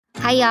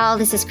Hi, y'all.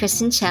 This is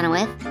Kristen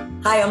Chenoweth.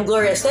 Hi, I'm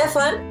Gloria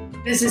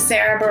Estefan. This is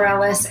Sarah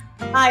Bareilles.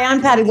 Hi,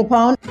 I'm Patti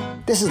LuPone.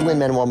 This is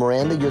Lin-Manuel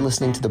Miranda. You're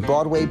listening to the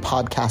Broadway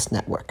Podcast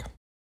Network.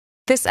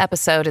 This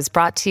episode is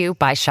brought to you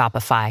by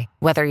Shopify.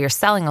 Whether you're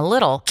selling a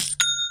little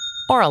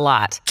or a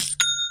lot,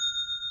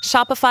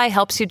 Shopify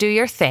helps you do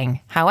your thing,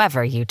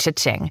 however you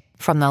cha-ching.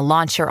 From the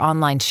launch your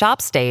online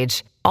shop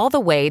stage, all the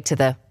way to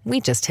the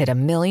we just hit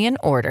 1 million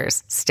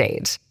orders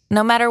stage.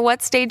 No matter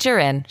what stage you're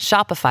in,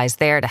 Shopify's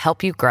there to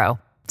help you grow.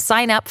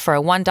 Sign up for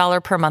a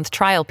 $1 per month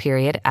trial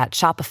period at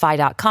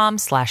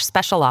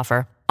shopify.com/special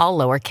offer, all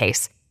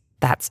lowercase.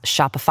 That's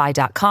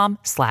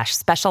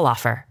shopify.com/special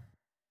offer.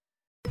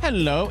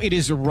 Hello, it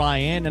is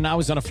Ryan, and I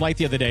was on a flight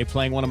the other day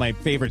playing one of my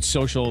favorite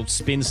social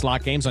spin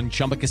slot games on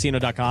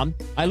ChumbaCasino.com.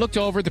 I looked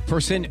over at the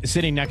person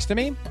sitting next to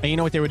me, and you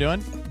know what they were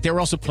doing? They were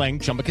also playing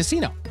Chumba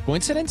Casino.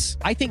 Coincidence?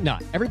 I think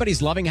not.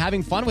 Everybody's loving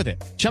having fun with it.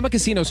 Chumba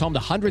Casino is home to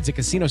hundreds of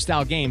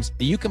casino-style games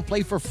that you can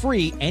play for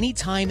free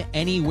anytime,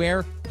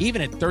 anywhere,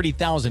 even at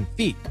 30,000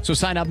 feet. So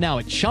sign up now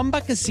at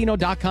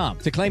ChumbaCasino.com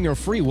to claim your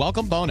free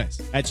welcome bonus.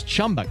 That's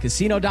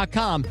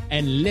ChumbaCasino.com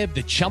and live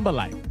the Chumba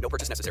life. No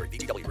purchase necessary.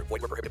 VGW. Void where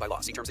prohibited by law.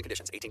 See terms and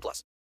conditions.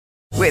 18+.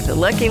 With the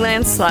Lucky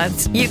Land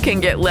Slots, you can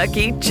get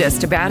lucky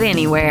just about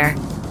anywhere.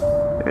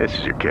 This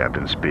is your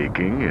captain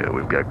speaking.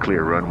 We've got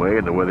clear runway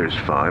and the weather's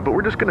fine, but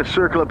we're just going to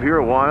circle up here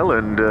a while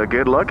and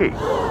get lucky.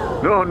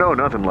 No,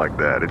 nothing like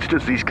that. It's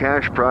just these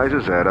cash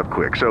prizes add up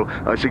quick. So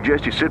I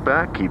suggest you sit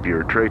back, keep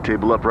your tray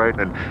table upright,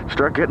 and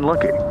start getting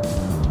lucky.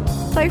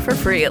 Play for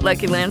free at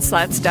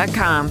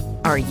LuckyLandSlots.com.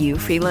 Are you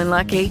feeling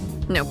lucky?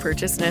 No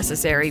purchase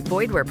necessary.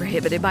 Void where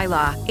prohibited by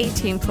law.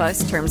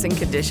 18+ terms and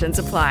conditions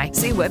apply.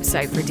 See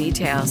website for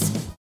details.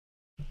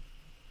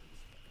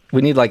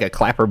 We need like a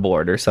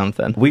clapperboard or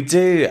something. We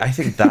do. I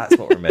think that's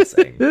what we're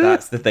missing.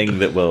 That's the thing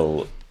that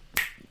will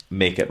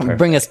make it perfect.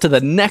 Bring us to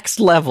the next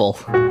level.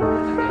 Will somebody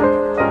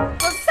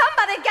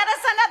get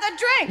us another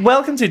drink?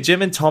 Welcome to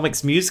Jim and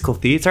Tomic's Musical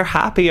Theatre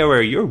Happy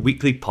Hour, your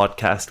weekly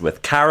podcast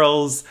with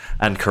Carols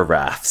and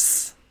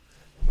Caraffes.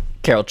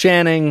 Carol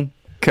Channing,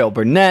 Carol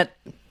Burnett,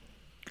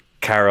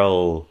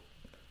 Carol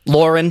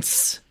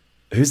Lawrence.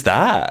 Who's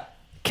that?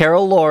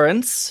 Carol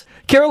Lawrence.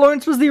 Carol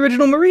Lawrence was the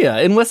original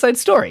Maria in West Side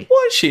Story.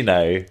 Was she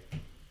now?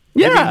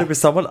 Yeah. Maybe there was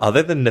someone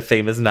other than the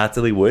famous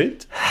Natalie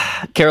Wood?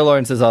 Carol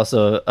Lawrence is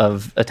also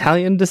of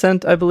Italian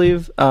descent, I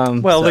believe.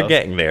 They're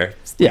getting there.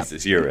 Yeah. This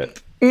is Europe.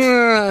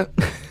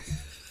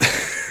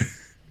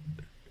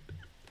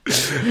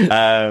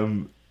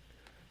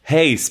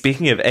 Hey,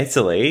 speaking of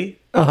Italy.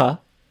 Uh-huh.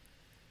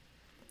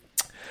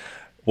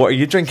 What are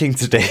you drinking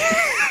today?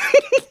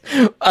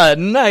 A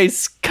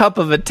nice cup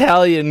of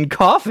Italian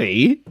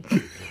coffee.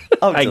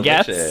 Oh, I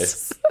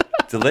delicious. guess.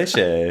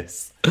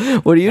 Delicious.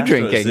 What are you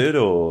drinking?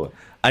 Azzurro.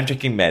 I'm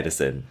drinking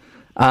medicine.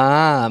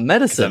 Ah,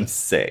 medicine. I'm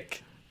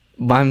sick.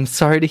 I'm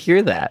sorry to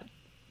hear that.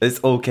 It's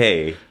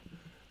okay.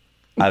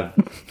 I've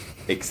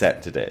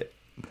accepted it.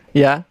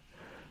 Yeah?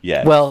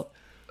 Yeah. Well,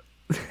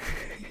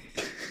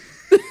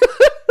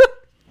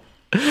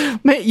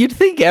 man, you'd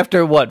think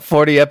after,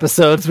 40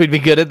 episodes we'd be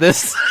good at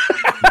this?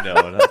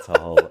 No, not at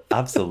all.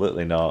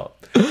 Absolutely not.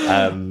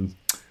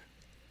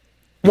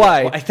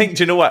 Why? I think.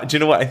 Do you know what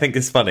I think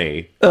is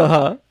funny?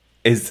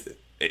 It's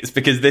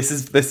because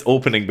this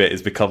opening bit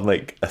has become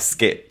like a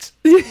skit.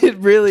 It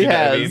really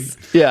has. I mean?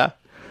 Yeah.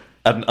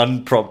 An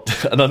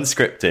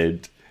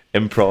unscripted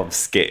improv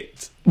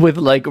skit with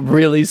like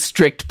really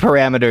strict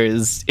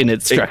parameters in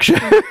its structure.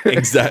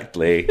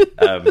 Exactly.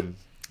 And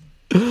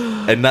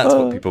that's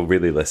what people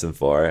really listen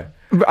for.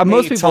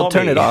 Most people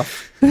turn it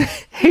off.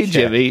 Hey,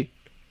 Jimmy.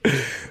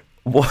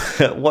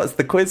 What's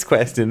the quiz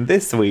question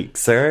this week,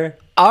 sir?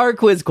 Our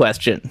quiz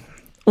question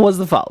was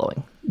the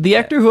following. The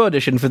actor who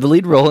auditioned for the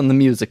lead role in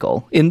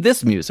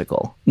this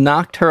musical,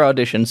 knocked her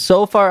audition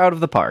so far out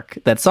of the park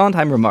that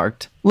Sondheim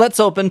remarked, "Let's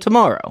open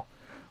tomorrow."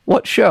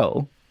 What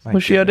show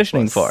was she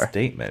auditioning for?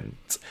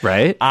 Statement.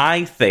 Right?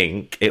 I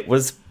think it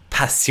was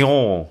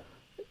Passion.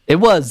 It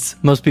was.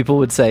 Most people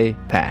would say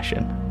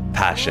Passion.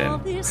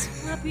 Passion.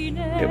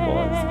 It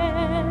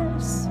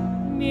was.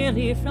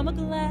 Merely from a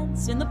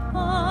glance in the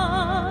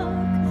park,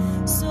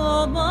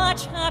 so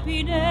much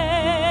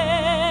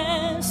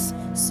happiness,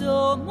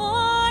 so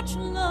much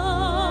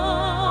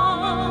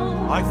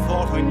love. I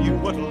thought I knew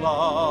what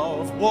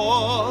love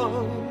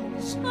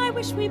was. I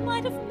wish we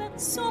might have met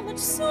so much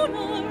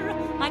sooner.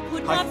 I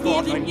could I have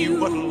thought given I knew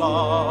you what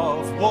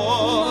love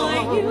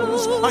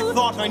was. I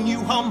thought I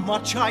knew how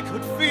much I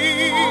could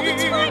feel. All the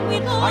time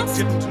we lost. I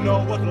didn't know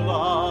what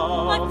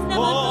love I've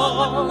never known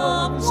what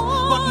love was,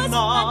 but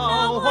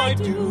now I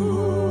do.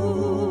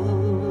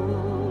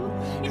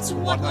 It's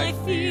what I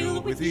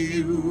feel with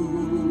you,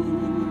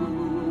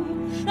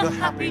 the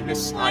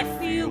happiness I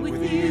feel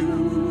with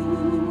you.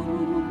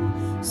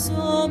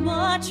 So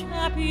much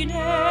happiness. You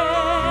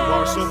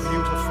are so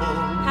beautiful.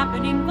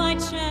 Happening by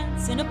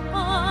chance in a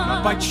park.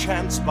 Not by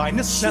chance, by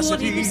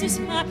necessity. Surely this is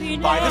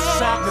happiness. By the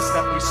sadness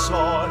that we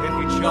saw in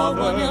each other. No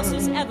one else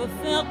has ever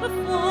felt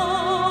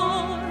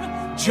before.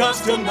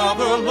 Just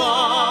another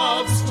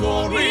love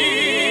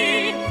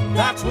story.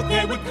 That's what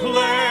they would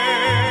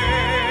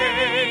claim.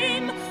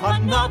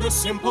 other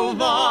simple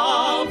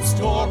love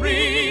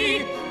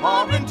story.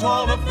 Aren't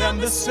all of them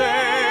the same?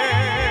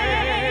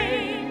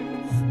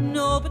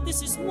 No, but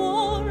this is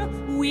more.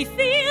 We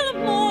feel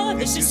more.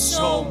 This is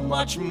so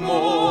much more.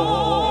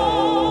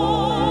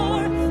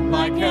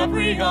 Like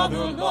every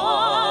other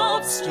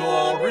love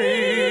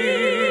story.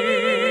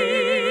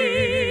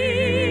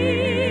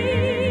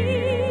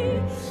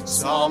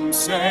 Some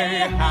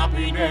say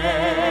happiness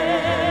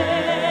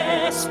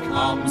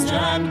comes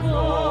and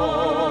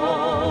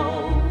goes.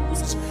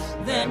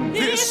 Then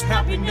this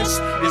happiness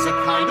is a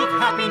kind of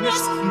happiness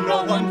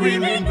no one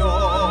really knows.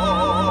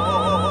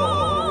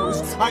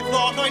 I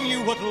thought I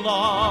knew what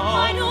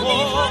love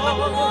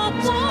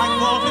was. I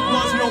thought it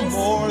was no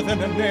more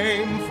than a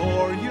name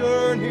for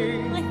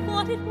yearning. I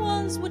thought it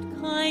was what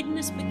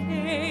kindness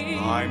became.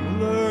 I'm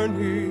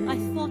learning. I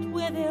thought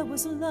where there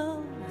was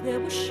love, there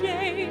was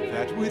shame.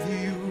 That with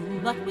you,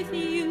 but with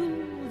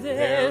you,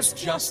 there's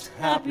just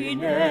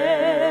happiness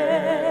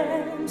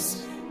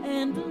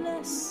and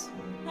less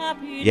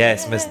happiness.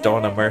 Yes, Miss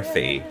Donna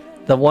Murphy.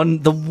 The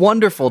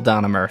wonderful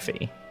Donna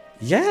Murphy.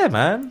 Yeah,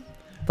 man.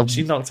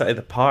 She knocked it out of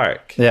the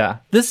park. Yeah.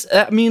 This,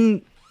 I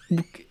mean,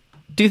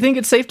 do you think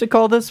it's safe to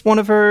call this one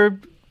of her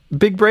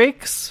big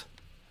breaks?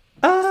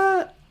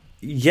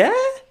 Yeah.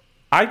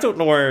 I don't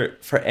know her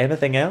for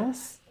anything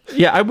else.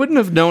 Yeah, I wouldn't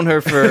have known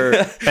her for,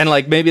 and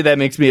like maybe that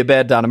makes me a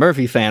bad Donna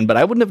Murphy fan, but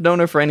I wouldn't have known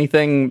her for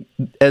anything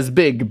as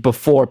big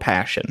before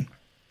Passion.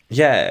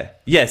 Yeah.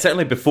 Yeah,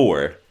 certainly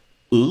before.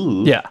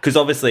 Ooh. Yeah. Because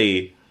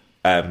obviously,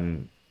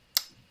 Mother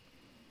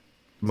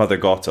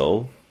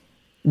Gothel.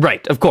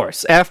 Right, of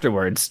course.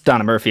 Afterwards,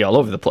 Donna Murphy all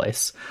over the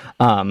place,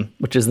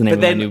 which is the name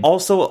of my new... But then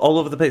also all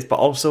over the place, but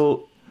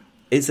also,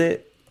 is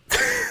it?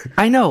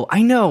 I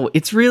know.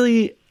 It's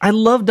really... I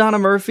love Donna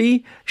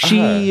Murphy.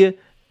 She...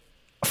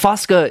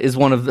 Fosca is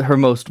one of her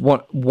most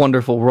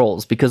wonderful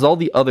roles because all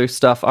the other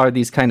stuff are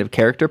these kind of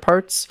character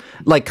parts,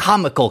 like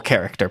comical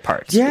character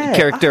parts. Yeah,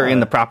 character in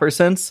the proper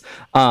sense,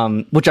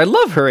 which I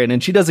love her in,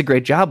 and she does a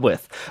great job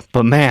with.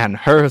 But man,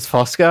 her as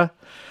Fosca...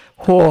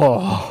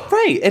 Whoa.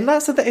 Right, and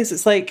that's the thing is,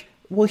 it's like,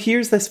 well,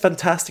 here's this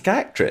fantastic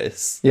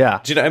actress. Yeah.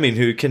 Do you know what I mean?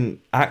 Who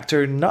can act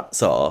her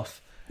nuts off,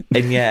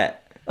 and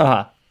yet,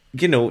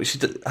 you know,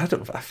 I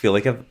feel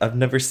like I've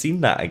never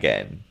seen that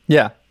again.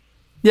 Yeah.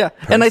 Yeah,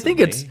 Personally. and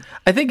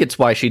I think it's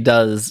why she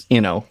does,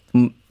 you know,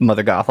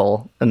 Mother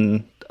Gothel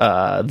and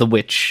the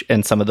Witch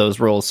and some of those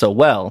roles so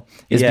well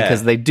is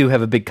because they do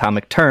have a big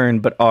comic turn,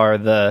 but are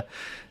the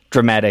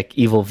dramatic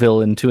evil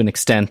villain to an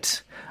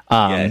extent.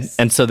 Yes.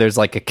 And so there's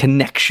like a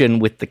connection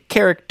with the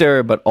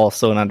character, but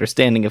also an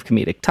understanding of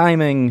comedic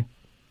timing.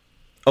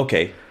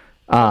 Okay,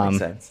 that makes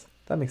sense.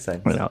 That makes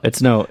sense. You know,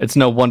 it's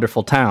no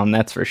Wonderful Town,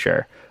 that's for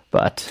sure.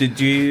 But did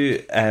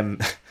you?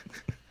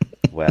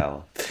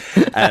 Well,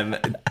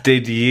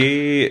 did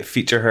you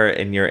feature her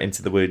in your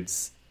Into the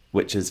Woods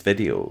Witches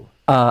video?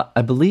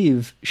 I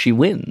believe she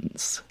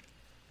wins.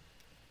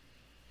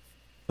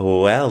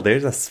 Well,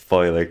 there's a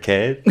spoiler,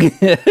 kid.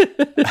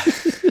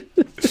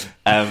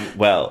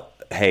 Well,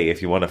 hey,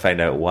 if you want to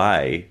find out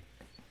why,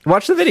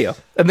 watch the video.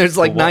 And there's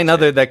like 9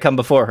 other that come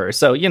before her,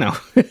 so you know.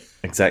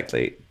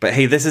 Exactly. But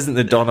hey, this isn't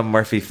the Donna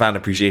Murphy Fan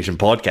Appreciation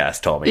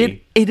Podcast,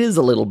 Tommy. It is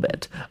a little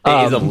bit.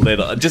 It is a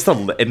little, just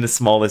in the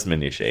smallest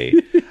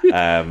minutiae.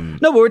 No,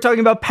 but we're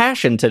talking about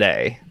Passion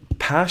today.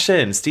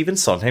 Passion. Stephen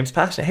Sondheim's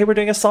Passion. Hey, we're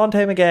doing a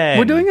Sondheim again.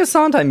 We're doing a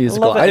Sondheim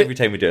musical. I love it every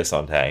time we do a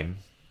Sondheim.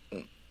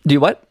 Do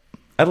you what?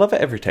 I love it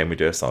every time we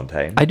do a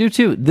Sondheim. I do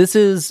too. This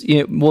is,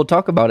 you know, we'll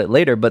talk about it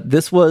later, but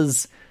this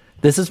is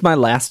my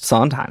last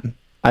Sondheim.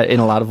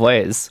 In a lot of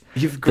ways.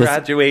 You've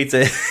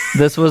graduated.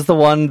 This was the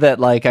one that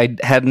like I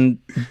hadn't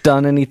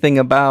done anything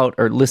about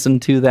or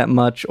listened to that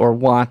much or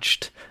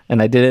watched,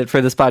 and I did it for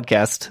this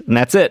podcast, and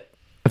that's it.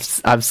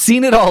 I've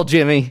seen it all,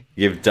 Jimmy.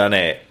 You've done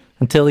it.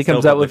 Until he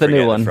comes out with a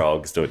new one. The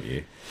frogs, don't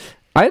you?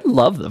 I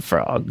love the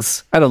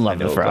frogs. I don't love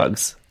the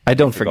frogs. I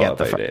don't forget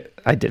the frogs.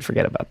 I did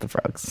forget about the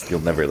frogs. You'll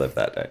never live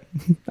that down.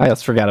 I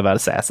also forgot about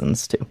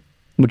Assassins, too.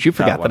 Which you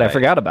forgot that I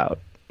forgot about.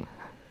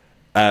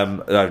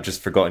 I've just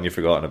forgotten you've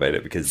forgotten about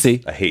it because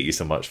I hate you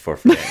so much for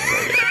forgetting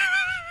about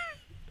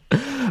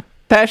it.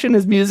 Passion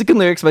is music and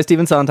lyrics by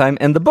Stephen Sondheim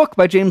and the book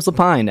by James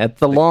Lapine at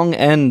the long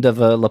end of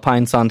a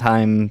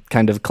Lapine-Sondheim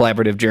kind of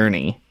collaborative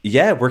journey.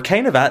 Yeah, we're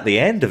kind of at the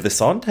end of the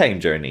Sondheim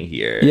journey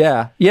here.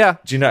 Yeah.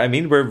 Do you know what I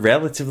mean? We're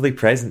relatively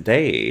present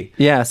day.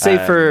 Yeah,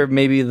 save for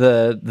maybe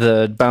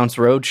the Bounce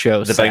Road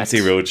show. The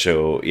Bouncy Road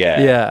show,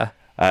 yeah.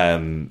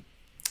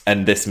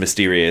 And this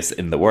mysterious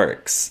in the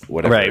works,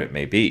 whatever it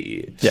may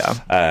be.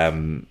 Yeah.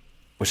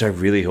 Which I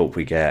really hope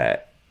we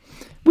get.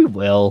 We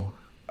will.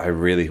 I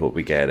really hope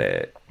we get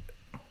it.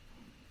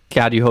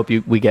 God, you hope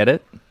we get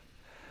it?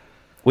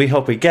 We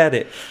hope we get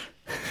it.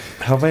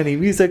 How many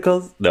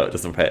musicals? No, it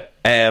doesn't fit.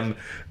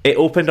 It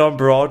opened on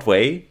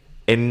Broadway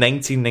in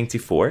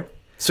 1994.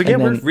 So yeah,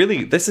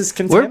 this is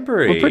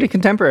contemporary. We're pretty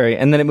contemporary.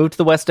 And then it moved to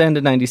the West End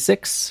in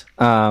 96.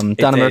 Donna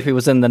Murphy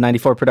was in the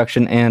 94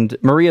 production, and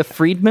Maria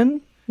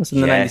Friedman Was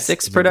in the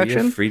 96 production.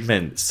 Maria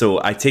Friedman. So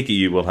I take it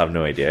you will have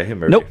no idea who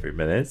Maria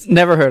Friedman is?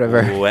 Never heard of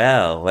her.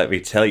 Well, let me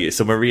tell you.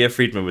 So Maria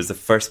Friedman was the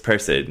first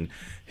person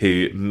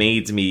who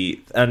made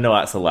me... no,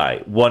 that's a lie.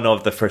 One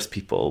of the first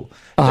people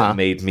that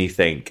made me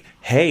think,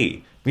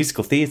 hey,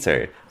 musical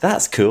theatre,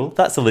 that's cool.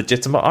 That's a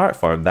legitimate art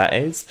form, that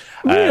is.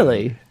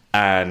 Really?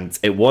 And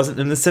it wasn't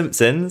in The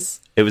Simpsons.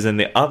 It was in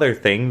the other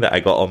thing that I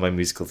got all my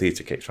musical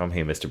theatre kicks from,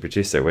 Hey Mr.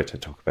 Producer, which I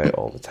talk about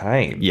all the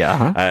time.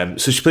 Yeah.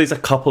 So she plays a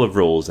couple of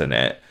roles in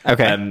it.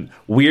 Okay.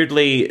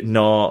 Weirdly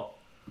not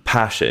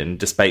Passion,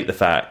 despite the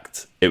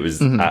fact it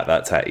was at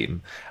that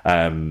time.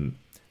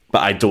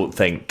 But I don't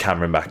think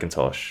Cameron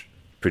McIntosh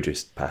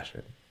produced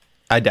Passion.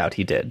 I doubt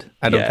he did.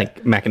 I don't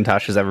think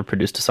McIntosh has ever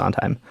produced a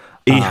Sondheim.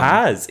 He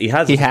has. He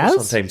has. He has?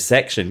 Sondheim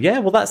section. Yeah,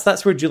 well,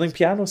 that's where Dueling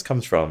Pianos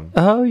comes from.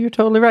 Oh, you're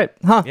totally right.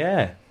 Huh.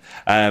 Yeah.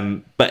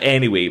 But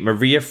anyway,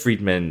 Maria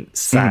Friedman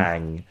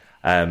sang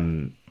How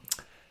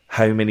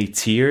Many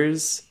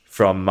Tears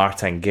from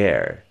Martin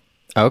Guerre.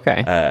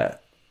 Okay.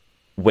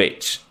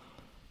 Which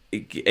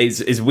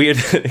is weird.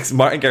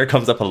 Martin Guerre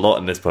comes up a lot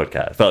in this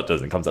podcast. Well, it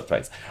doesn't. It comes up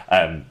twice.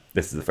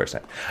 This is the first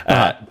time.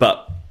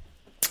 But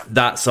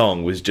that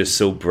song was just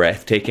so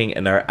breathtaking,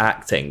 and her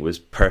acting was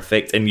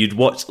perfect. And you'd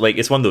watch, like,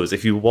 it's one of those,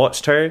 if you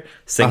watched her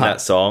sing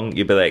that song,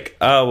 you'd be like,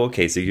 oh,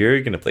 okay, so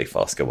you're going to play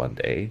Fosca one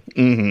day.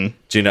 Mm-hmm.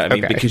 Do you know what I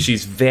mean? Okay. Because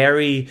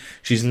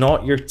she's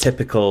not your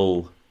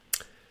typical,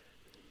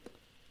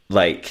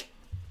 like,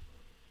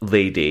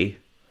 lady.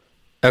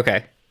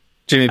 Okay.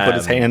 Jimmy put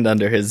his hand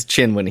under his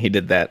chin when he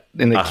did that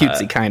in a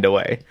cutesy kind of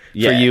way.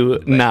 Yeah, for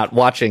you not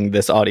watching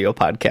this audio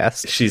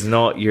podcast. She's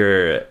not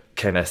your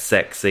kind of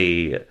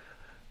sexy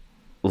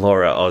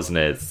Laura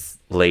Osnes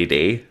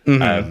lady.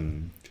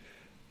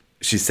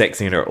 She's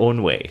sexy in her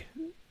own way.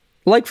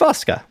 Like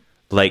Fosca.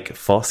 Like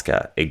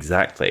Fosca,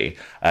 exactly.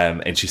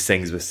 And she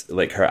sings with,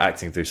 like, her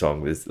acting through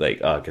song was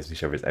like, it gives me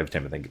shivers every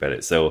time I think about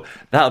it. So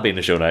that'll be in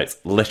the show notes.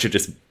 Literally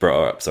just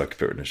brought her up so I could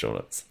put her in the show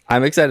notes.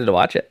 I'm excited to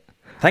watch it.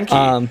 Thank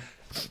you.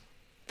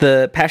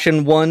 The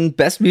Passion won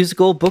Best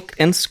Musical, Book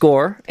and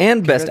Score,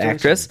 and Best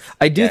Actress.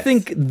 I do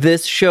think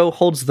this show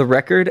holds the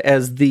record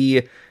as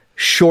the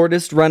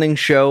shortest running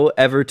show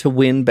ever to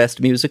win Best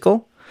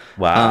Musical.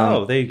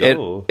 Wow, there you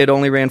go. It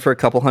only ran for a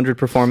couple hundred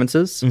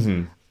performances.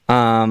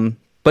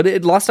 But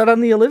it lost out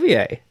on the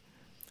Olivier.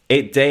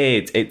 It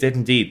did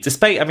indeed.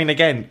 Despite, I mean,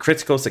 again,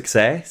 critical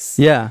success.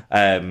 Yeah.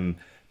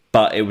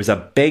 But it was a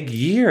big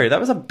year. That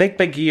was a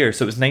big year.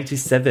 So it was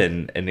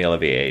 97 in the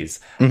Oliviers.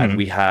 And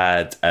we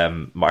had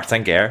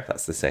Martin Guerre,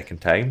 that's the second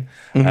time.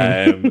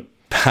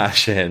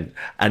 Passion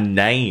and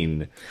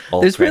Nine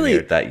all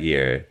premiered that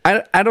year.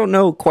 I don't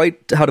know quite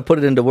how to put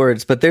it into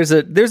words, but there's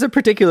a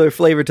particular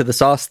flavor to the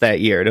sauce that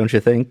year, don't you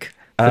think?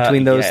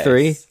 Between those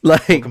three?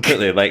 Like,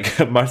 completely.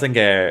 Like Martin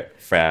Guerre,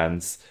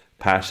 France,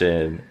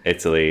 Passion,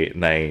 Italy,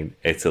 Nine,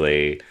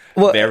 Italy.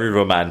 Very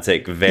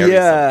romantic, very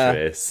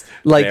sumptuous,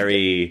 like,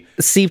 very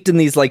seeped in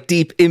these like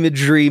deep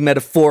imagery,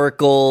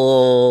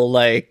 metaphorical,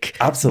 like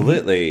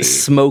absolutely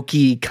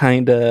smoky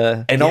kind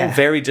of, and all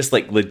very just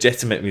like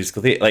legitimate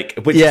musical theatre, like,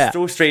 which is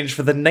so strange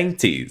for the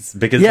 90s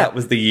because that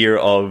was the year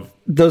of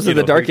those are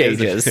the dark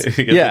ages.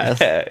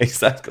 Yeah,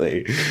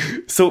 exactly.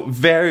 So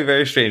very,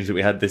 very strange that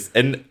we had this,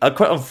 and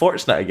quite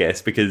unfortunate, I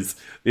guess, because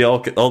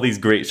all these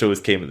great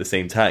shows came at the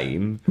same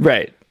time,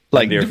 right?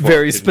 Like,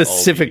 very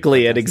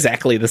specifically at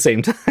exactly the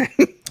same time.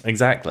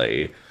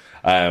 Exactly.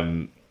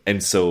 And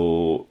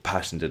so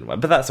Passion didn't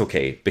win. But that's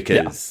okay,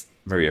 because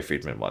Maria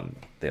Friedman won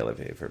the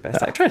Olivier for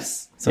Best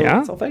Actress. So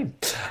it's all fine.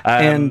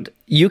 And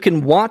you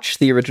can watch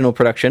the original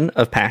production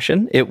of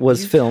Passion. It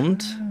was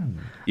filmed.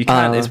 You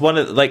can. It's one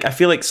of, like, I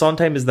feel like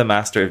Sondheim is the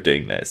master of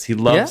doing this. He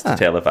loves to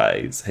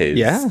televise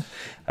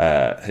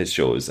his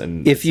shows.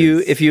 And if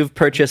you've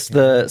purchased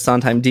the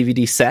Sondheim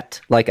DVD set,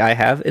 like I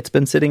have, it's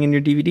been sitting in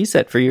your DVD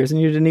set for years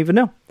and you didn't even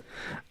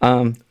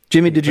know.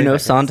 Jimmy, did you know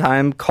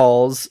Sondheim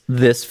calls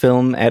this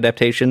film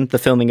adaptation, the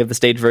filming of the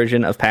stage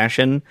version of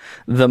Passion,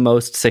 the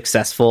most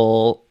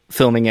successful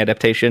filming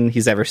adaptation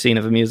he's ever seen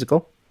of a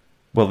musical?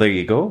 Well, there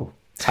you go.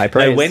 High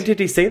praise. Now, when did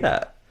he say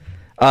that?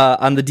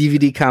 On the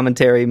DVD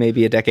commentary,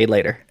 maybe a decade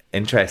later.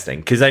 Interesting,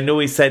 because I know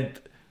he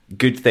said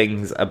good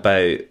things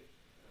about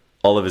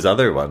all of his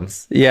other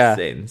ones. Yeah.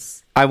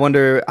 Since. I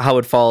wonder how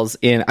it falls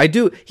in.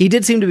 He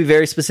did seem to be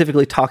very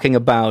specifically talking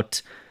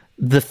about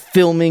the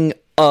filming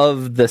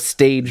of the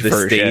stage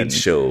version. The stage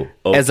show.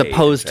 Okay, as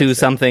opposed to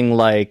something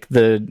like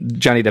the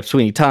Johnny Depp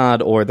Sweeney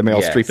Todd or the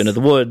Meryl Streep Into the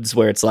Woods,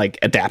 where it's like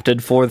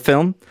adapted for the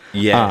film.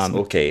 Yes,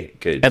 okay,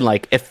 good. And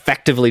like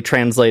effectively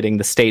translating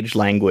the stage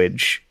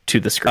language to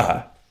the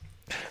screen.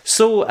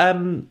 So,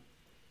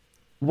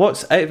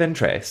 what's, out of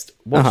interest,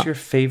 what's your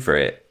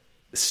favourite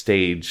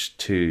stage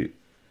to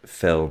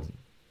film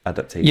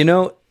adaptation? You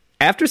know,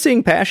 after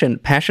seeing Passion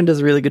does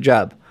a really good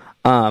job.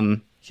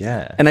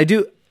 Yeah. And I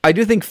do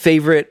think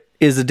favorite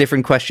is a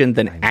different question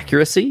than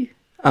accuracy.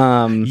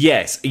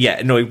 Yes.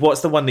 Yeah. No,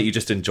 what's the one that you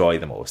just enjoy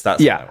the most?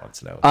 That's what I want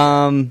to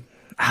know.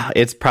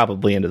 It's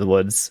probably Into the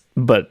Woods,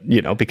 but,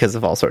 you know, because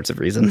of all sorts of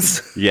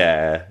reasons.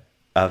 Yeah,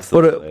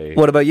 absolutely.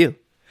 What about you?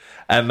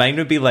 Mine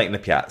would be Light in the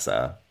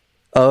Piazza.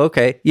 Oh,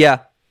 okay. Yeah.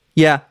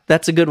 Yeah,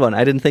 that's a good one.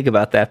 I didn't think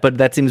about that, but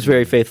that seems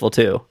very faithful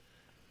too.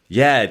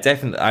 Yeah,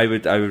 definitely. I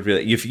would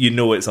really, you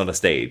know, it's on a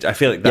stage. I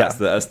feel like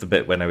that's the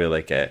bit when I really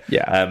like it.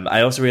 Yeah.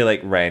 I also really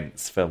like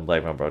Rent's film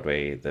live on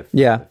Broadway. The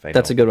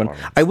that's a good one.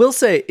 I will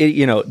say,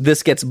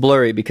 this gets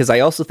blurry because I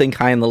also think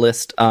high on the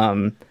list,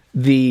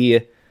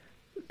 the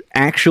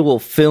actual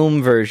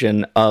film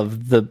version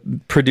of the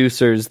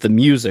producers, the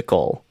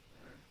musical,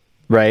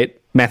 right?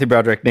 Matthew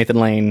Broderick, Nathan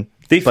Lane.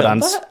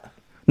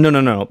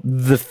 No.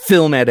 The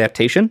film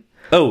adaptation.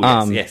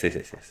 Oh, yes.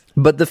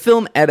 But the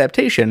film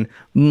adaptation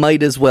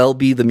might as well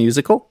be the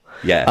musical.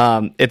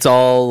 Yeah. It's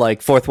all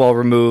like fourth wall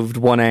removed,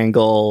 one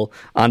angle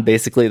on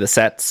basically the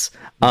sets.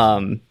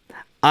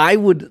 I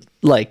would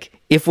like,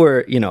 if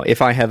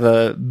I have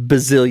a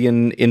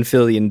bazillion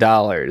infillion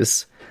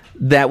dollars,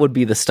 that would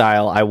be the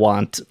style I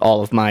want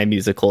all of my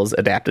musicals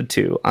adapted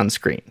to on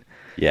screen.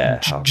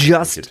 Yeah.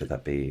 Just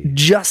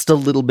a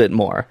little bit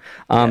more.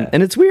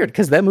 And it's weird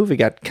because that movie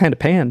got kind of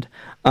panned.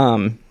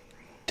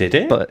 Did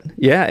it? But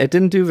yeah, it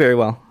didn't do very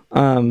well.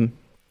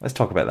 Let's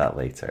talk about that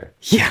later.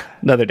 Yeah,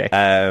 another day.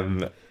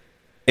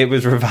 It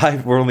was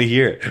revived. We're only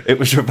here. It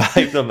was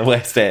revived on the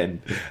West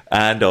End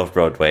and off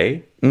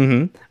Broadway.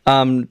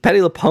 Mm-hmm. Patti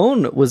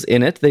LuPone was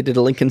in it. They did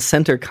a Lincoln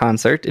Center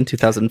concert in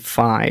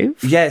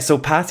 2005. Yeah, so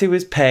Patti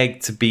was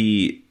pegged to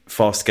be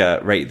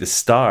Fosca right at the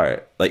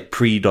start, like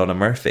pre-Donna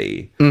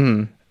Murphy.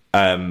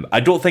 Mm-hmm. I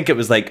don't think it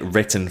was like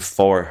written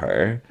for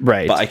her.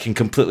 Right. But I can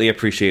completely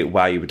appreciate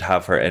why you would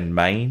have her in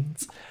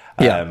mind.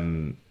 Yeah.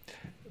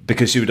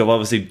 Because she would have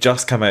obviously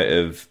just come out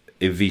of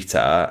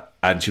Evita,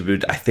 and she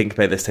would, I think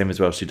by this time as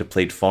well, she'd have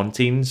played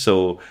Fantine.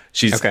 So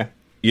she's,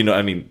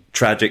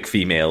 tragic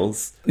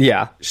females.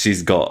 Yeah.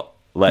 She's got,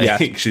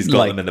 she's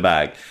got them in the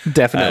bag.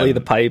 Definitely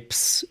the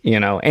pipes,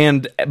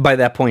 and by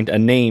that point, a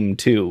name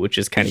too, which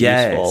is kind of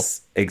useful.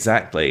 Yes,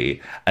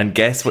 exactly. And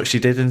guess what she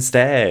did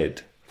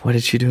instead? What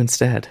did she do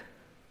instead?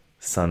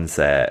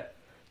 Sunset.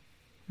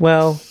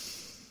 Well,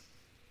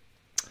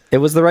 it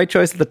was the right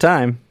choice at the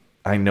time.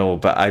 I know,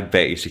 but I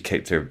bet you she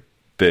kicked her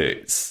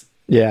boots.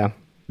 Yeah.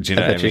 Do you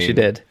know I what bet I mean? She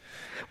did.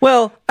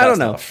 Well, I don't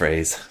know. That's not a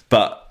phrase.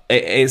 But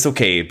it's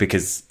okay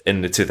because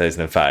in the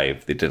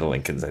 2005, they did a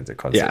Lincoln Center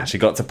concert. Yeah. She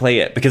got to play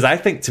it. Because I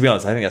think, to be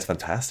honest, that's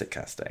fantastic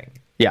casting.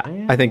 Yeah,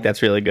 I think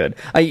that's really good.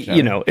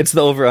 It's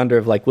the over-under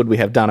of like, would we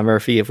have Donna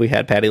Murphy if we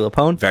had Patti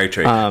LuPone? Very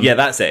true. Yeah,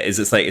 that's it.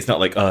 It's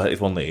not like,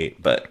 if only,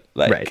 but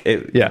like, right.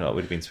 It would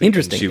have been sweet.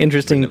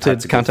 Interesting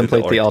to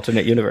contemplate the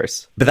alternate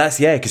universe. But that's,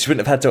 because she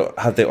wouldn't have had to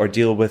have the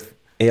ordeal with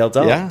A.L.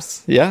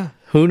 Dubs. Yeah.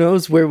 Who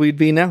knows where we'd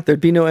be now?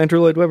 There'd be no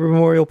Andrew Lloyd Webber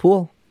Memorial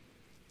Pool.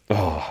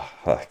 Oh,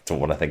 I don't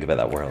want to think about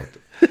that world.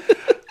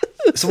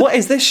 So what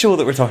is this show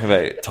that we're talking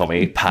about,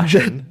 Tommy?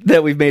 Passion?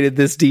 That we've made it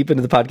this deep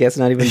into the podcast and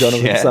not even done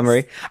over the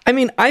summary. I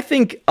mean, I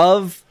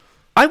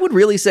would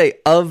really say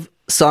of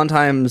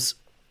Sondheim's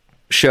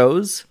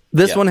shows,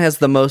 this one has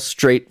the most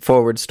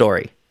straightforward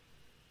story.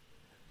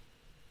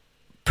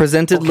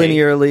 Presented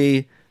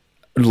linearly,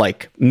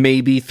 like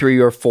maybe 3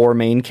 or 4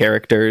 main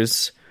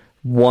characters,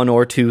 1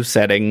 or 2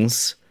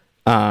 settings,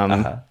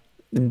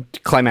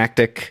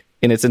 climactic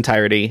in its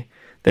entirety.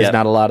 There's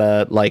not a lot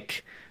of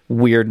like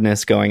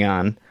weirdness going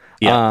on.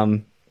 Yeah.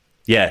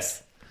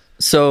 Yes.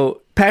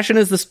 So Passion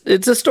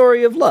it's a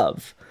story of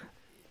love.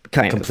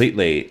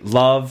 Completely.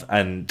 Love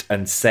and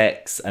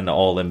sex and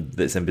all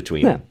that's in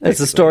between. Yeah, it's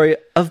a story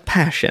of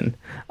passion.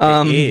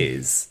 It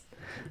is.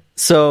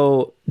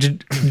 So,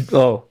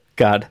 oh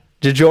God,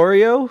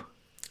 Giorgio.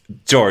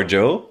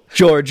 That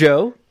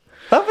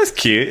was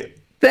cute.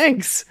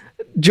 Thanks,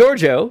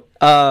 Giorgio.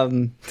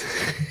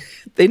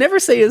 They never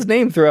say his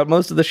name throughout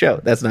most of the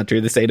show. That's not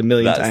true. They say it a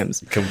million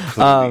times.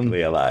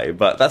 Completely a lie,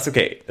 but that's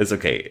okay. It's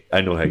okay.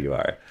 I know how you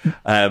are.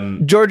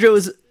 Giorgio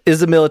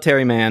is a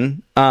military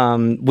man.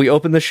 We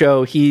open the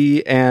show.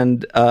 He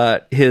and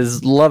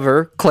his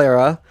lover,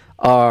 Clara,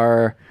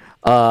 are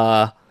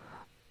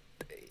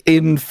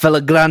in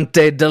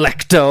flagrante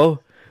delicto.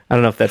 I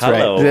don't know if that's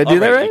right. Did I do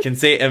that right? You can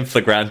say in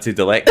flagrante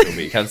delicto, but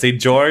you can't say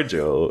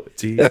Giorgio.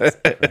 Jesus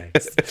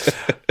Christ.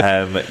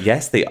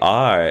 Yes, they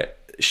are.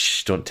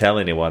 Shh, don't tell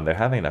anyone. They're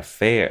having an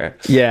affair.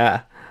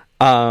 Yeah.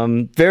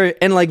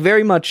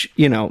 Very much,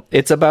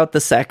 it's about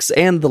the sex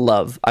and the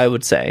love, I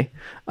would say.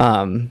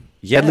 At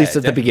least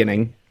at the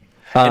beginning.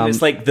 And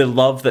it's like the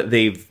love that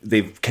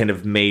they've kind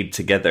of made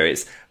together.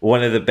 It's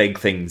one of the big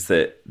things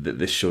that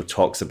this show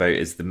talks about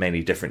is the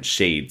many different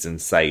shades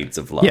and sides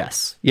of love.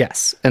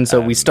 Yes. And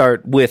so we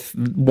start with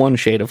one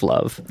shade of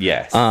love.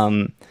 Yes.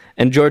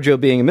 And Giorgio,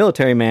 being a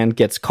military man,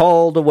 gets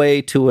called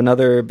away to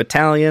another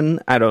battalion.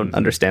 I don't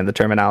understand the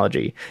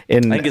terminology. I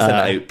think it's an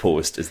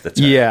outpost is the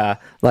term. Yeah,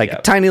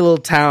 tiny little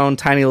town,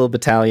 tiny little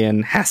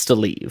battalion, has to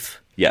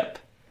leave. Yep.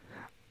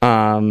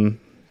 Then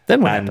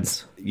what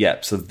happens?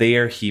 Yep, so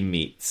there he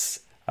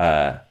meets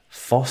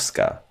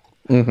Fosca,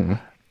 mm-hmm.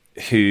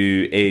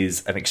 who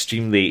is an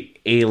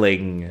extremely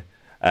ailing,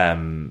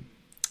 and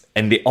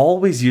they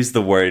always use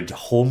the word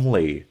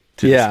homely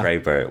to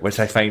describe her, which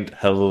I find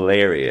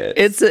hilarious.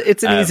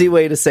 It's an easy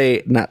way to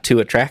say not too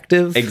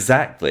attractive.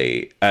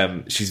 Exactly.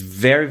 She's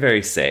very,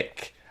 very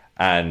sick.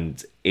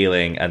 and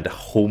ailing and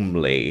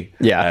homely.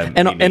 Yeah,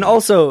 and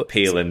also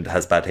pale and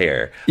has bad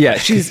hair. Yeah,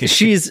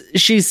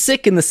 she's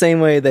sick in the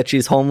same way that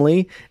she's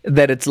homely.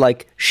 That it's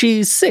like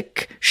she's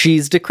sick,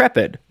 she's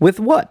decrepit. With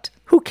what?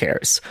 Who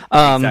cares?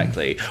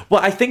 Exactly.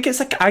 Well, I think it's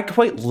like I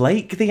quite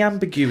like the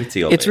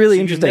ambiguity of it. It's really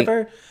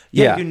interesting.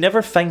 You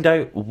never find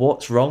out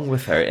what's wrong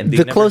with her, and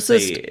they never say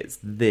it's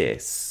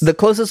this. The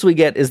closest we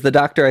get is the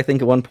doctor, I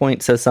think, at one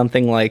point says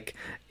something like,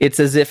 it's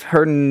as if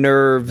her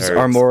nerves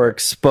are more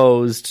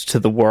exposed to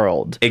the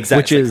world.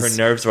 Exactly. Her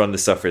nerves are on the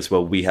surface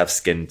while we have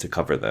skin to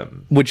cover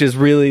them. Which is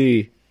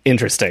really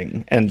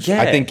interesting and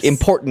I think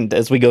important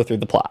as we go through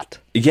the plot.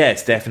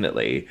 Yes,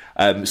 definitely.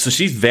 So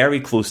she's very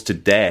close to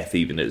death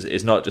even.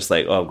 It's not just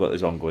like, oh, I've got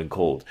this ongoing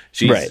cold.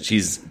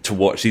 She's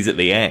at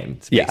the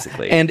end,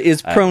 basically. And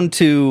is prone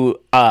to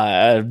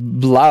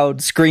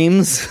loud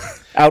screams.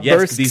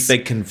 Outbursts. Yes, these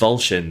big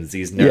convulsions,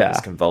 these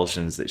nervous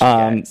convulsions that she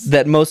gets.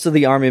 That most of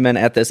the army men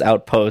at this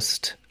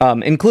outpost,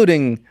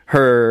 including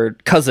her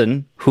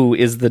cousin, who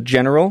is the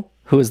general,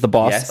 who is the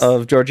boss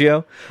of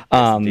Giorgio,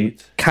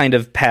 kind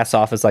of pass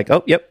off as like,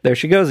 oh, yep, there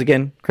she goes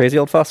again. Crazy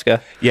old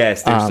Fosca.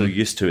 Yes, they're so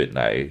used to it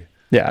now.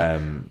 Yeah.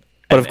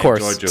 But of course,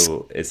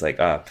 Giorgio is like,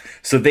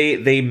 So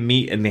they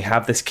meet and they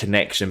have this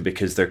connection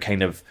because they're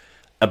kind of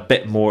a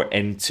bit more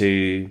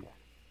into...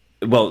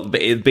 Well,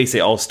 it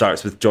basically all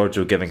starts with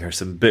Giorgio giving her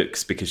some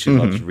books because she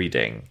loves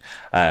reading.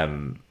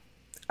 And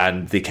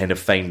they kind of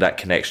find that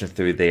connection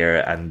through there,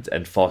 and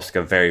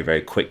Fosca very,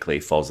 very quickly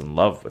falls in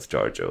love with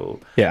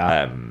Giorgio.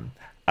 Yeah.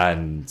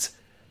 And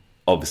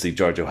obviously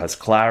Giorgio has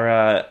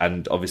Clara,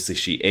 and obviously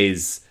she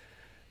is...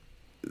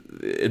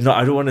 I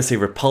don't want to say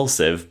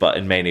repulsive, but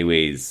in many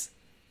ways...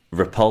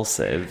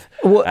 repulsive.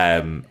 Well,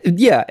 and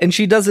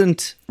she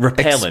doesn't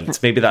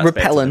repellent. Maybe that's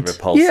repellent. Better than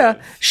repulsive.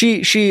 Yeah,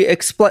 she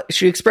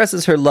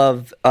expresses her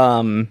love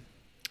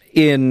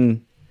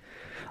in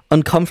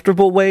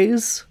uncomfortable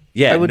ways.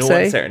 Yeah, I would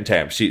say. Uncertain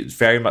terms. She's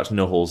very much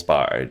no holds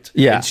barred.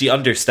 Yeah, and she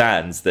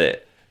understands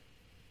that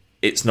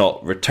it's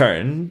not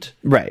returned,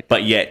 right?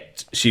 But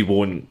yet she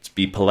won't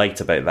be polite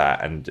about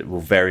that, and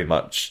will very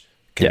much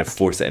kind of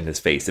force it in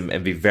his face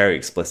and be very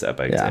explicit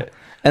about it.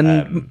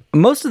 And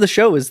most of the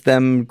show is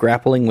them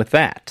grappling with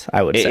that,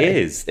 I would say. It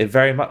is. It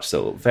very much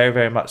so. Very,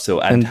 very much so.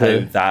 And how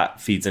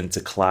that feeds into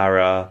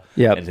Clara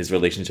and his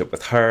relationship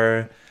with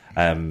her,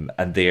 and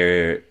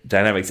their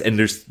dynamics. And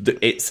we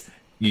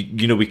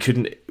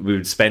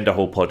would spend a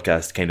whole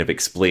podcast kind of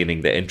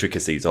explaining the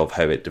intricacies of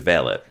how it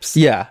develops.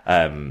 Yeah.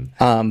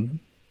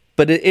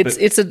 But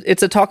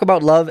it's a talk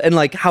about love and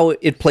like how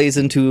it plays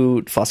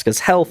into Fosca's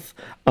health,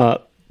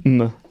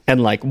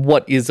 and like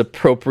what is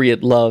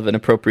appropriate love and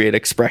appropriate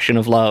expression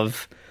of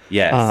love.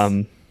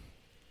 Yes.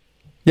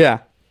 Yeah.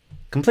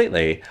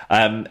 Completely.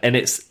 And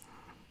it's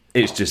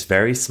just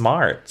very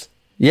smart.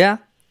 Yeah.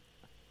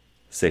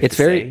 It's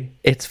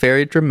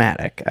very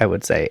dramatic, I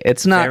would say.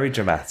 It's not very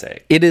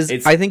dramatic. It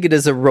is. I think it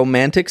is a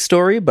romantic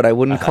story, but I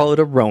wouldn't call it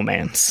a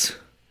romance.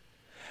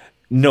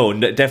 No,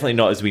 definitely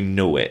not as we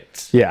know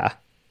it. Yeah.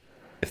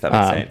 If that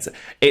makes sense.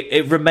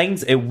 It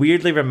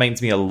weirdly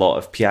reminds me a lot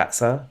of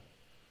Piazza.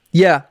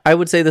 Yeah, I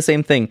would say the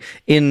same thing.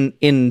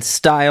 In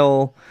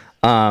style,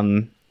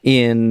 they're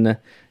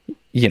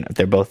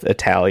both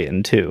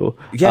Italian too.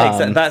 Yeah,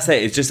 exactly. That's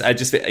it. It's just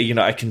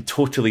I can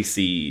totally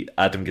see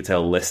Adam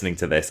Guttell listening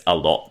to this a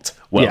lot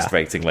whilst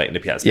writing Light in the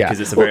Piazza because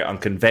it's a very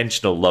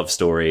unconventional love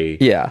story.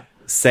 Yeah,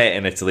 set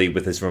in Italy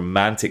with this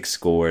romantic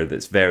score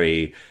that's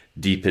very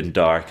deep and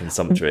dark and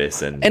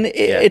sumptuous, and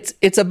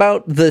it's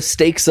about the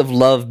stakes of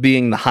love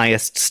being the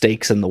highest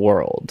stakes in the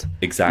world.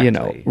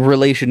 Exactly.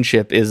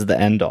 Relationship is the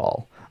end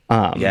all.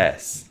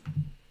 Yes.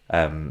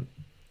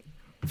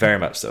 Very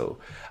much so.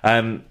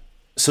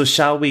 So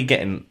shall we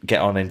get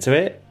on into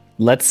it?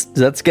 Let's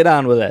get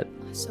on with it.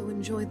 I so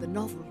enjoyed the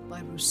novel by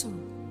Rousseau.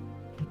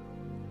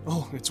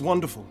 Oh, it's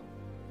wonderful.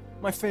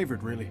 My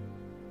favorite, really.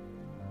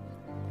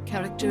 The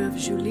character of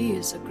Julie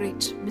is a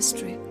great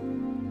mystery.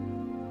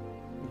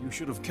 You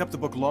should have kept the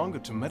book longer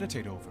to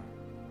meditate over.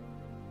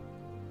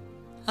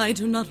 I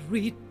do not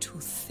read to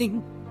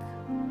think.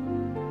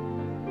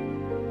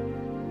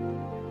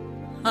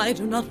 I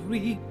do not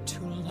read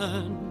to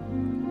learn.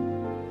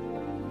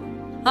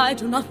 I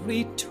do not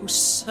read to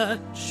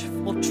search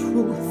for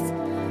truth.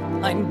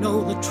 I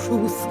know the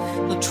truth.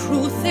 The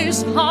truth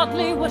is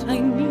hardly what I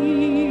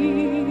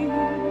need.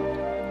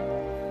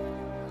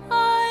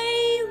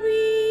 I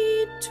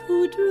read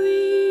to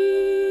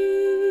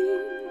dream.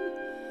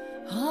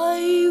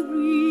 I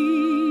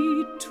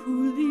read to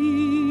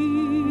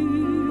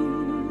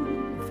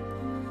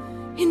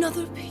live in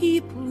other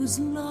people's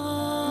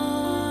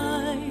lives.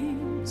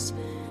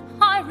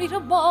 I read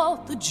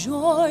about the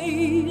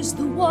joys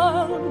the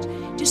world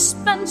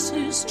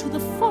dispenses to the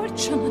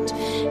fortunate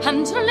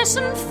and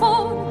listen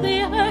for the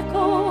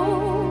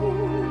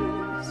echoes.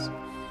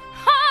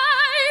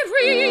 I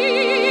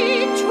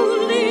read to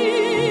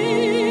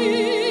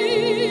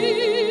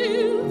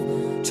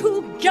live,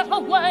 to get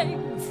away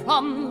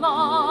from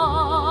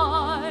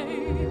life.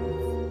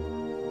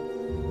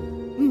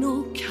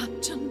 No,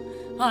 Captain,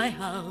 I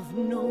have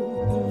no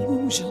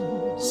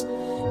illusions.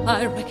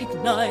 I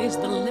recognize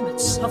the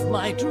limits of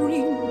my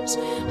dreams.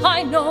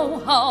 I know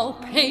how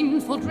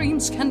painful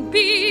dreams can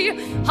be,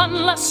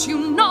 unless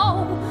you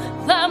know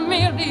they're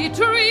merely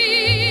dreams.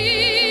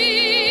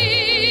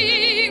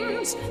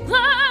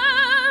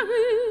 There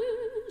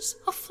is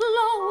a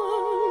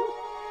flower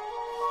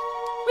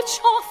which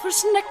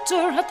offers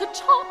nectar at the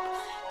top,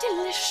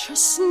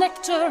 delicious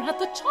nectar at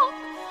the top,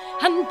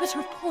 and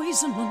bitter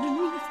poison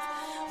underneath.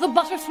 The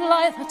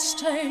butterfly that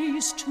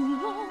stays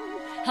too long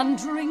and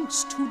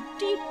drinks too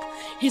deep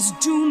is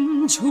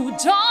doomed to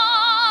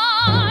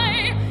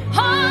die.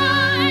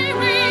 I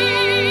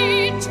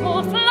read to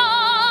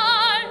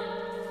fly,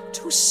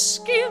 to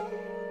skim.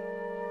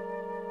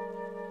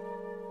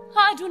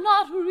 I do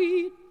not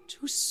read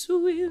to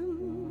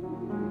swim.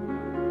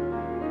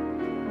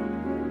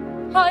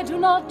 I do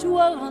not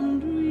dwell on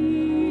dreams.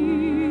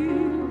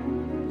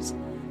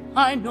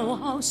 I know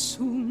how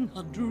soon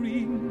a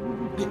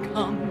dream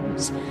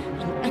becomes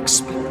an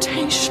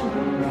expectation.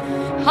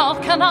 How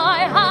can I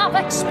have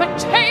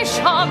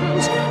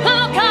expectations?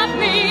 Look at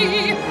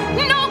me,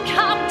 no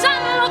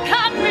captain, look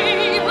at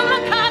me,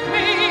 look at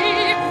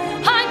me.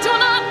 I do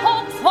not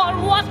hope for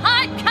what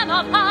I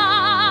cannot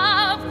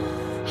have.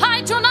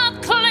 I do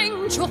not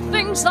cling to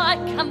things I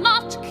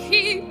cannot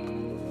keep.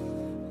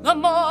 The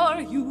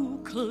more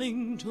you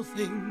cling to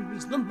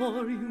things, the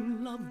more you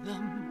love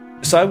them.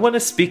 So I want to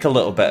speak a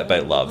little bit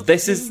about love.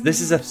 This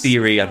is a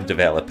theory I'm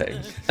developing.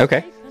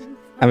 Okay.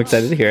 I'm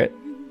excited to hear it.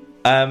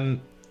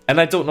 And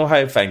I don't know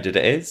how founded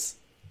it is.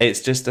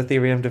 It's just a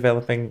theory I'm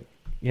developing,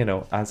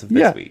 as of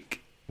this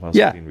week, whilst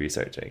I've been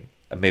researching.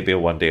 And maybe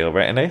one day I'll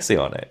write an essay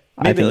on it.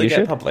 Maybe it'll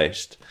get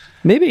published.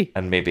 Maybe.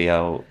 And maybe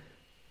I'll...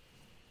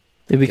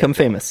 They become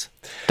famous.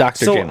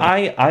 Dr. So Jim.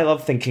 I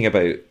love thinking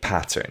about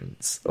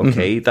patterns,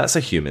 okay? Mm-hmm. That's a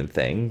human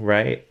thing,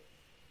 right?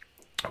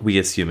 We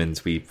as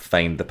humans, we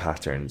find the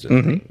patterns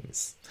in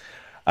things.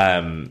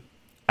 And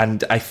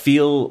I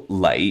feel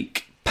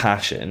like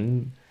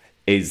passion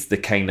is the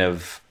kind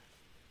of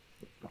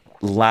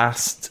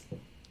last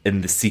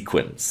in the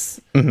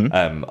sequence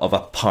of a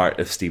part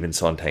of Stephen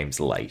Sondheim's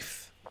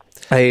life.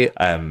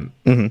 No.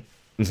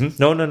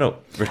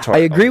 Rhetorical. I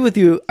agree with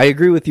you. I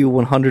agree with you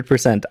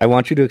 100%. I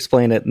want you to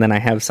explain it, and then I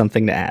have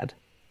something to add.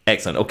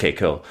 Excellent. Okay,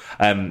 cool.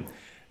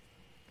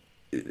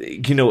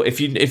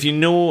 If you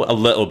know a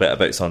little bit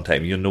about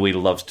Sondheim, you'll know he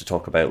loves to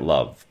talk about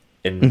love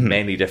in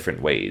many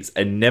different ways,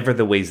 and never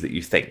the ways that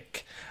you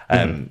think.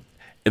 And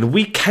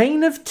we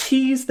kind of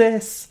tease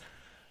this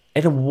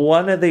in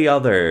one of the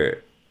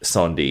other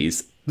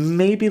Sondies,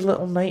 maybe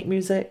Little Night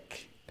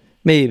Music.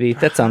 Maybe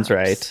that sounds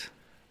right.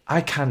 I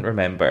can't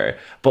remember,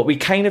 but we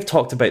kind of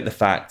talked about the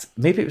fact,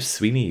 maybe it was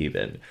Sweeney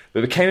even,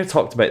 but we kind of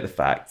talked about the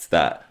fact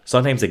that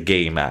Sondheim's a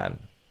gay man.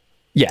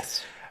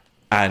 Yes.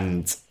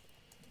 And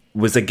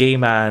was a gay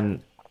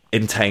man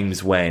in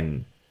times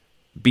when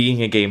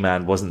being a gay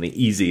man wasn't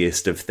the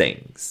easiest of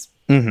things.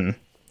 And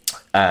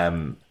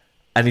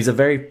he's a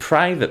very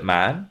private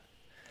man.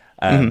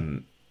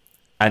 And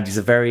he's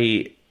a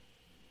very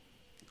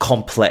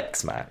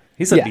complex man.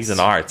 He's an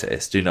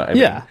artist, you know what I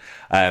mean? Yeah.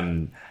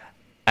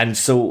 And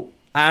so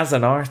as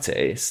an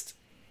artist,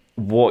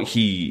 what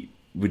he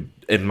would,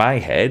 in my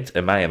head,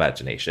 in my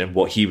imagination,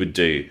 what he would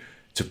do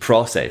to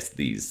process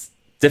these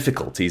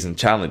difficulties and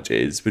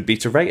challenges would be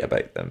to write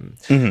about them.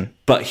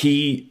 But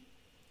he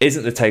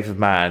isn't the type of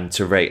man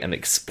to write an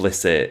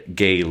explicit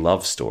gay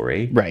love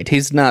story. Right.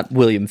 He's not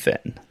William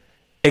Finn.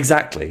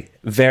 Exactly.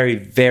 Very,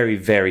 very,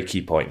 very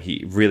key point.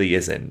 He really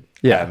isn't.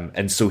 Yeah.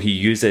 And so he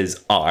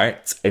uses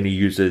art and he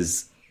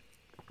uses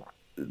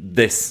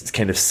this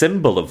kind of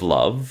symbol of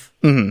love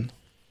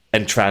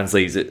and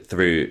translates it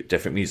through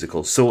different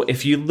musicals. So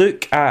if you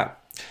look at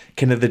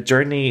kind of the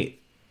journey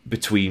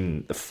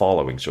between the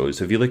following shows,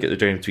 so if you look at the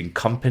journey between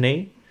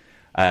Company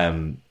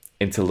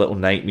into Little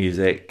Night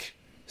Music,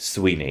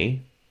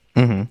 Sweeney,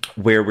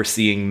 where we're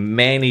seeing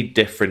many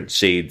different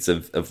shades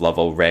of love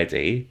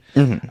already.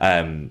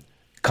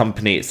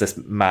 Company, it's this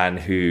man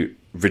who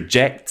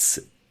rejects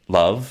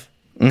love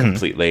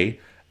completely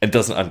and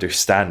doesn't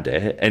understand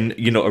it. And,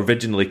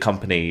 originally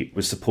Company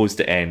was supposed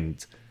to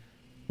end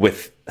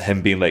with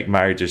him being like,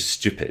 marriage is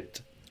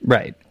stupid.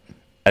 Right.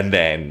 And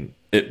then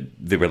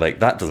they were like,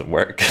 that doesn't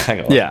work.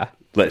 Hang on. Yeah.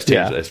 Let's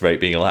change this, right?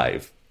 Being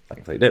alive.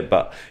 Thankfully they did.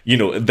 But,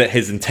 that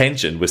his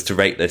intention was to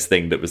write this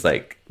thing that was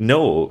like,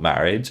 no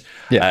marriage.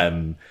 Yeah.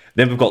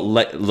 Then we've got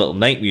Little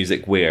Night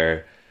Music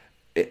where,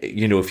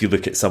 if you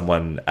look at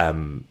someone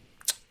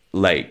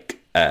like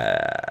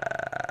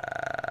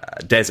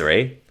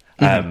Desiree,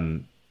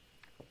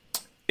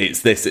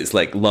 it's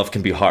like love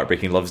can be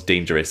heartbreaking, love's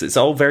dangerous. It's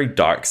all very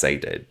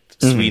dark-sided.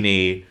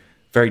 Sweeney,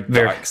 very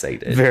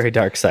dark-sided. Very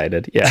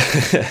dark-sided, yeah.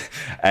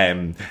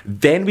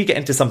 Then we get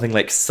into something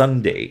like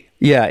Sunday.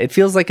 Yeah, it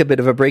feels like a bit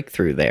of a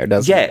breakthrough there,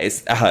 doesn't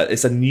it? Yeah,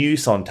 it's a new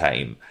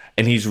Sondheim,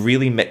 and he's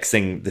really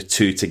mixing the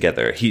two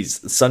together.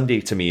 Sunday,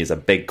 to me, is a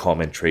big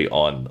commentary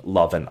on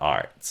love and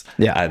art,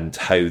 and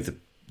how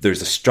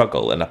there's a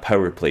struggle and a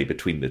power play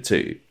between the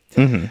two.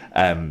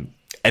 And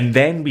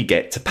then we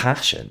get to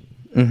Passion,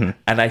 Mm-hmm.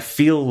 And I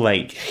feel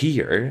like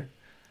here,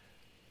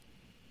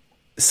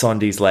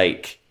 Sondhe's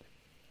like,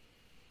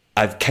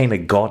 I've kind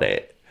of got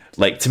it.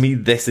 Like, to me,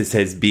 this is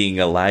his being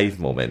alive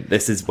moment.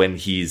 This is when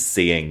he's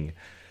saying,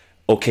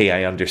 okay,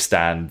 I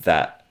understand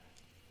that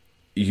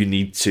you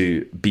need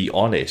to be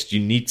honest. You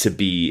need to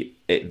be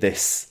at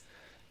this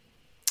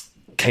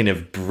kind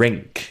of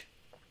brink.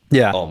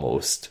 Yeah.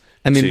 Almost.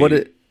 I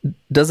mean,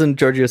 doesn't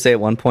Giorgio say at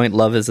one point,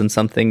 love isn't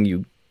something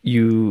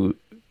you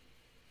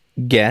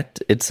get,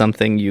 it's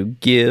something you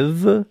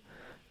give?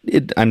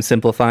 I'm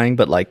simplifying,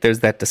 but like there's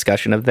that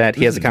discussion of that.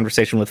 He has a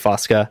conversation with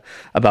Fosca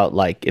about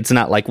like, it's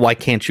not like, why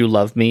can't you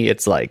love me?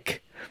 It's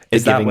like,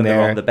 is that when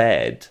they're on the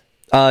bed?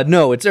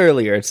 No, it's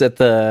earlier. It's at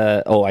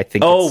the,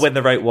 when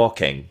they're out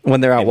walking.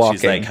 When they're out walking.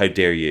 She's like, how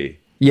dare you?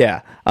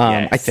 Yeah.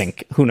 Yes. I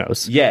think, who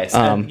knows? Yes.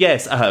 And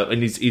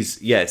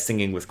he's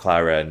singing with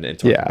Clara and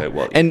talking about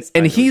what.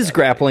 And he's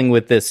grappling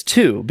with this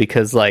too,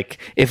 because like,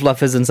 if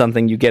love isn't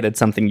something you get, it's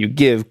something you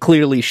give.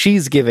 Clearly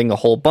she's giving a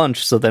whole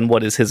bunch. So then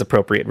what is his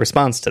appropriate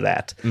response to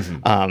that?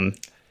 Mm-hmm.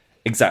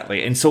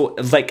 Exactly. And so,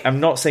 like, I'm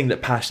not saying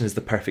that Passion is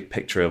the perfect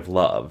picture of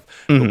love,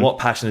 but what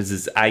Passion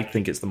is I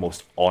think it's the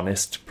most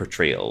honest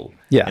portrayal.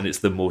 Yeah. And it's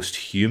the most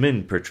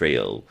human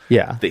portrayal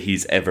that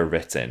he's ever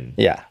written.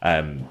 Yeah.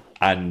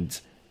 And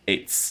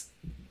it's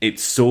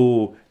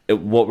so,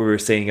 what we were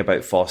saying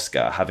about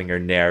Fosca having her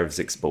nerves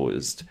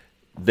exposed,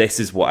 this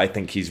is what I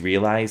think he's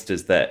realized,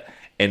 is that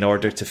in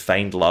order to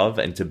find love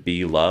and to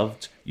be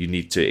loved, you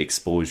need to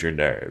expose your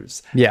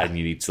nerves. Yeah. And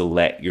you need to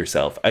let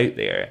yourself out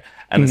there.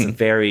 And as a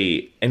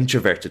very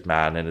introverted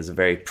man and as a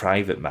very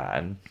private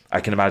man,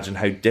 I can imagine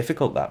how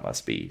difficult that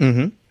must be.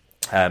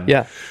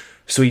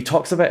 So he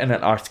talks about in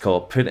an article,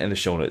 I'll put it in the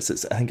show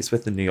notes, I think it's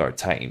with the New York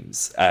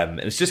Times. And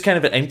it's just kind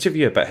of an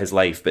interview about his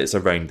life, but it's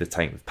around the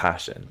time of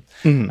Passion.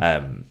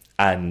 And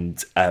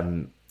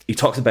he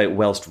talks about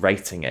whilst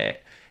writing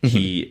it,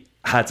 he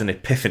had an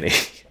epiphany.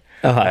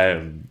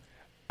 And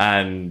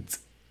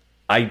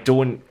I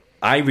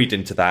read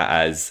into that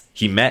as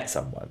he met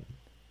someone.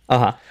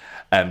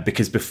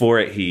 Because before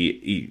it,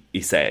 he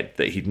said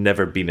that he'd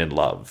never been in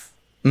love.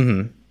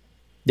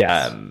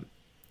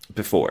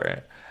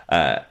 Before.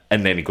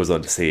 And then he goes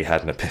on to say he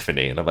had an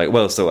epiphany. And I'm like,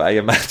 well, so I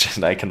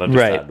imagine I can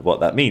understand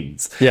what that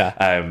means.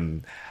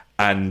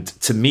 And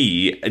to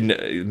me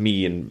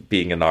and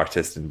being an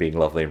artist and being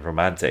lovely and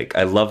romantic,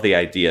 I love the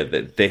idea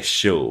that this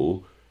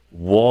show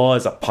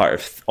was a part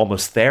of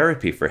almost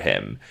therapy for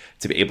him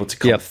to be able to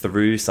come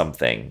through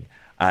something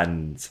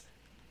and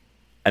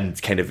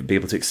kind of be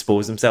able to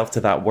expose himself to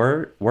that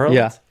world.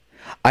 Yeah.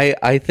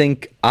 I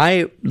think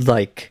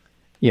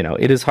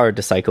it is hard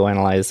to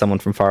psychoanalyze someone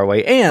from far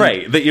away,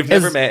 and that you've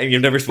never met and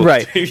you've never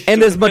spoken to.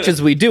 And as much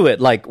as we do it,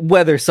 like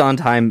whether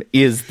Sondheim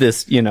is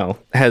this,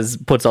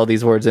 puts all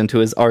these words into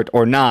his art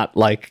or not,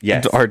 like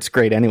art's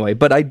great anyway.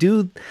 But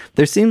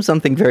there seems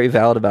something very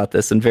valid about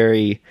this and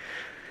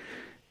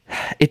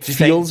it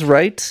feels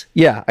right.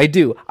 Yeah, I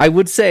do. I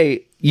would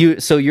say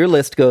so your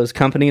list goes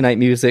Company, Night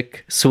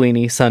Music,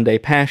 Sweeney, Sunday,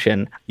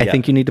 Passion. I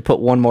think you need to put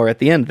one more at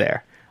the end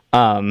there.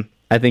 I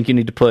think you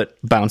need to put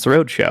Bounce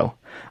Roadshow.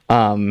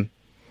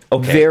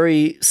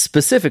 Very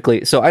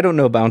specifically. So I don't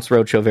know Bounce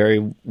Roadshow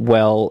very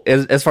well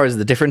as far as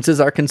the differences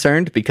are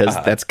concerned, because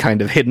that's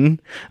kind of hidden.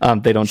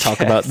 They don't talk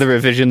about the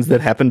revisions that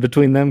happened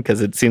between them,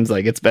 because it seems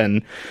like it's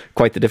been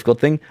quite the difficult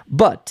thing.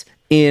 But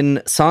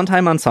in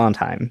Sondheim on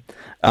Sondheim,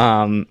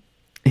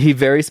 he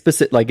very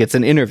specific, like it's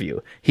an interview.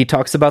 He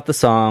talks about the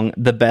song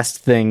 "The Best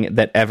Thing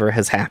That Ever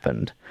Has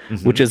Happened,"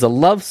 which is a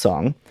love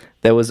song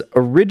that was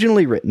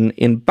originally written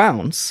in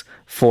Bounce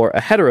for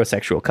a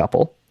heterosexual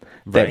couple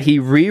that he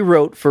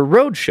rewrote for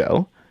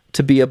Roadshow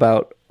to be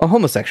about a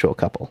homosexual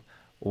couple.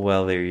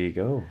 Well, there you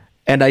go.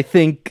 And I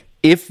think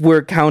if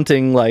we're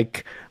counting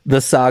like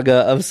the saga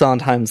of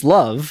Sondheim's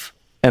love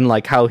and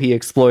like how he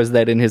explores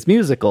that in his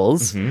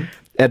musicals,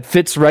 it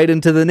fits right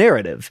into the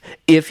narrative.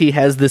 If he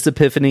has this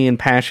epiphany and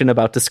passion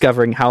about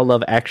discovering how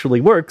love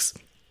actually works,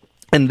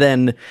 and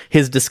then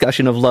his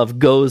discussion of love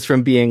goes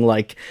from being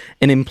like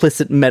an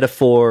implicit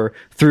metaphor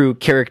through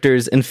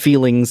characters and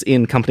feelings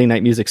in Company,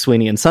 Night Music,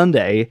 Sweeney, and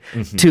Sunday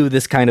to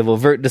this kind of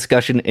overt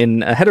discussion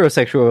in a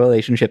heterosexual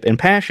relationship in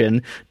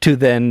Passion, to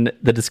then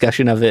the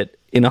discussion of it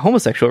in a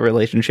homosexual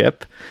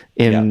relationship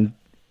in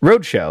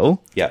Roadshow.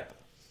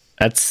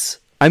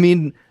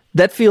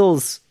 That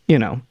feels,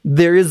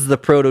 there is the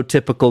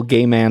prototypical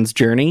gay man's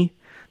journey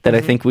that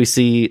I think we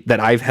see, that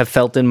I have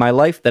felt in my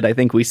life, that I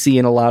think we see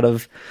in a lot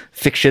of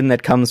fiction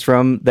that comes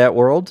from that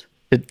world.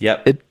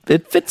 It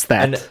fits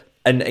that.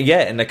 And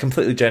a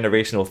completely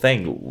generational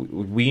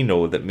thing. We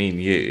know that me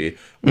and you,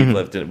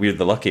 we're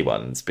the lucky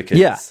ones,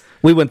 because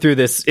we went through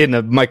this in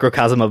a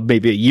microcosm of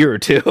maybe a year or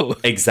two.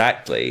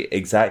 Exactly.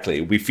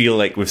 We feel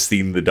like we've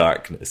seen the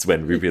darkness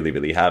when we really,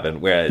 really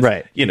haven't.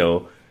 Whereas,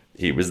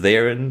 he was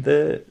there in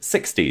the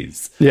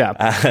 60s.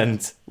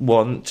 And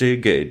wasn't too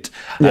good.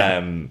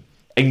 And,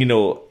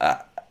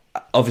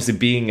 obviously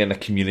being in a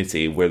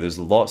community where there's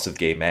lots of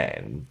gay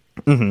men,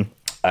 and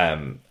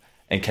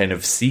kind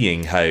of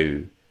seeing how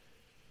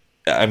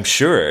I'm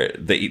sure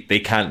that they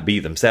can't be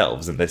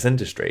themselves in this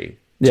industry.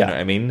 Do you know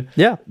what I mean?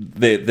 Yeah.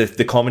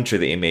 The commentary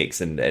that he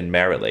makes in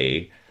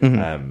Merrily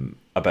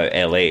about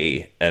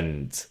LA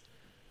and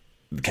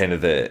kind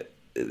of the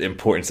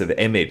importance of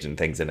the image and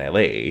things in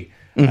LA,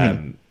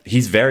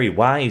 he's very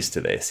wise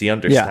to this. He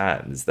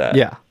understands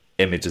that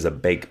image is a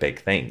big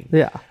thing.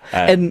 Yeah.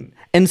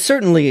 And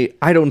certainly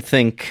I don't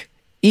think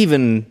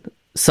even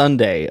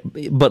Sunday,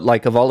 but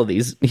like of all of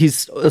these,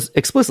 he's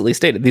explicitly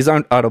stated these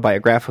aren't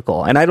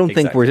autobiographical, and I don't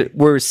think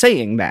we're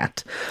saying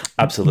that.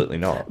 Absolutely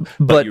not.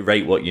 But you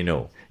write what you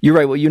know. You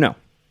write what you know,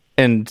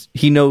 and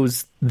he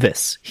knows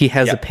this. He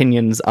has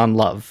opinions on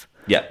love.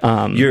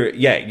 Yeah.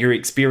 Your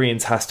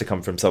experience has to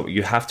come from somewhere.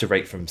 You have to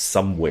write from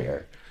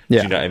somewhere. Do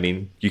you know what I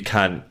mean? You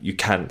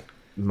can't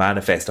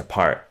manifest a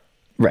part.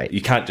 Right.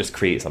 You can't just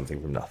create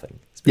something from nothing.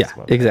 Yeah,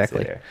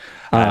 exactly.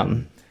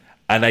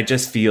 And I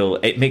just feel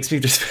it makes me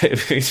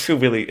feel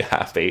really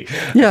happy.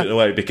 Yeah. I don't know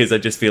why, because I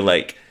just feel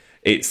like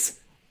it's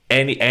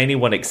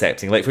anyone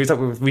accepting. Like, for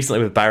example,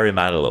 recently with Barry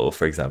Manilow,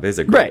 for example, is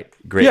a great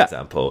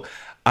example.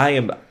 I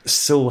am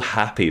so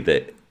happy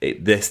that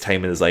at this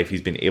time in his life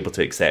he's been able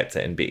to accept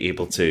it and be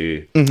able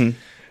to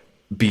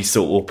be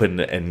so open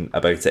and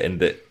about it,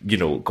 and that, you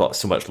know, got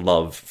so much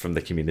love from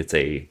the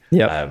community.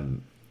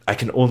 I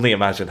can only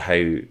imagine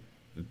how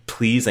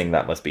pleasing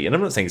that must be. And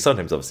I'm not saying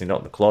sometimes, obviously not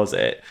in the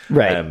closet,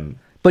 right?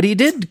 But he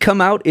did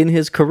come out in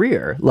his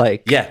career,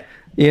 like,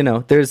 you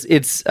know,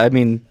 I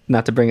mean,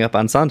 not to bring up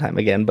on Sondheim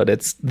again, but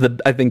it's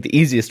I think the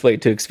easiest way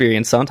to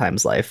experience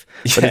Sondheim's life.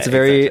 But it's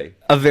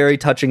a very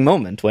touching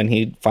moment when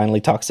he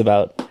finally talks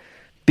about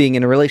being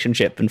in a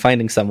relationship and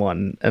finding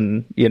someone,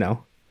 and, you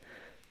know,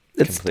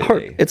 it's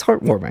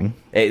heartwarming.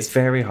 It's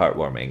very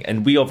heartwarming,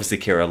 and we obviously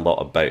care a lot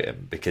about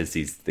him because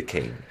he's the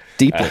king.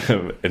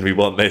 Deeply. And we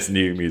want this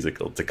new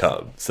musical to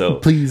come. So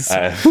please, you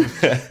know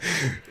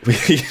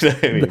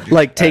what I mean?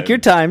 Like, take your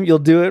time. You'll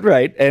do it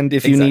right. And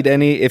if you need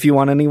if you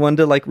want anyone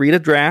to like read a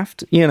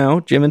draft, you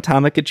know,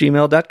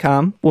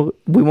 jimandtomic@gmail.com.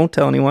 We won't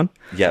tell anyone.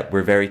 Yeah,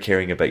 we're very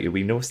caring about you.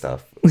 We know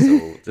stuff,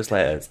 so just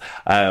let us.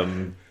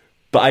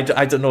 But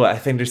I don't know. I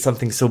think there's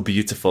something so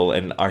beautiful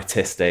and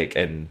artistic,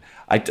 and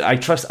I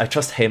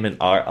trust him in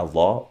art a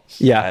lot.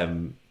 Yeah.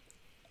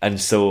 And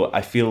so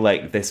I feel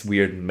like this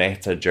weird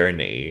meta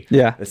journey,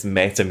 this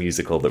meta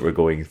musical that we're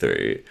going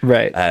through,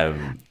 right,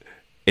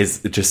 is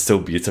just so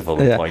beautiful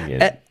and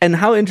poignant. And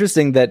how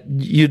interesting that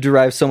you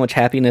derive so much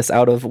happiness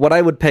out of what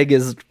I would peg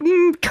as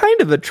kind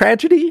of a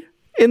tragedy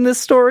in this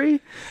story.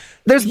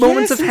 There's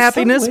moments of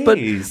happiness,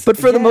 but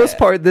for the most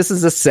part, this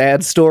is a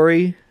sad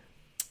story.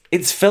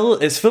 It's full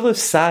of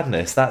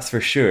sadness, that's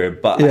for sure.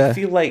 But I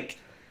feel like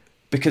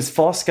because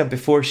Fosca,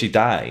 before she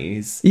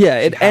dies,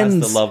 it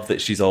ends the love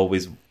that she's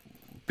always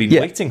been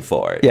waiting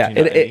for. Yeah,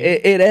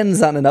 it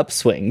ends on an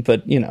upswing,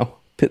 but, you know,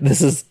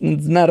 this is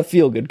not a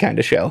feel good kind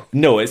of show.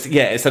 No, it's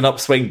an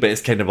upswing, but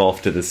it's kind of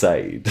off to the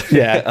side.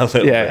 Yeah, a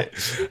little bit.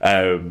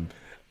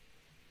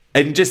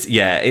 And just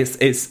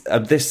it's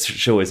this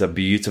show is a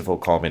beautiful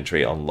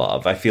commentary on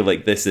love. I feel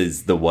like this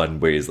is the one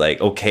where he's like,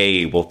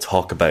 okay, we'll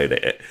talk about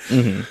it.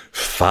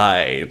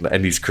 Fine,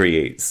 and he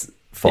creates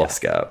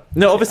Fosca.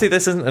 No, obviously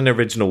this isn't an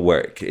original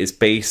work. It's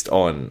based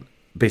on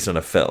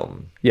a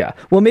film. Yeah.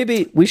 Well,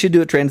 maybe we should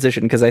do a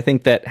transition, because I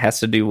think that has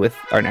to do with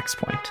our next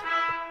point.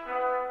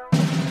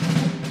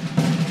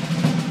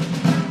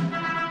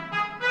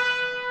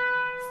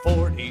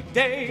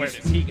 Days. Where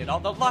does he get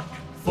all the luck?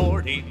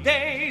 40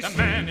 days. The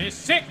man is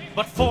sick,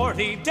 but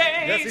 40 days.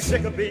 Yes, he's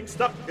sick of being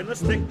stuck in the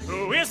sticks.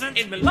 Who isn't?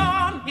 In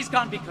Milan, he's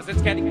gone because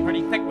it's getting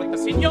pretty thick with the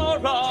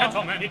Signora.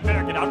 Gentlemen, he'd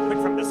better get out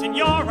quick from the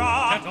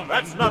Signora. Gentlemen,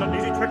 that's not an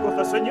easy trick with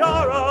the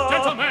Signora.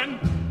 Gentlemen,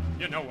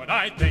 you know what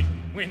I think?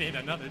 We need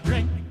another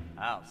drink.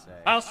 I'll say.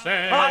 I'll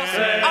say. I'll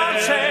say.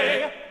 I'll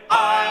say.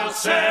 I'll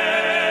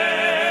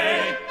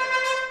say.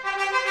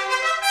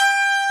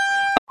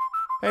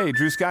 Hey,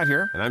 Drew Scott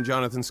here, and I'm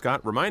Jonathan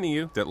Scott, reminding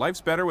you that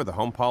life's better with a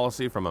home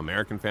policy from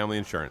American Family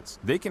Insurance.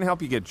 They can help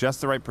you get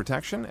just the right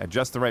protection at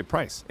just the right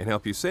price, and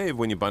help you save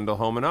when you bundle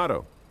home and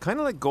auto. Kind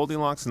of like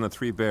Goldilocks and the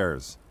Three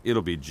Bears.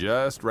 It'll be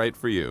just right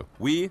for you.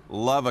 We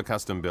love a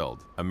custom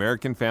build.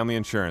 American Family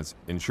Insurance.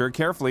 Insure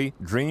carefully,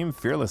 dream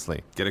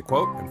fearlessly. Get a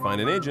quote and find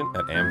an agent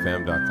at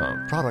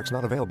amfam.com. Products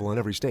not available in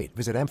every state.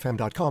 Visit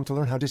amfam.com to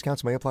learn how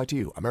discounts may apply to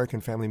you.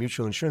 American Family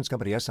Mutual Insurance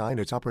Company, SI,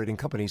 and its operating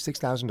company,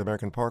 6000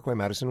 American Parkway,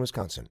 Madison,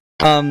 Wisconsin.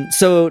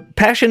 So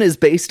Passion is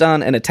based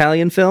on an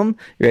Italian film.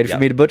 You ready for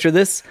me to butcher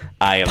this?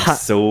 I am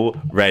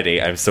so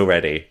ready. I'm so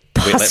ready.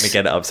 Wait, let me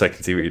get it up so I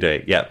can see what you're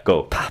doing. Yeah,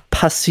 go.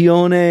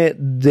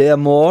 Passione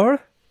d'amore?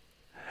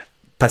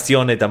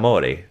 Passione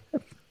d'amore.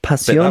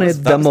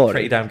 Passione d'amore.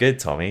 Pretty damn good,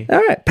 Tommy. All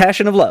right,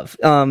 Passion of Love.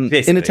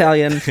 In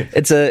Italian,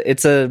 it's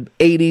a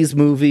 80s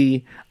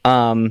movie.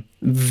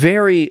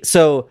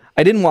 So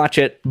I didn't watch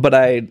it, but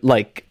I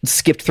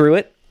skipped through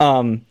it.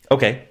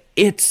 Okay.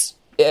 It's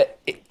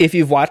if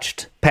you've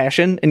watched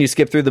Passion and you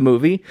skip through the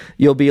movie,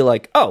 you'll be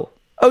like, oh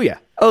yeah,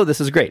 this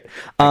is great.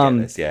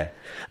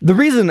 The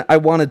reason I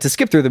wanted to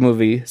skip through the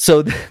movie,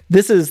 so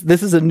this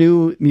is a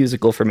new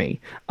musical for me,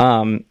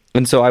 and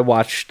so I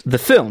watched the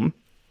film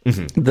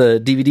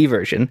the DVD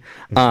version,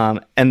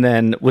 and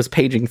then was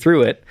paging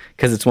through it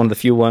because it's one of the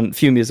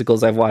few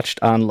musicals I've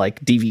watched on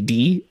like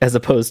DVD as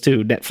opposed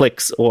to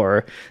Netflix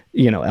or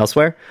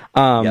elsewhere.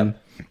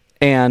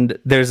 And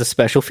there's a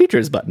special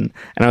features button,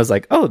 and I was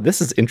like, oh,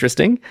 this is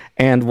interesting.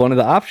 And one of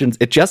the options,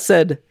 it just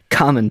said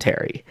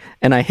commentary,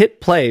 and I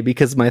hit play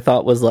because my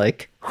thought was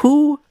like,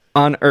 who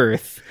on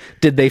earth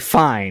did they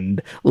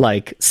find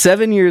like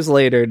 7 years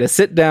later to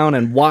sit down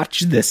and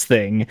watch this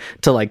thing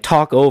to like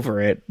talk over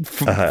it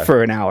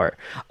for an hour?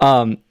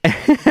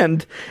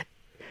 And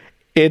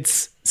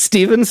it's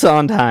Stephen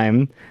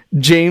Sondheim,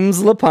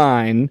 James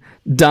Lapine,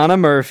 Donna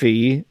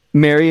Murphy,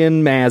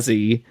 Marion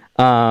Mazzie,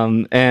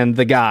 and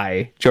the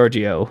guy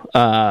Giorgio.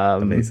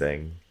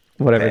 Amazing.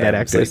 Whatever that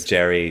actor is.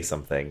 Jerry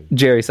something.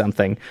 Jerry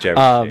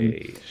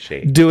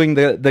Shade. Doing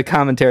the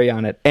commentary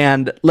on it.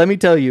 And let me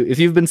tell you, if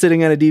you've been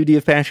sitting on a DVD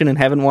of Passion and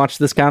haven't watched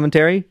this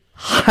commentary,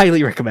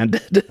 highly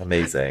recommended.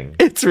 Amazing.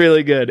 It's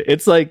really good.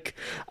 It's like,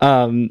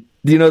 do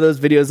you know those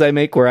videos I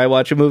make where I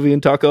watch a movie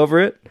and talk over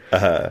it?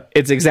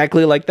 It's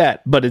exactly like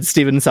that, but it's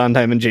Stephen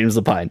Sondheim and James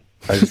Lapine.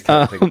 I just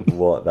can't think of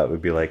what that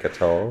would be like at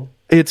all.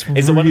 Is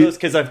it one of those,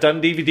 because I've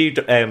done DVD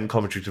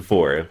commentary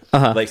before,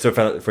 like, so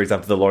for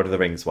example, the Lord of the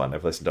Rings one,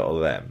 I've listened to all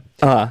of them,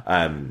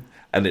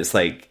 and it's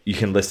like you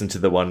can listen to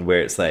the one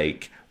where it's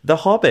like the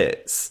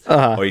Hobbits,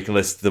 or you can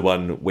listen to the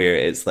one where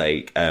it's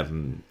like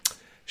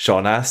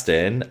Sean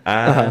Astin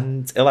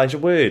and Elijah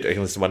Wood, or you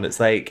can listen to one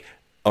that's like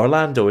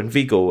Orlando and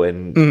Vigo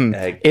and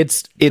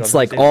it's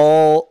like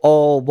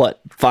all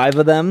what, 5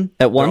 of them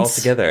at once all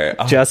together,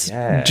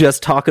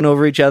 just talking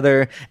over each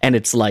other, and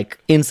it's like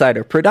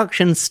insider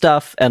production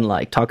stuff and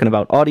like talking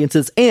about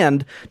audiences,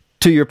 and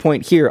to your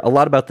point here, a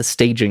lot about the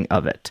staging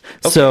of it.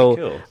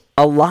 Cool.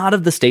 A lot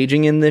of the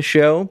staging in this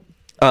show,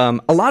 a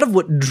lot of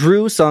what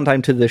drew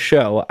Sondheim to this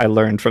show, I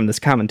learned from this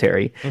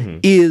commentary,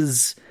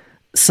 is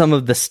some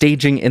of the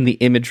staging and the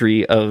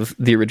imagery of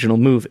the original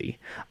movie.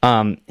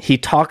 He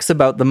talks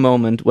about the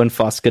moment when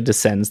Fosca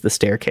descends the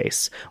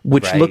staircase,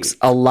 which looks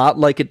a lot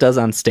like it does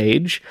on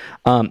stage,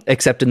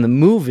 except in the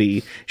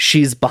movie,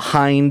 she's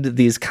behind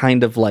these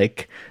kind of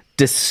like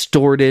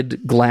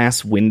distorted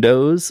glass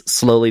windows,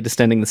 slowly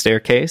descending the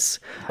staircase.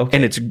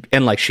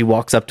 And like she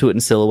walks up to it in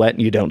silhouette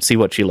and you don't see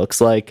what she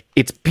looks like.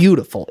 It's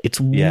beautiful.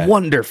 It's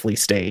wonderfully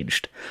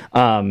staged.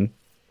 And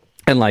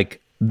like,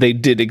 they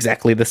did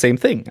exactly the same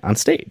thing on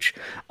stage.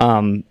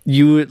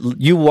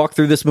 You walk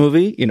through this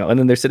movie, and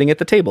then they're sitting at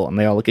the table and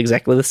they all look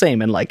exactly the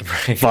same. And like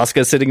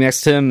Fosca's sitting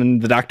next to him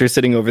and the doctor's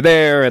sitting over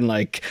there. And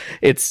like,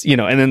 it's, and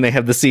then they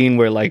have the scene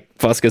where like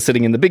Fosca's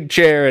sitting in the big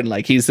chair and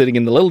like he's sitting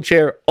in the little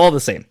chair, all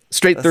the same,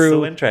 straight through.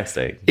 So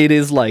interesting. It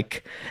is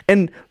like,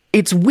 and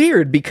it's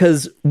weird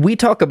because we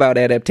talk about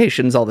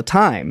adaptations all the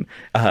time.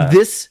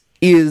 This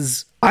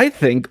is, I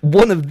think,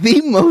 one of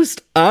the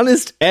most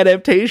honest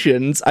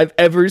adaptations I've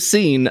ever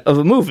seen of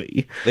a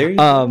movie. There you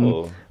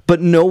go.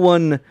 But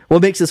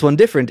what makes this one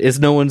different is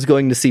no one's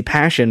going to see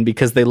Passion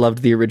because they loved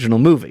the original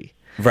movie.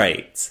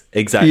 Right.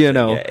 Exactly.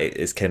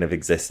 It kind of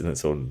exists in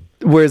its own.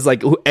 Whereas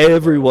like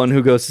everyone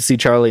who goes to see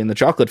Charlie and the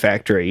Chocolate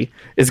Factory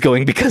is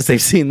going because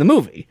they've seen the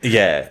movie.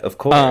 Yeah, of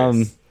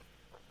course.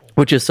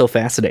 Which is so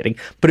fascinating.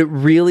 But it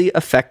really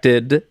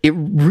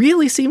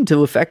seemed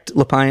to affect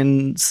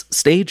Lapine's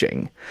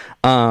staging,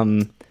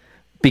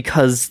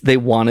 because they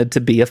wanted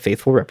to be a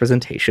faithful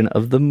representation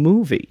of the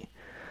movie.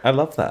 I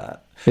love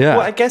that. Yeah.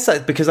 Well, I guess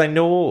because I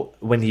know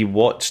when he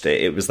watched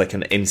it, it was like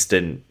an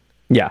instant.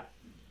 Yeah.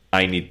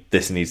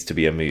 This needs to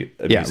be a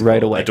musical.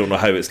 Right away. I don't know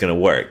how it's going to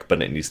work,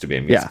 but it needs to be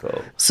a musical.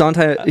 Yeah.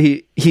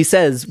 Sondheim, he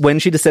says when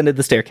she descended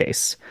the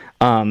staircase,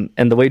 and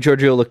the way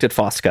Giorgio looked at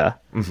Fosca,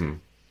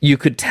 you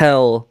could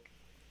tell.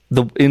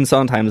 In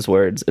Sondheim's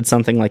words, it's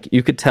something like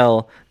you could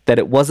tell that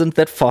it wasn't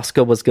that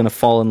Fosca was going to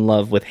fall in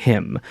love with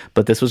him,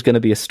 but this was going to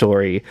be a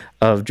story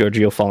of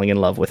Giorgio falling in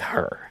love with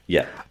her.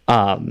 Yeah.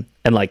 And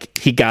like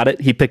he got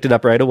it, he picked it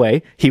up right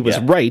away. He was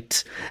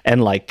right,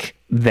 and like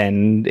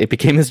then it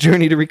became his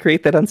journey to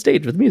recreate that on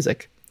stage with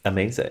music.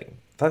 Amazing.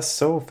 That's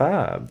so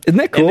fab. Isn't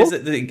that cool? And is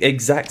it the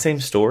exact same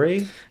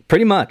story?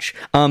 Pretty much.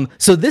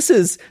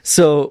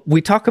 So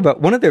we talk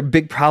about one of their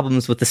big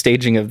problems with the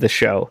staging of this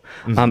show,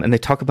 and they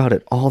talk about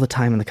it all the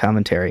time in the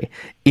commentary,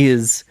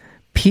 is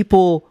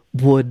people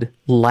would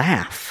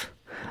laugh.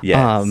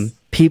 Yes.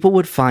 People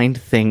would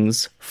find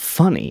things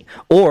funny.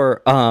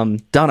 Or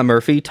Donna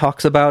Murphy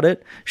talks about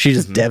it. She's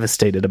just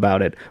devastated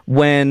about it.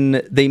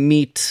 When they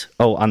meet,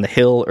 on the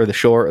hill or the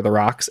shore or the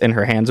rocks and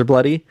her hands are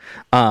bloody.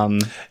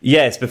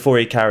 Yes, before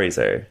he carries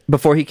her.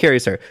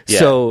 Yeah.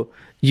 So,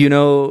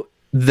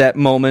 that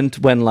moment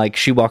when like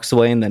she walks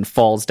away and then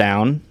falls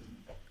down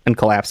and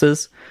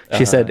collapses.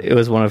 She said it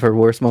was one of her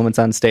worst moments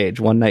on stage.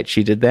 One night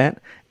she did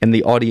that and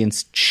the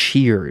audience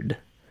cheered.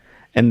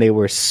 And they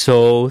were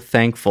so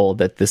thankful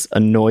that this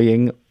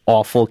annoying,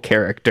 awful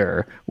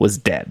character was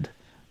dead.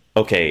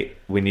 okay,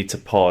 we need to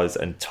pause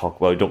and talk.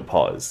 Well, don't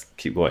pause,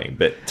 keep going,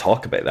 but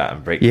talk about that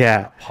and break Yeah.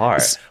 that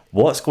apart.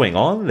 What's going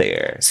on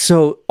there?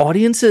 So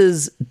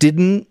audiences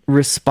didn't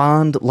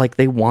respond like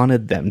they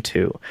wanted them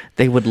to.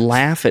 They would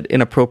laugh at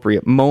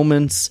inappropriate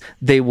moments.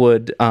 They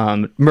would,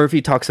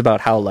 Murphy talks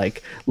about how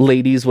like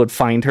ladies would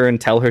find her and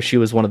tell her she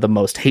was one of the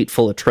most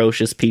hateful,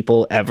 atrocious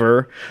people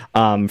ever,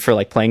 for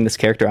like playing this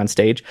character on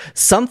stage.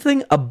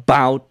 Something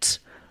about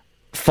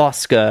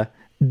Fosca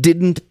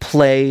didn't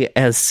play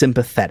as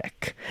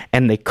sympathetic,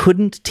 and they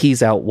couldn't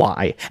tease out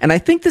why. And I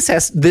think this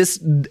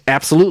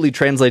absolutely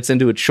translates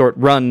into its short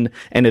run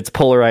and its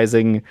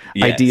polarizing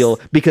ideal,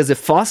 because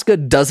if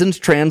Fosca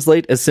doesn't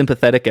translate as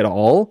sympathetic at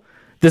all,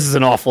 this is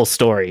an awful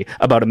story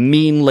about a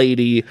mean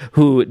lady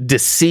who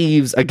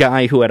deceives a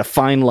guy who had a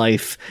fine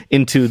life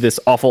into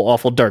this awful,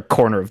 awful dark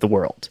corner of the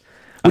world,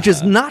 which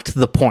is not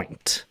the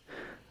point,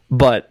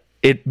 but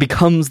it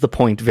becomes the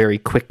point very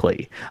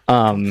quickly.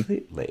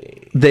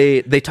 Completely.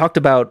 They talked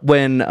about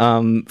when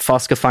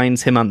Fosca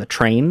finds him on the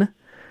train,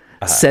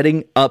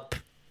 setting up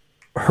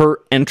her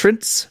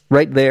entrance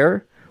right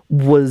there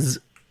was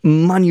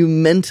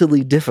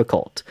monumentally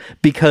difficult,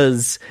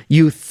 because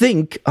you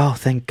think, oh,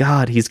 thank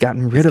God he's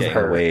gotten rid of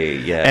her.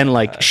 And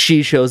like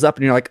she shows up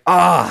and you're like,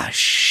 ah,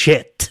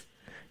 shit.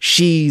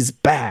 She's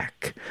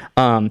back.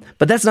 But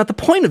that's not the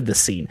point of the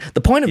scene. The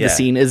point of the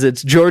scene is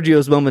it's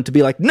Giorgio's moment to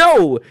be like,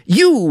 no,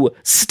 you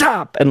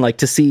stop, and like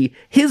to see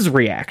his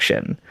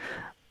reaction.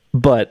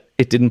 But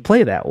it didn't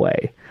play that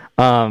way.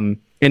 And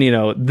you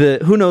know,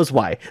 who knows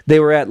why? They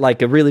were at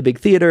like a really big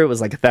theater. It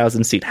was like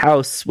 1,000-seat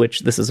house,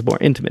 which this is a more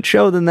intimate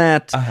show than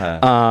that.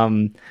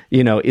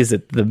 You know, is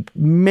it the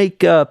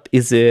makeup?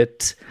 Is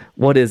it,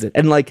 what is it?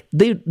 And like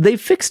they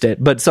fixed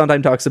it, but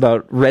Sondheim talks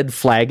about red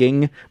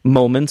flagging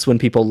moments when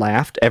people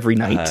laughed every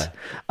night.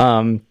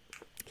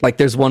 Like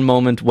there's one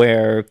moment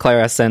where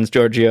Clara sends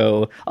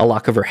Giorgio a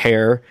lock of her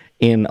hair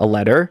in a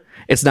letter.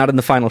 It's not in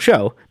the final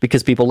show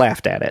because people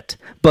laughed at it,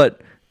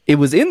 but it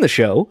was in the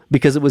show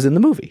because it was in the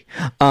movie.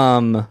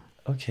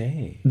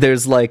 Okay.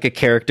 There's like a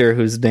character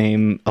whose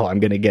name, I'm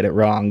going to get it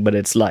wrong, but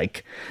it's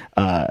like,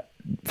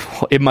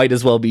 it might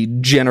as well be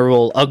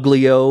General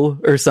Uglio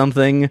or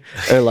something,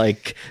 or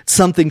like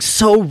something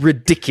so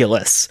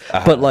ridiculous,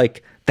 but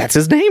like, that's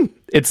his name.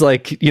 It's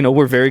like, you know,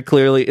 we're very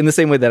clearly, in the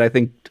same way that I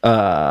think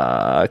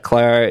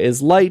Clara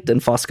is light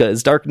and Fosca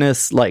is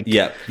darkness, like,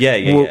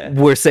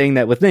 we're saying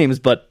that with names,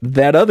 but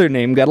that other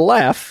name got a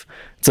laugh,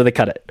 so they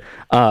cut it.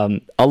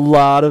 A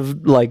lot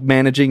of like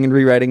managing and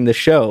rewriting the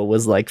show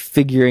was like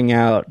figuring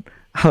out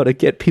how to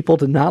get people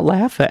to not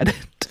laugh at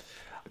it.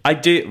 I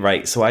do,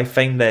 right. So I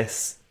find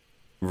this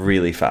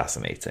really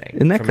fascinating.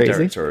 Isn't that from crazy? a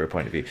directorial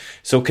point of view.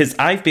 So, because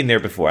I've been there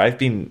before. I've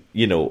been,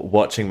 you know,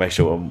 watching my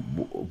show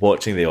and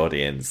watching the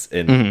audience,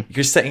 and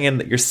you're sitting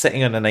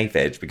on a knife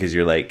edge because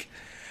you're like,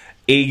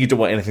 A, you don't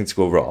want anything to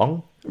go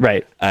wrong.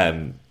 Right.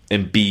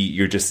 And B,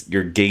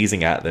 you're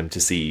gazing at them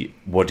to see,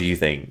 what do you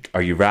think?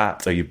 Are you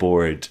rapt? Are you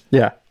bored?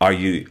 Yeah. Are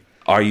you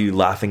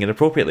laughing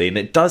inappropriately? And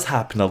it does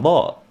happen a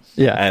lot.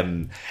 Yeah.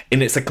 And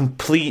it's a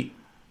complete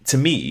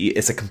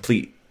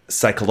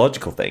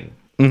psychological thing.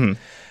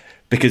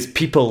 Because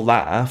people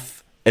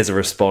laugh as a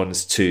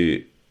response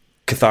to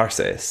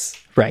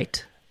catharsis.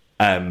 Right.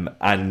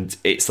 And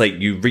it's like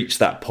you reach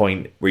that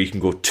point where you can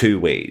go two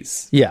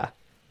ways. Yeah.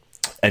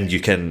 And you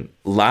can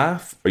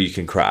laugh or you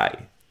can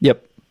cry.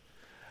 Yep.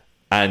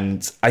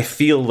 And I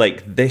feel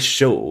like this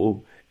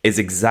show is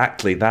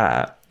exactly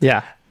that.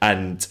 Yeah.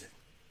 And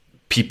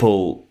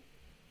people,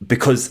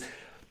 because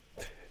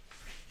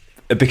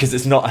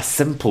it's not a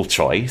simple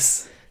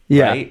choice.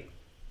 Yeah. Right?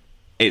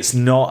 It's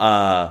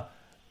not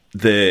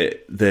the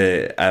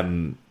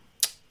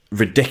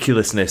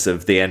ridiculousness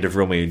of the end of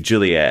Romeo and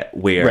Juliet,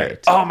 where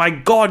oh my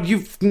God,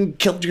 you've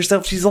killed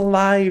yourself, she's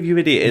alive, you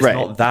idiot. It's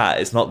not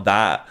that. It's not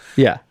that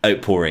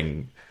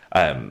outpouring.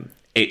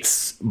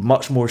 It's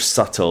much more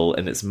subtle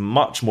and it's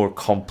much more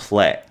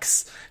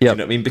complex. Do you know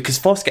what I mean? Because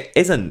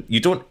Fosca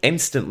you don't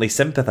instantly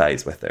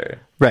sympathize with her.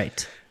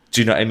 Right. Do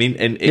you know what I mean?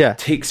 And it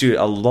takes you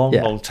a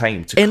long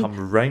time to come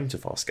around to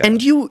Fosca.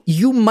 And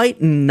you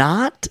might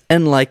not,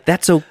 and like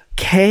that's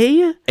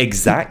okay.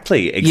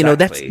 Exactly. You know,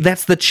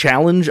 that's the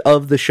challenge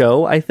of the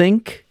show, I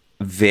think.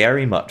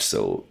 Very much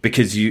so.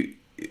 Because you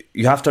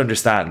have to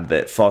understand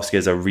that Fosca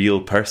is a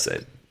real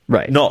person.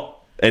 Right. Not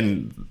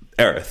in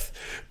Earth,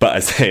 but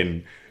as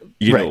in,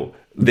 you know,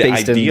 the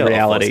based idea in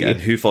reality of Fosca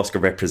and who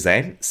Fosca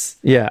represents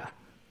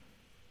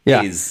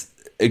is,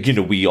 you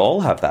know, we all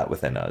have that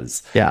within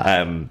us.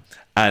 Yeah.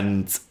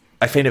 And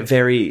I find it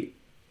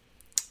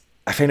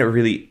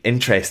really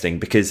interesting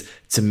because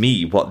to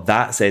me, what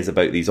that says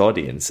about these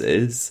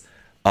audiences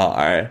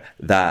are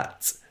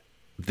that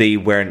they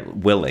weren't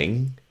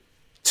willing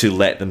to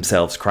let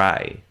themselves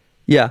cry.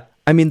 Yeah.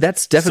 I mean,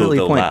 that's definitely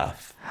so a point.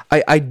 Laugh.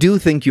 I do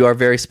think you are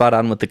very spot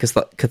on with the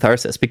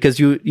catharsis, because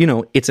you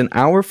know, it's an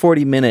hour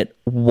 40-minute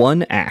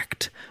one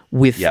act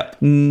with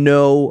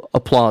no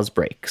applause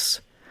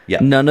breaks. Yeah.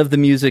 None of the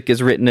music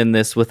is written in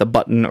this with a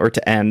button or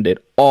to end.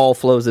 It all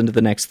flows into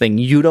the next thing.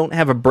 You don't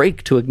have a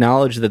break to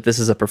acknowledge that this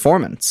is a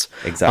performance.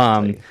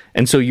 Exactly.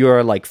 And so you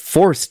are like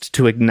forced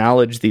to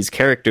acknowledge these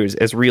characters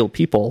as real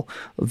people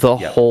the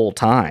whole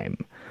time.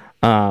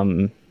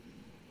 And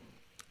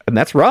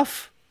that's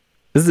rough.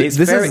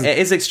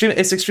 It's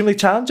extremely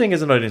challenging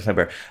as an audience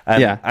member.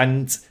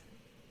 And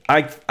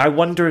I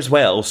wonder as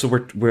well. So we're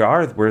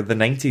the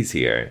 90s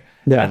here.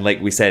 Yeah. And like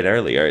we said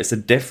earlier, it's a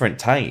different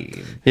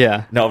time.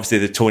 Yeah. Now, obviously,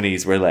 the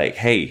Tonys were like,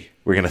 hey,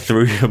 we're going to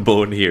throw you a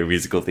bone here,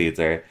 musical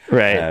theatre.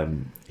 Right.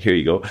 Here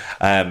you go.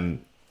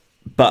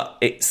 But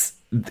it's,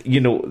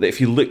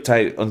 if you looked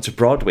out onto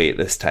Broadway at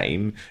this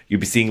time, you'd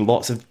be seeing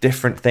lots of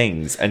different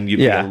things, and you'd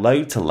be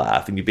allowed to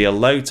laugh, and you'd be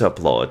allowed to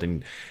applaud.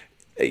 And,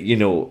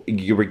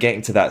 you were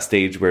getting to that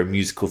stage where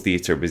musical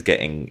theatre was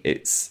getting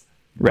its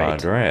rip,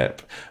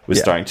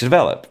 starting to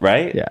develop,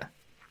 right? Yeah.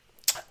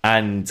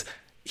 And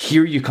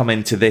here you come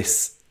into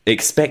this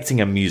expecting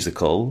a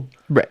musical,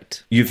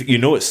 right?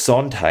 It's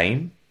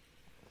Sondheim,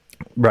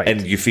 right?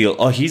 And you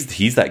feel,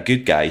 he's that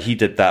good guy. He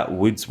did that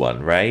Woods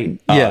one, right?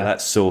 Yeah,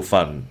 that's so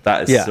fun.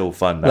 That is so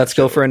fun. Let's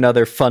go for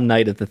another fun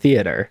night at the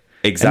theater.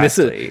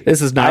 Exactly. And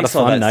this is not a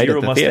fun night Zero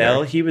at the Mostel,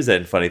 theater. he was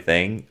in Funny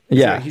Thing.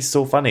 Yeah, he's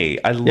so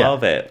funny. I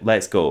love it.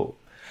 Let's go.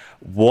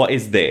 What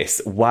is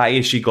this? Why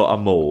has she got a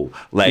mole?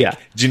 Do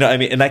you know what I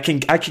mean? And I can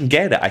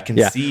get it. I can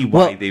see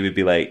why they would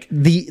be like.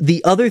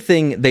 The other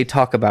thing they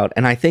talk about,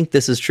 and I think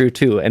this is true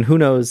too, and who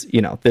knows,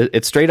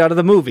 it's straight out of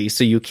the movie,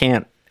 so you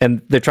can't,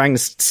 and they're trying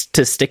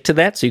to stick to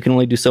that, so you can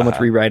only do so much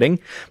rewriting.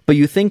 But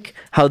you think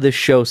how this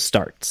show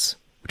starts,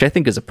 which I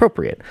think is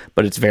appropriate,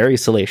 but it's very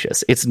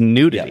salacious. It's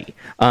nudity.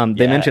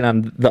 They mention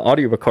on the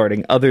audio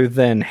recording, other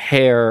than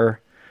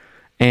Hair,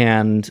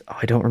 and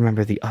I don't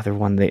remember the other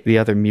one, the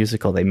other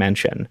musical they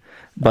mention,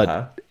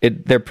 but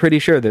they're pretty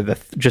sure they're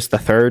just the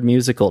third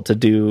musical to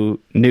do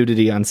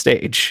nudity on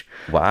stage.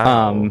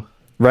 Wow.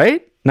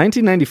 Right?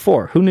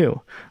 1994. Who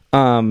knew?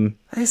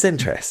 That's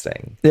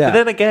interesting. Yeah. But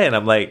then again,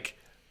 I'm like,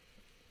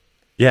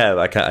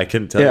 I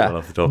couldn't tell you one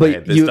off the top of my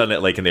head. It's done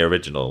it like in the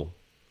original.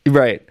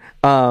 Right.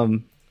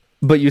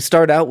 But you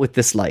start out with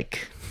this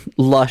like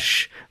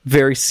lush,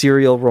 very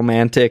serial,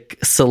 romantic,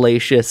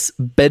 salacious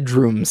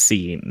bedroom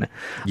scene.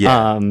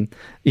 Yeah.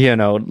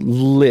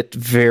 Lit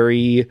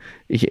very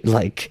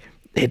like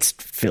it's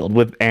filled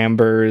with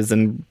ambers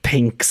and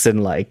pinks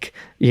and like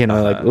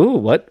ooh,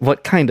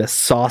 what kind of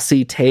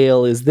saucy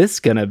tale is this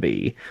gonna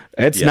be?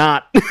 It's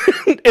not.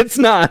 It's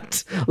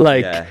not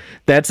like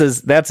that's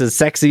as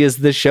sexy as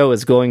this show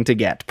is going to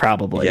get,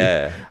 probably.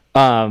 Yeah.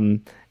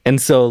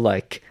 And so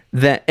like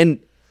that, and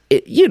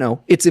it,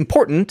 it's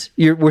important.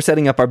 We're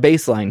setting up our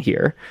baseline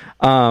here.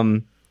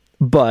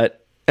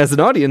 But as an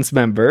audience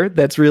member,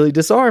 that's really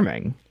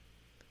disarming.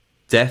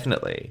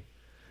 Definitely.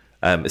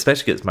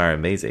 Especially because it's Mara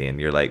and Maisie,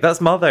 and you're like, that's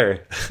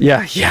Mother.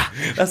 Yeah.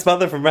 That's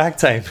Mother from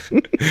Ragtime.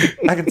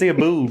 I can see a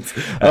boobs.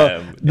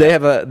 They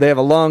have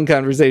a long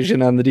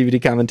conversation on the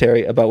DVD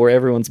commentary about where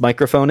everyone's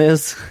microphone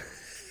is.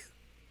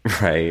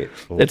 Right.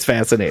 It's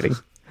fascinating.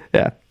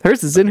 Yeah.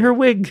 Hers is in her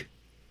wig.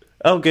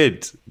 Oh,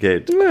 good.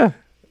 Yeah.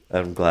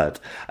 I'm glad.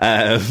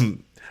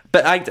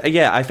 But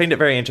I find it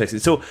very interesting.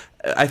 So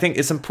I think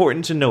it's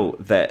important to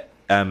note that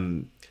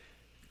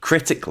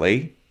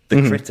critically,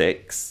 the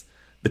critics,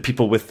 the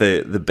people with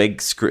the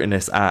big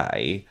scrutinous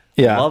eye,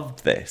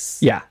 loved this.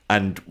 Yeah.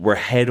 And were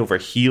head over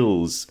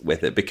heels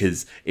with it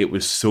because it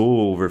was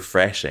so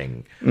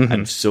refreshing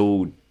and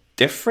so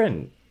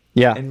different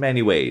in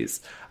many ways.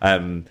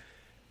 And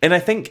I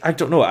think, I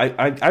don't know,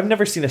 I've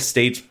never seen a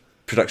stage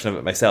production of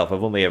it myself.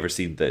 I've only ever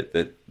seen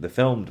the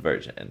filmed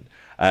version.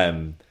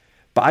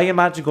 But I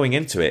imagine going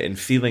into it and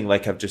feeling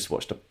like I've just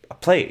watched a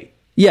play.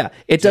 Yeah,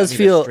 it does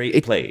feel a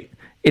straight play.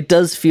 It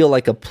does feel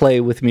like a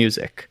play with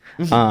music.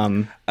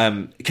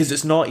 Because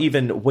it's not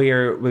even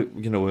where,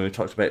 when we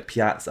talked about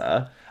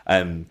Piazza,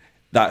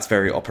 that's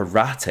very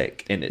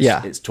operatic in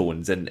its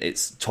tones, and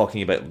it's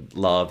talking about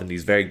love and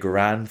these very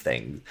grand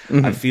things.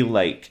 I feel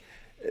like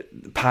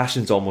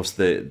Passion's almost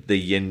the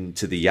yin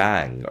to the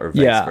yang, or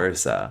vice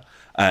versa.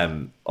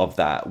 Of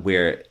that,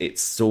 where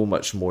it's so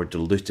much more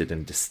diluted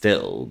and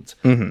distilled,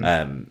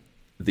 that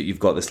you've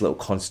got this little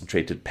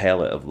concentrated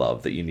pellet of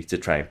love that you need to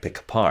try and pick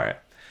apart.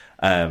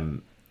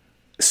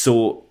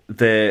 So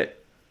the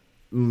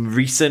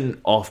recent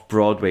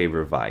off-Broadway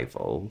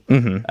revival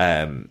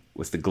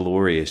with the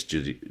glorious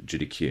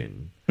Judy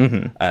Kuhn,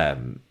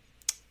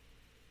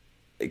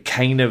 it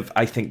kind of,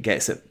 I think,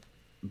 gets it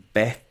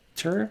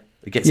better.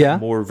 It gets it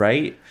more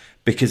right,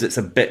 because it's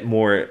a bit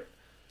more...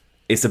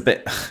 this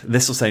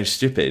will sound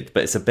stupid,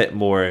 but it's a bit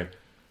more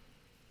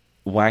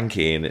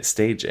wanky in its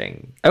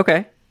staging.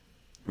 Okay.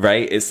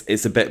 Right?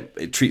 It's a bit,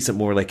 it treats it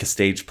more like a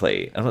stage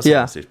play. I'm not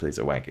saying stage plays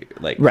are wanky,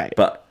 right.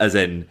 But as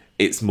in,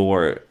 it's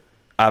more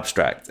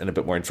abstract and a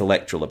bit more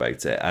intellectual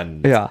about it.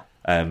 And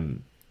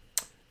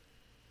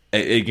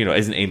it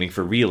isn't aiming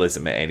for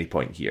realism at any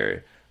point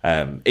here.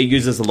 It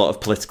uses a lot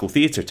of political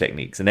theatre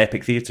techniques and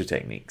epic theatre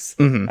techniques,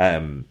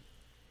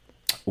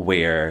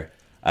 where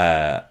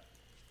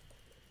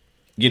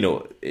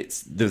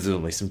there's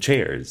only some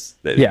chairs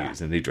that they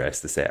use, and they dress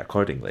the set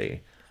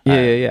accordingly.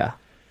 Yeah.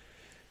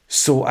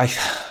 So I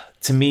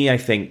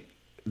think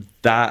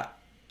that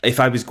if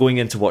I was going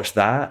in to watch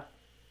that,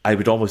 I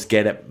would almost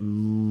get it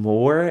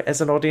more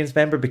as an audience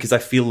member, because I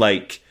feel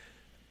like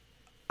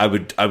I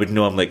would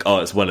know I'm like, oh,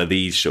 it's one of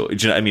these shows. Do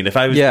you know what I mean? If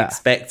I was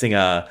expecting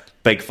a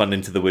big Fun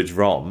Into the Woods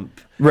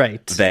romp,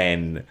 right,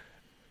 then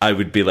I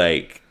would be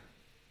like,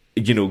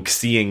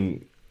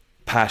 seeing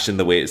Passion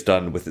the way it's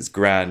done with its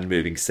grand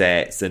moving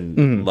sets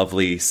and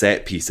lovely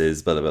set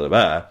pieces, blah, blah, blah,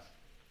 blah.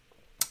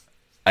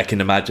 I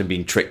can imagine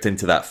being tricked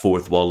into that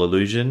fourth wall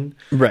illusion.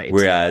 Right.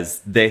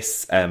 Whereas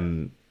this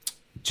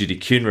Judy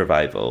Kuhn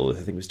revival, I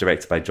think it was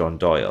directed by John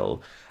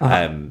Doyle,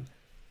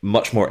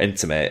 much more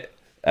intimate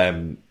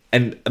and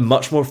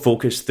much more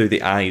focused through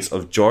the eyes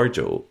of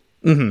Giorgio.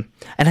 Mm-hmm.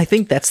 And I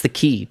think that's the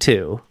key,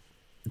 too.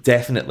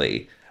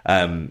 Definitely.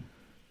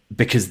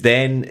 Because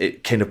then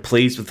it kind of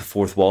plays with the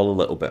fourth wall a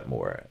little bit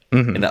more.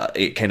 And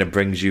it kind of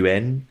brings you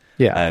in.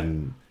 Yeah.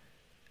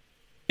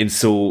 And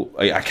so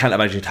I can't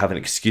imagine you'd have an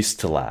excuse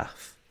to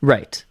laugh.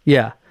 Right.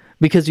 Yeah.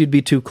 Because you'd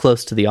be too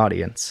close to the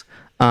audience.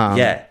 Or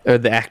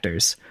the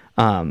actors.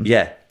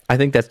 I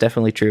think that's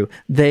definitely true.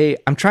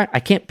 I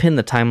can't pin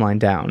the timeline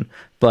down,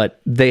 but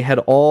they had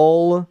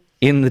all,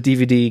 in the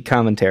DVD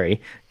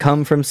commentary,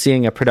 come from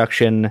seeing a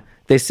production.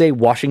 They say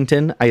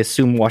Washington, I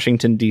assume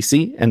Washington,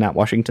 D.C., and not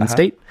Washington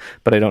State,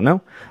 but I don't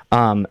know.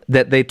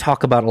 That they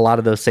talk about a lot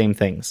of those same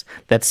things.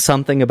 That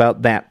something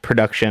about that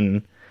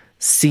production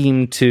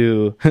seemed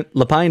to...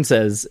 Lapine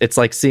says it's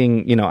like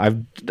seeing,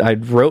 I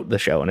wrote the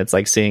show, and it's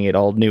like seeing it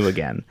all new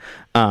again.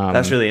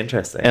 That's really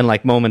interesting. And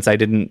like moments I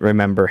didn't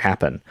remember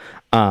happen.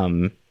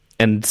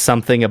 And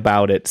something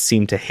about it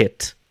seemed to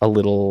hit a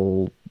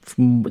little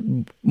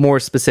more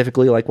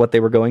specifically like what they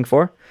were going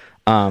for.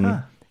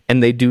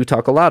 And they do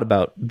talk a lot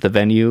about the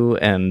venue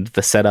and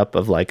the setup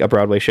of like a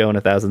Broadway show in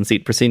a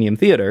 1,000-seat proscenium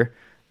theater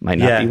might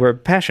not be where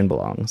Passion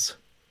belongs.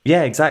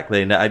 Yeah,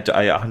 exactly. And I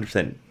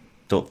 100%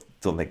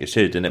 don't think it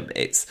should. And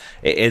it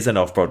is an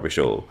off-Broadway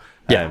show.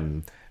 Yeah.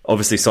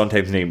 Obviously,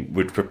 Sondheim's name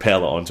would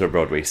propel it onto a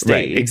Broadway stage.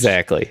 Right,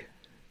 exactly.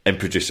 And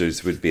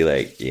producers would be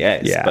like,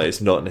 yes, but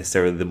it's not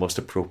necessarily the most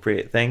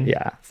appropriate thing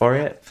for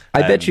it.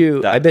 I bet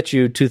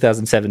you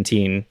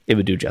 2017, it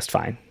would do just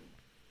fine.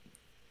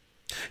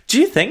 Do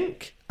you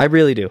think? I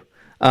really do.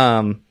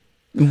 Because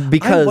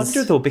I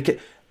wonder though, because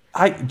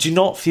I do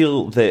not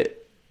feel that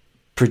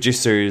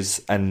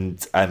producers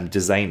and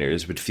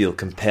designers would feel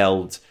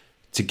compelled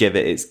to give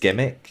it its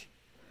gimmick.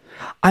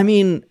 I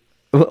mean,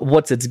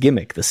 what's its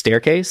gimmick? The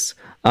staircase?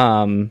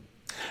 No,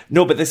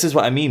 but this is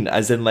what I mean.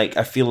 As in, like,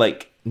 I feel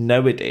like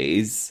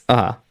nowadays,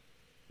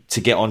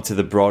 to get onto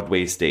the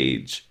Broadway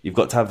stage, you've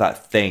got to have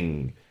that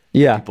thing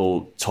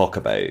people talk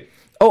about.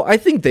 Oh, I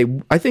think they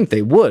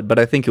would, but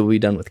I think it would be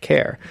done with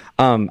care.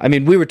 I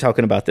mean, we were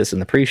talking about this in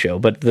the pre-show,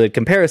 but the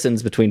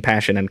comparisons between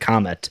Passion and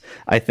Comet,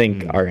 I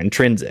think, are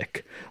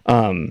intrinsic.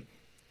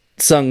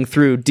 Sung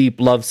through deep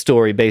love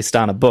story based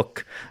on a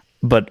book,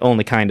 but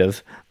only kind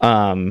of.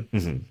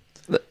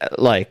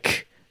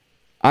 Like,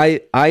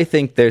 I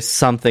think there's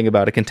something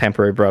about a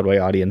contemporary Broadway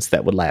audience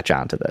that would latch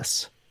onto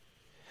this.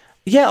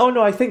 Yeah, oh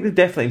no, I think they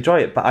definitely enjoy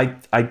it, but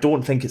I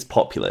don't think it's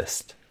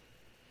populist.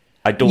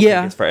 I don't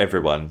think it's for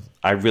everyone.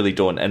 I really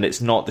don't. And it's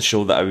not the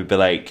show that I would be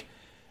like...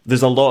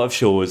 There's a lot of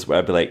shows where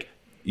I'd be like,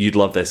 you'd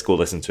love this, go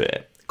listen to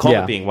it.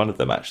 Comet being one of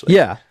them, actually.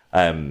 Yeah.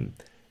 And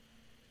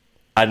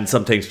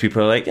sometimes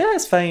people are like, yeah,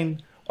 it's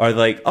fine. Or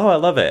like, oh, I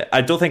love it.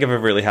 I don't think I've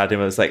ever really had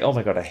him. I was like, oh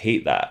my God, I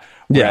hate that.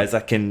 Whereas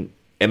I can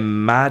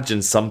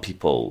imagine some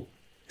people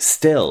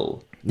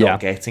still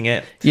not getting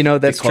it.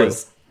 That's true.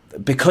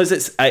 Because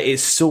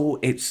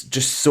it's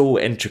just so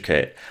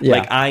intricate. Yeah.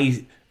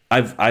 Like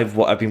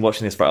I've been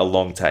watching this for a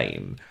long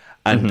time,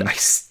 and I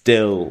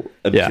still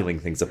am peeling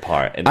things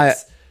apart. And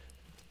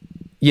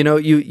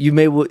you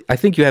may. I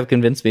think you have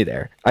convinced me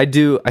there. I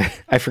do.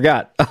 I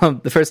forgot.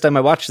 The first time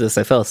I watched this,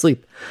 I fell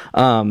asleep.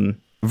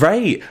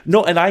 Right.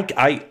 No, and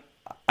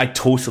I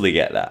totally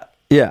get that.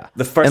 Yeah.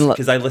 The first,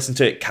 because I listened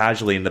to it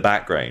casually in the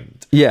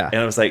background. Yeah. And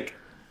I was like,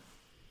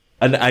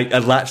 and I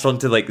latched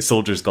onto like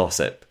Soldier's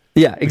Gossip.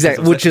 Yeah,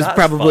 exactly. Which is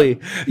probably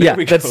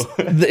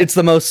it's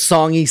the most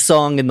songy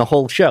song in the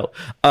whole show.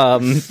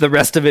 The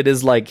rest of it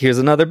is like, here's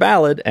another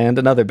ballad and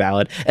another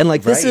ballad, and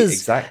like this is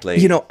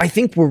exactly. I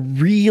think we're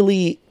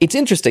really. It's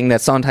interesting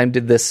that Sondheim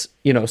did this,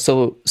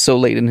 so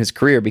late in his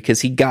career,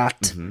 because he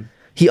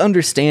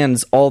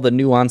understands all the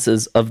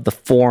nuances of the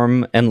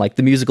form and like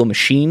the musical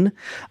machine.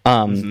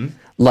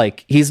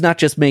 Like, he's not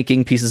just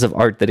making pieces of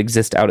art that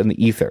exist out in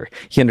the ether.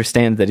 He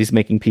understands that he's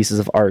making pieces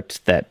of art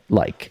that,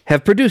 like,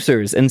 have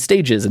producers and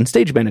stages and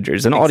stage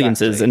managers and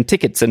audiences and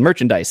tickets and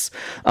merchandise.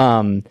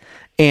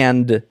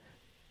 And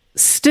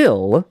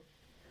still,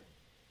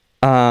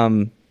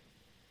 Alfred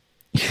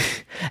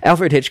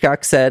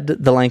Hitchcock said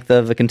the length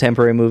of a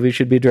contemporary movie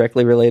should be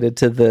directly related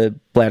to the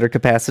bladder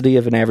capacity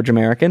of an average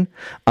American,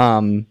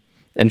 and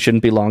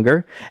shouldn't be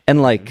longer.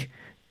 And, like,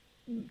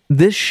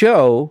 this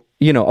show...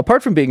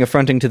 apart from being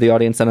affronting to the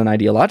audience on an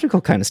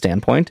ideological kind of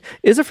standpoint,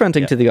 is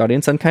affronting to the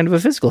audience on kind of a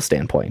physical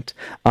standpoint.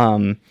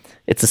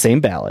 It's the same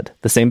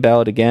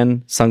ballad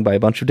again, sung by a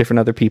bunch of different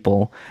other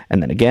people,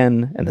 and then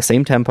again, and the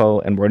same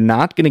tempo, and we're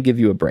not going to give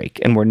you a break,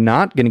 and we're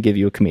not going to give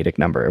you a comedic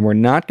number, and we're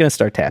not going to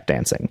start tap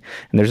dancing,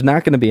 and there's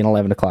not going to be an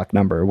 11 o'clock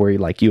number where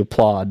you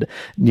applaud,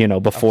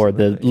 before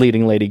Absolutely. the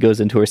leading lady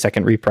goes into her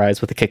second reprise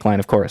with a kick line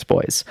of Chorus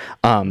Boys.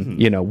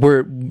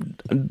 We're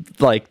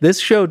like, this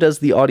show does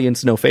the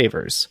audience no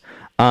favors.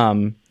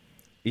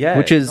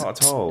 Which is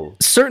not at all.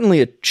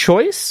 Certainly a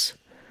choice.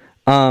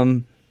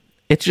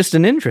 It's just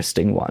an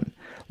interesting one.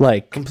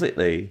 Like,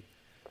 completely.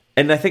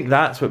 And I think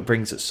that's what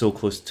brings it so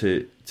close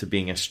to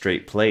being a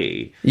straight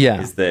play. Yeah.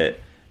 Is that,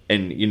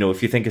 and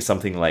if you think of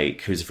something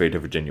like Who's Afraid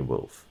of Virginia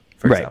Woolf,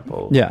 for Right.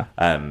 example. Yeah.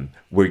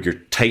 Where you're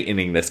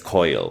tightening this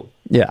coil.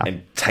 Yeah.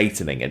 And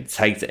tightening,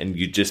 and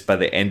you just, by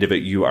the end of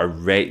it, you're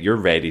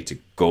ready to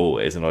go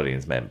as an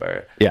audience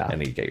member. Yeah. And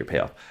then you get your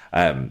payoff.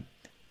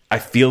 I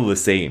feel the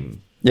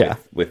same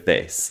with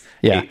this.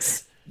 Yeah.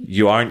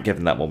 You aren't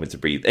given that moment to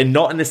breathe. And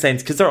not in the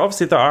sense, because there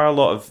are a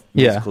lot of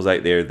musicals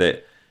out there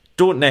that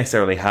don't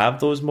necessarily have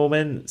those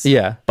moments.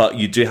 Yeah. But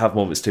you do have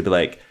moments to be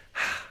like,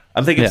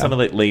 I'm thinking of Yeah. something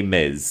like Les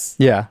Mis.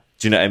 Yeah.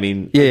 Do you know what I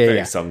mean? Yeah.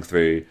 Very sung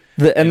through.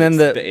 Then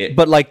the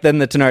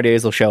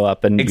Thenardiers will show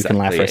up and you can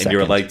laugh for a second. And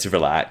you're allowed to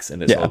relax,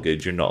 and it's all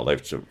good. You're not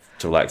allowed to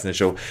relax in the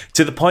show.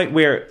 To the point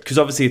where, because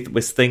obviously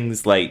with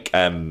things like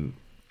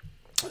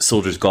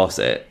Soldier's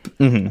Gossip,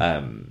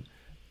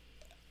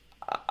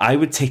 I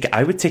would take it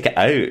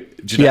out.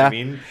 Do you know what I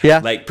mean? Yeah.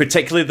 Like,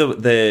 particularly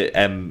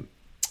the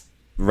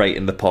Right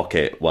in the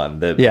Pocket one,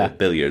 the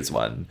billiards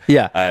one.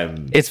 Yeah.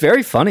 It's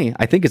very funny.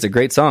 I think it's a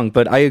great song,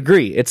 but I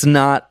agree. It's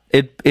not,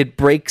 it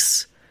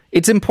breaks,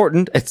 it's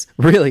important.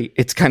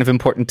 It's kind of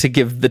important to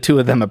give the two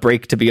of them a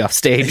break to be off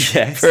stage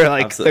for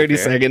like 30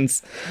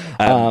 seconds.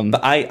 But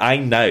I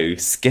now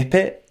skip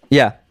it.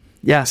 Yeah.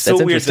 Yeah. So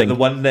that's weird that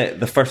interesting.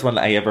 the first one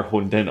that I ever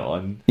honed in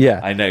on, Yeah.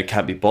 I now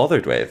can't be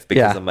bothered with,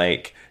 because I'm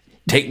like,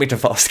 take me to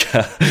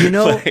Fosca.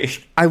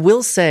 I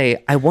will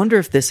say, I wonder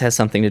if this has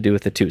something to do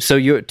with it too. So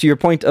to your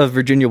point of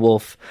Virginia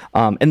Woolf,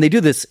 and they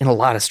do this in a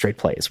lot of straight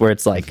plays where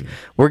it's like,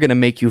 we're going to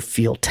make you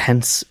feel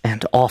tense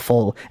and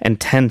awful and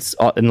tense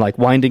and like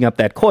winding up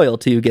that coil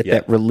till you get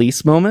that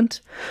release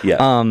moment.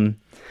 Yeah.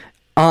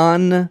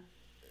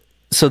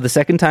 So the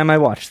second time I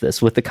watched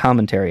this with the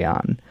commentary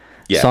on,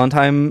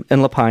 Sondheim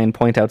and Lapine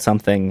point out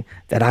something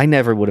that I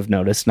never would have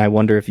noticed, and I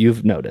wonder if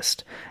you've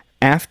noticed.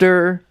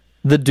 After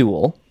the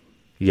duel,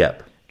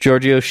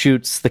 Giorgio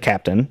shoots the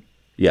captain.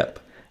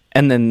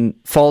 And then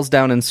falls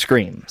down and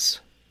screams.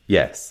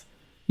 Yes.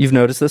 You've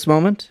noticed this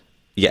moment?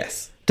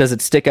 Yes. Does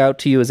it stick out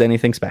to you as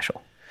anything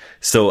special?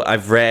 So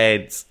I've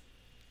read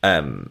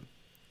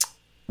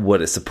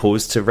what it's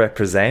supposed to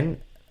represent.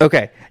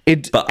 Okay.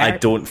 But I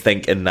don't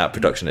think in that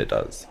production it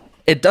does.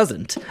 It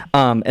doesn't.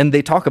 And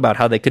they talk about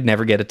how they could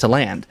never get it to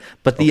land.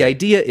 But the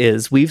idea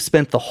is we've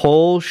spent the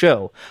whole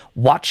show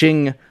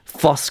watching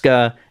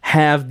Fosca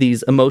have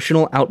these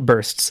emotional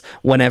outbursts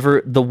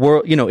whenever the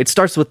world, it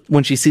starts with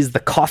when she sees the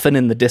coffin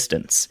in the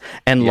distance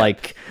and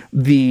like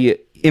the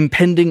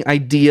impending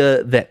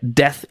idea that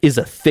death is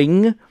a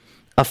thing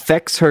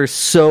affects her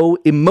so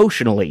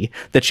emotionally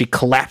that she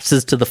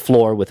collapses to the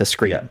floor with a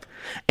scream.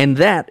 And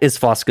that is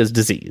Fosca's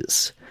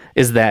disease,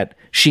 is that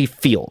she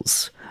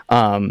feels,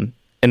 and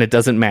it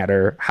doesn't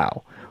matter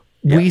how.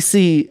 We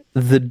see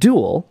the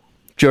duel.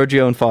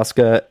 Giorgio and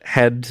Fosca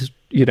had,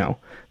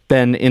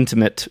 been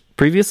intimate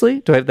previously.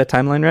 Do I have that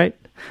timeline right?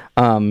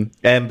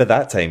 But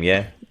that time,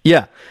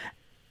 Yeah.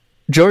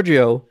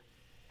 Giorgio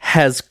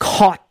has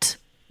caught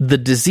the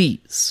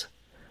disease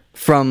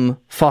from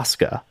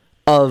Fosca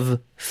of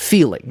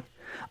feeling.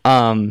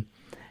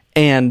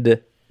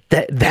 And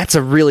that's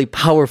a really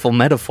powerful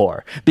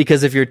metaphor,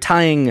 because if you're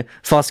tying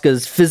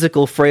Fosca's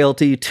physical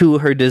frailty to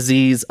her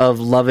disease of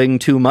loving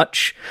too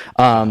much,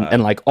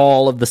 and like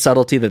all of the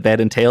subtlety that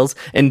entails,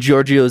 and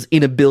Giorgio's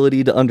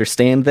inability to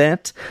understand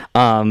that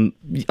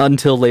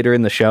until later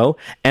in the show,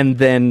 and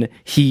then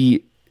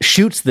he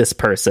shoots this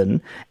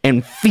person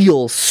and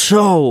feels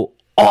so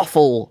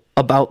awful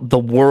about the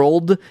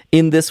world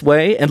in this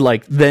way, and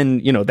like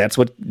then that's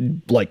what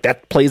like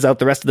that plays out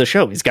the rest of the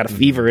show. He's got a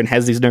fever and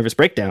has these nervous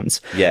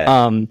breakdowns.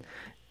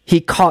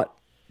 He caught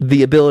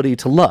the ability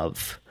to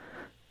love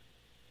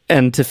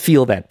and to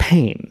feel that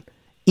pain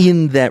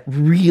in that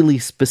really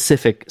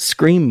specific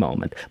scream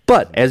moment.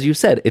 But as you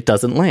said, it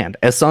doesn't land.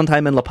 As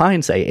Sondheim and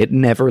Lapine say, it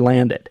never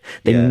landed.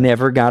 They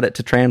never got it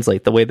to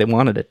translate the way they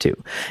wanted it to.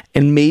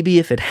 And maybe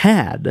if it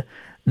had,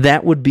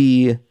 that would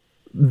be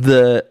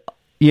the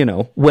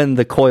when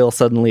the coil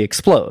suddenly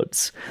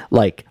explodes,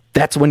 like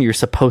that's when you're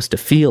supposed to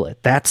feel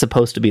it. That's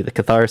supposed to be the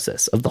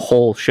catharsis of the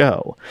whole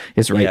show,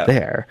 is right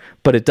there.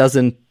 But it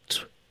doesn't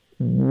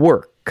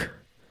work.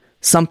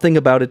 Something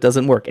about it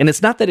doesn't work. And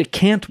it's not that it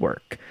can't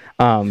work.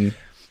 I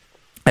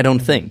don't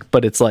think,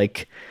 but it's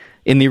like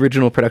in the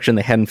original production,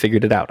 they hadn't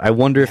figured it out. I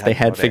wonder if they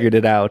had figured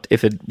it out,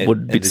 if it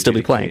would still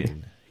be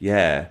playing.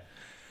 Yeah.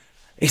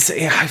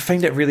 I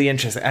find it really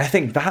interesting. I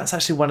think that's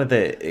actually one of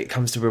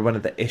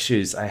the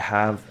issues I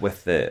have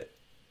with the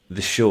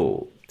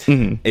show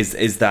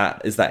is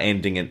that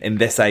ending and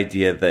this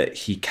idea that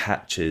he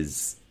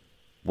catches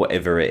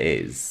whatever it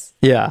is.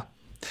 Yeah.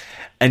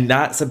 And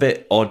that's a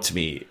bit odd to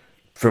me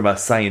from a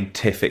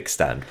scientific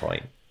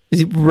standpoint.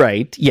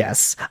 Right,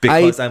 yes.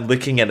 Because I'm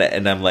looking at it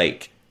and I'm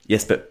like,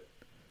 yes, but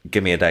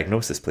give me a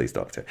diagnosis, please,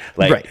 doctor.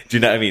 Like, right. Do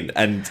you know what I mean?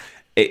 And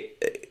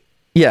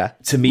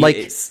to me, like,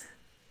 it's...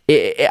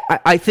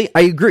 I think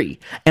I agree.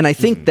 And I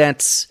think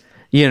that's,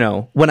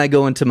 when I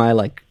go into my,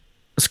 like,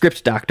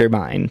 script doctor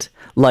mind,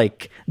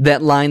 like,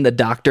 that line the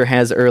doctor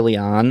has early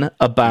on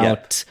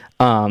about,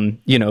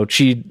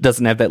 she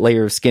doesn't have that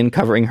layer of skin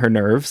covering her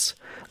nerves.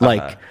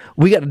 Like,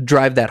 we got to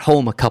drive that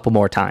home a couple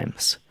more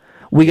times.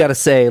 We got to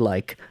say,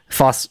 like,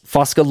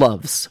 Fosca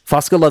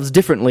loves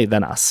differently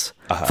than us.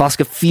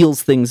 Fosca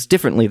feels things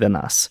differently than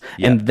us.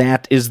 And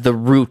that is the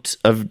root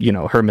of,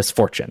 her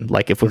misfortune,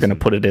 like, if we're going to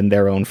put it in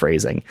their own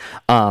phrasing.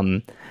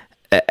 And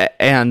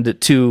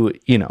to,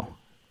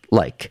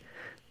 like,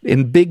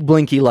 in big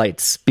blinky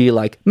lights, be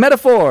like,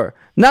 metaphor,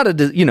 not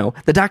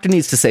the doctor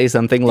needs to say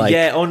something like...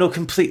 Yeah, oh no,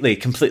 completely.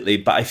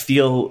 But I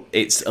feel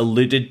it's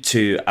alluded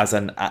to as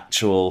an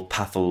actual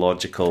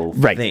pathological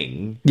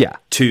thing. Yeah.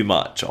 Too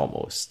much,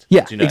 almost.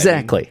 Yeah, Do you know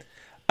exactly.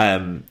 What I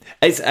mean?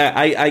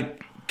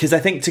 Because I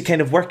think to kind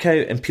of work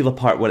out and peel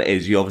apart what it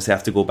is, you obviously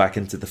have to go back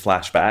into the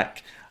flashback.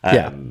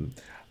 And,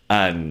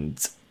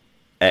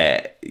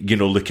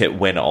 look at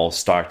when it all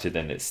started.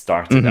 And it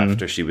started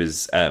after she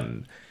was,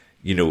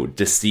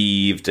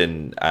 deceived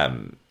and...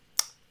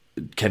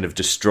 kind of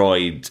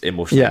destroyed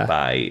emotionally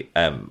by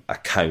a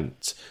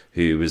count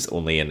who was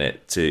only in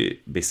it to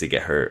basically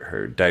get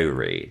her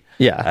dowry.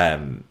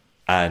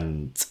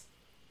 And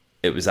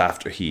it was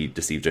after he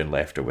deceived her and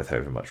left her with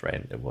however much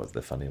rent it was,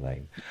 the funny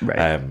line.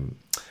 Right.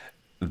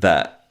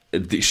 That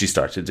she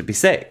started to be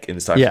sick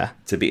and started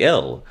to be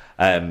ill.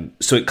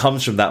 So it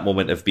comes from that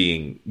moment of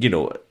being,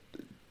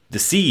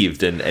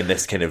 deceived and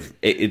this kind of...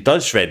 It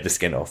does shred the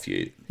skin off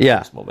you in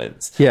those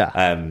moments.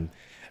 And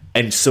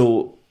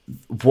so...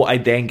 what I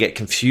then get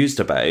confused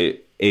about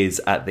is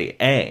at the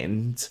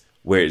end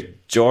where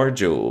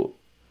Giorgio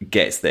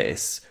gets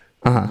this.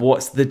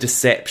 What's the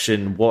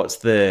deception? What's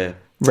the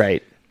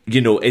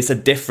it's a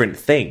different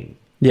thing.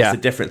 It's a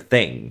different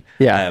thing.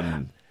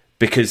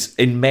 Because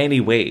in many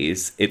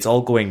ways it's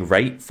all going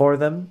right for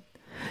them.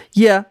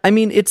 I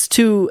mean, it's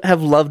to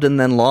have loved and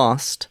then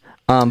lost.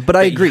 But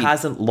I agree. He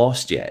hasn't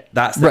lost yet.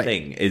 That's the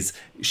thing. Is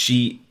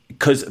she?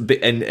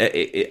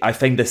 I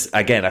find this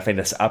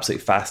absolutely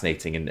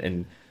fascinating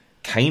and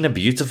kind of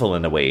beautiful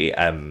in a way.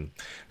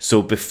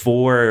 So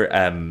before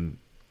the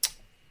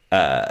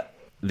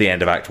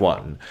end of Act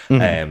 1,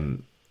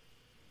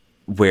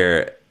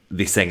 where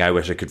they sing "I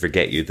Wish I Could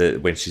Forget You,"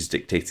 when she's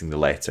dictating the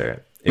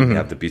letter, and we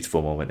have the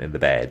beautiful moment in the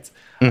bed,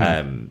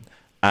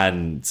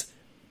 and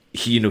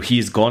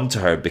he's gone to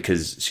her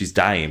because she's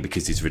dying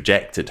because he's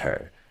rejected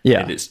her.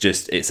 And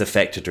it's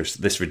affected her.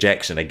 This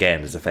rejection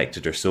again has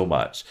affected her so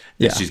much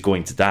that she's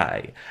going to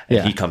die.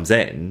 And he comes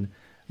in,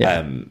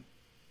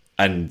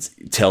 and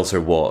tells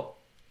her what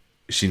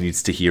she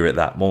needs to hear at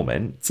that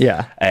moment.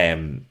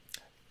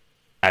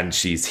 And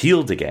she's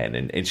healed again,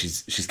 and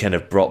she's kind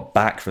of brought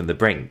back from the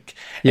brink.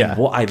 And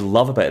what I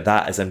love about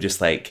that is I'm just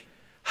like,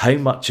 how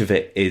much of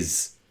it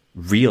is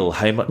real?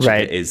 How much of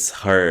it is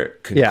her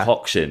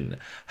concoction?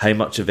 How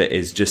much of it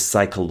is just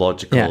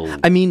psychological?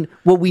 I mean,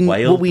 what we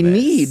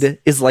need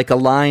is like a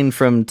line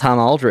from Tom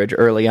Aldridge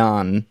early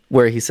on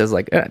where he says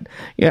like,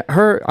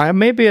 I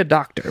may be a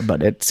doctor,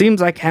 but it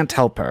seems I can't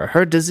help her.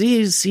 Her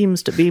disease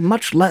seems to be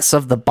much less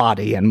of the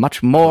body and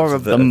much more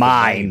of the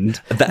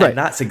mind. And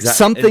that's exactly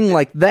something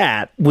like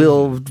that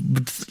will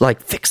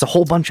like fix a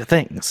whole bunch of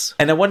things.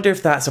 And I wonder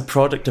if that's a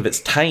product of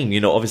its time.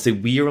 Obviously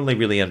we're only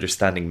really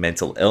understanding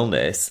mental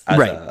illness as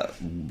a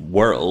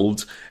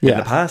world in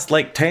the past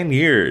like 10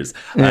 years.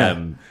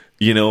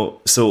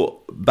 So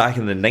back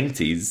in the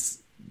 90s,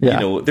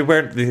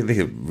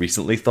 they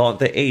recently thought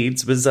that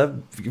AIDS was a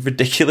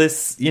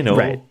ridiculous,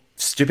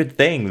 stupid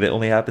thing that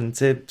only happened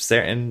to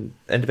certain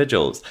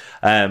individuals.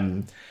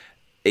 They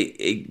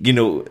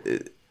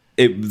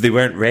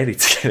weren't ready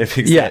to kind of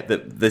accept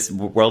that this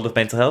world of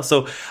mental health.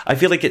 So I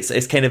feel like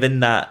it's kind of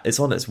in that, it's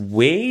on its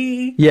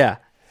way. Do you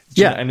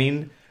know what I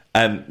mean?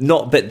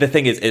 But the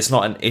thing is, it's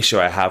not an issue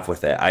I have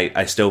with it.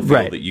 I still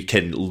feel that you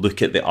can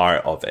look at the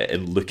art of it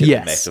and look at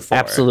the metaphor,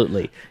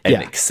 absolutely, and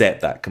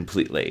accept that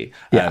completely.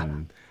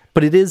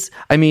 But it is,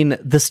 I mean,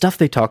 the stuff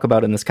they talk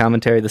about in this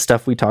commentary, the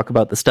stuff we talk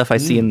about, the stuff I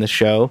see in the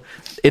show,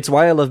 it's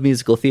why I love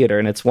musical theater,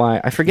 and it's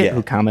why, I forget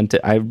who commented,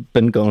 I've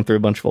been going through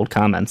a bunch of old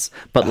comments,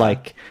 but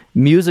like,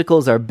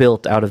 musicals are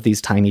built out of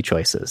these tiny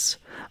choices.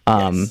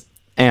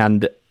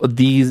 And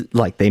these,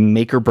 like, they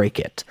make or break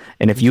it.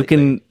 And if you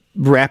can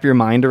wrap your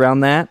mind around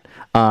that,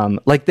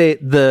 like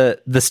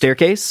the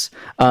staircase,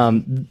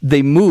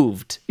 they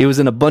moved. It was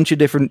in a bunch of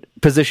different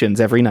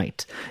positions every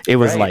night. It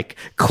was like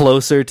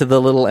closer to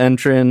the little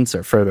entrance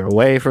or further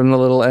away from the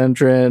little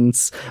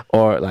entrance,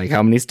 or like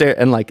how many stairs,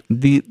 and like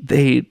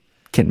they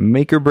can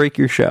make or break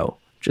your show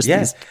Just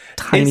these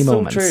tiny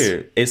moments. So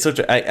true. It's so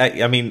true.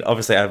 I mean,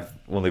 obviously, I've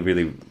only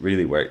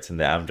really worked in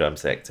the Amdram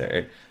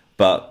sector,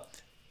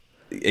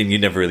 and you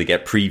never really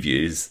get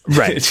previews,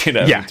 right?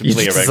 To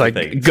play around with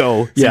things.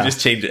 Go, so you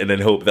just change it and then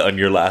hope that on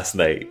your last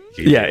night,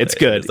 it's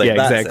good. It's like,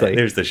 exactly.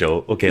 There's the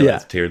show. Okay,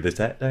 let's tear the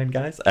set down,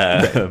 guys.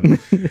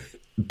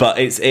 But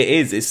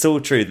it's so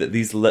true that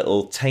these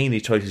little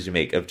tiny choices you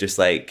make of just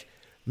like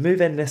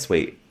move in this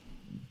way,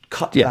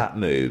 cut that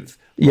move,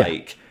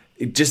 like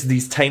just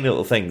these tiny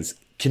little things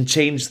can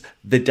change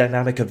the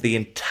dynamic of the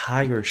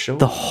entire show,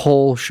 the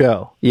whole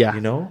show. Yeah,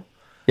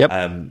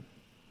 Yep.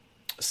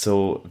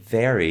 So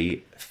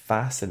very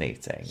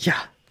fascinating.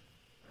 Yeah.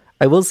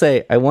 I will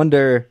say, I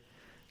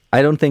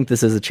don't think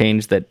this is a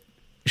change that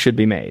should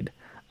be made.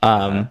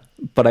 But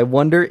I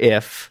wonder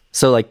if,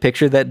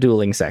 picture that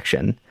dueling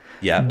section.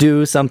 Yeah.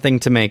 Do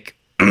something to make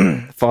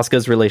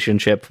Fosca's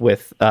relationship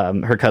with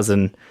her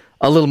cousin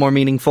a little more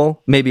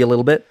meaningful, maybe a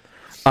little bit.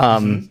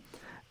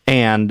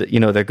 And,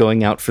 they're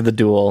going out for the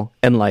duel,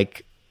 and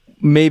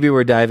maybe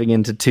we're diving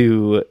into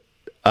too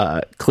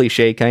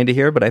cliche kind of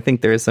here, but I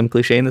think there is some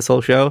cliche in this whole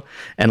show,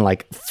 and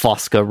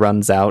Fosca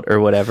runs out or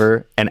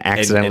whatever and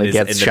accidentally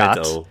gets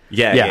shot.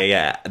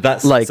 Yeah.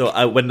 That's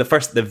when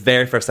the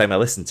very first time I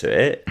listened to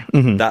it,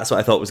 that's what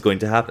I thought was going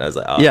to happen. I was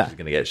like, she's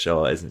going to get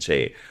shot, isn't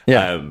she?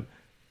 Yeah.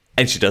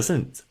 And she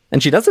doesn't.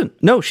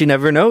 No, she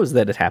never knows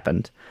that it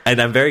happened.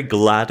 And I'm very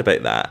glad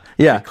about that.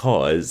 Yeah.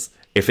 Because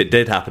if it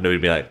did happen, it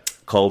would be like,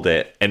 called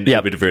it, and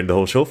it would have ruined the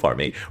whole show for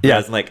me.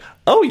 Whereas I'm like,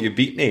 oh, you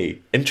beat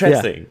me.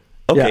 Interesting.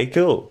 Okay,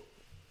 cool.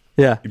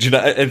 Yeah. Do you know,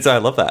 and so I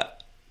love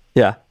that.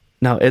 Yeah.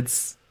 No,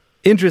 it's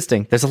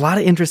interesting. There's a lot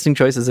of interesting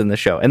choices in the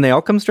show, and they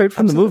all come straight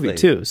from the movie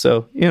too.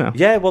 So,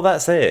 Yeah, well,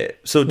 that's it.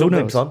 So don't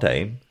blame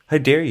Sondheim. How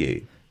dare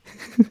you?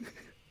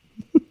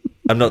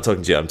 I'm not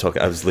talking to you.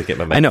 I was looking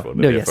at my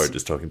microphone before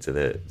just talking to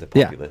the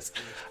populace.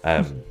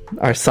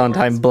 Our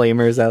Sondheim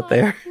blamers out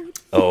there.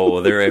 Oh,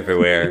 they're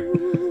everywhere.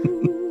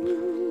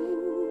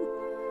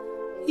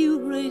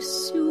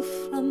 Erase you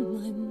from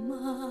my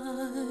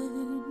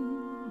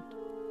mind,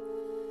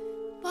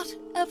 but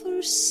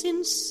ever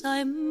since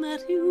I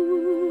met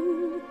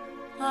you,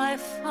 I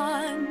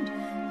find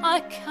I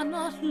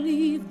cannot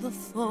leave the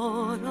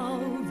thought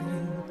of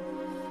you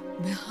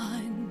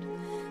behind.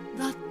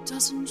 That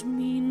doesn't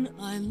mean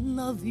I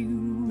love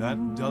you.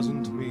 That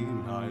doesn't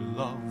mean I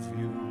love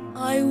you.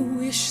 I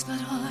wish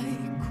that I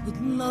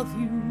could love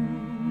you.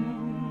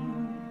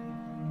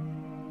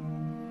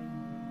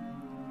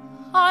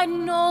 I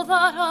know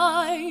that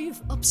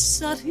I've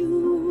upset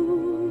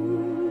you.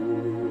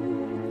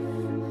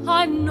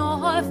 I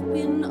know I've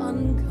been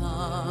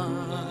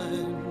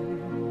unkind.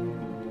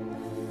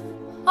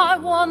 I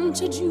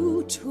wanted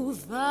you to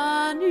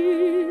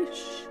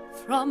vanish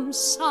from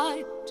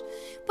sight,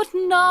 but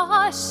now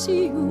I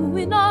see you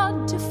in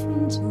a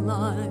different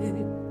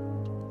light.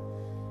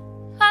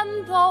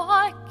 And though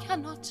I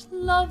cannot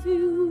love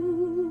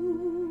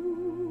you,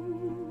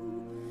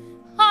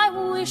 I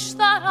wish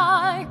that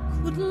I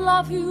could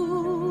love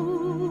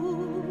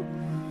you.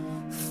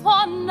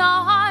 For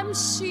now I'm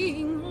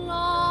seeing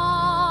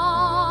love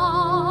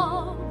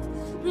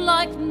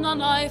like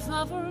none I've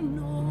ever known.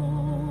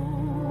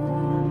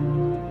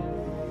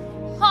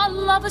 Our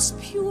love as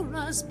pure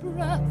as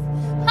breath,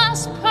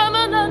 as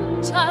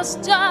permanent as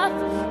death,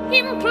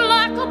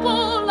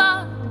 implacable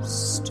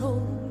as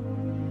stone.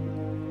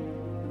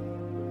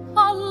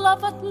 Our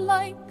love that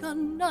like a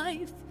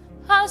knife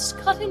has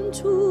cut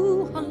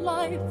into a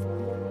life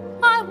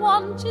I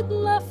wanted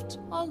left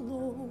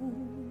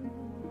alone.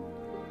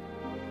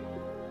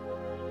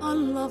 A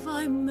love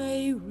I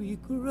may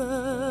regret,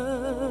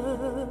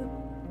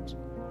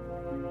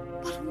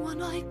 but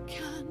one I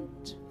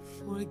can't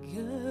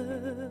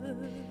forget.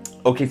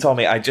 Okay,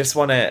 Tommy, I just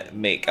want to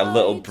make a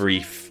little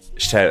brief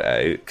shout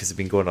out because it's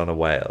been going on a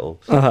while.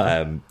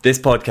 This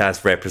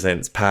podcast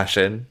represents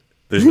passion.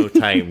 There's no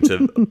time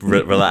to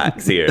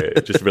relax here.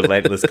 Just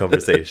relentless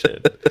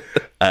conversation.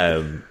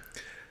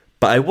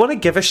 But I want to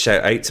give a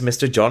shout out to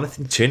Mr.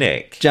 Jonathan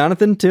Tunick.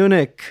 Jonathan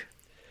Tunick,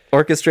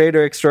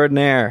 orchestrator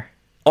extraordinaire.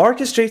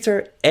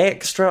 Orchestrator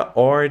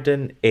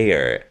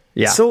extraordinaire.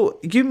 Yeah. So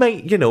you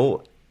might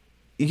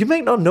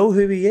not know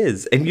who he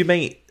is, and you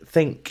might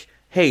think,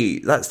 hey,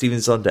 that's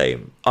Stephen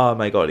Sondheim. Oh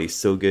my God, he's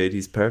so good.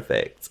 He's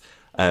perfect.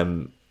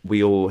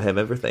 We owe him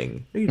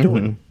everything. No, you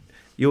don't.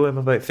 You owe him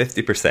about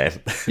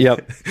 50%.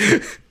 Yep.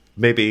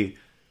 Maybe,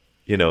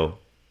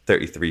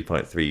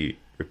 33.3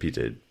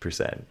 repeated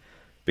percent.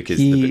 Because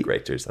the book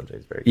writer is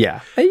sometimes very good.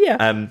 Yeah.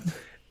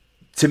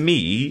 To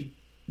me,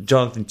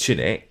 Jonathan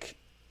Tunick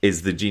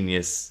is the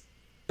genius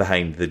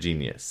behind the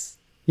genius.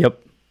 Yep.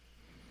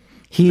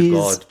 The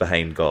God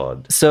behind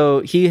God.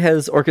 So he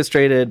has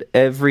orchestrated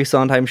every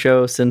Sondheim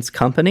show since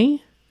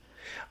Company?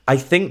 I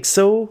think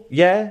so,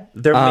 yeah.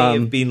 There may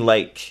have been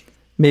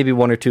maybe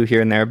one or two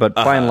here and there, but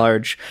by and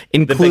large,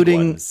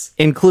 including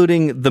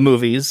the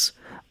movies.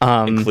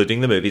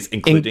 Including the movies,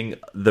 including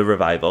the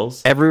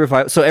revivals.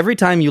 So every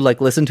time you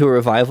listen to a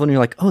revival and you're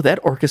like, oh,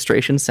 that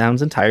orchestration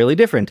sounds entirely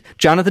different.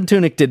 Jonathan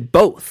Tunick did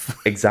both.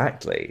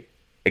 Exactly.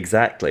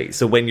 Exactly.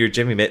 So when you're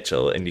Jimmy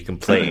Mitchell and you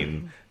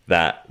complain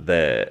that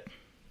the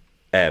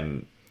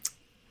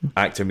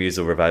actor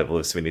musical revival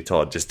of Sweeney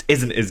Todd just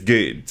isn't as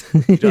good,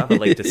 you don't have a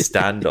leg to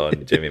stand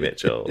on Jimmy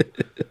Mitchell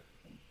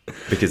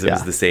because it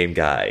was the same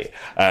guy.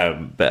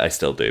 But I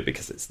still do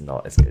because it's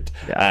not as good.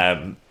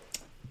 Yeah.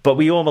 But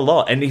we owe him a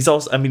lot, and he's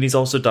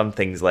also done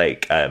things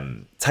like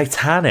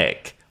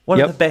Titanic,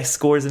 one of the best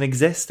scores in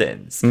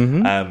existence.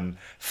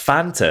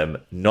 Phantom,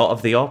 not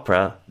of the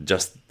opera,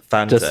 just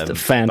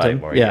Phantom by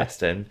Maureen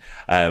Yeston,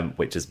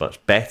 which is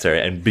much better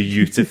and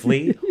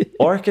beautifully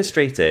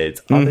orchestrated.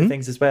 Other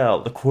things as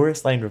well. The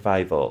Chorus Line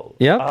revival.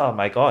 Oh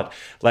my god,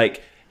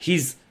 like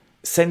he's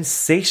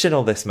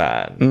sensational, this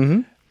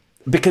man.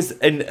 Because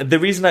and the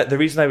reason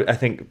I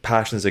think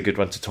Passion is a good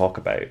one to talk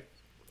about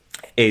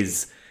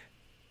is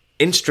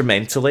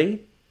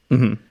instrumentally.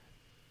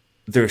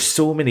 There are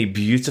so many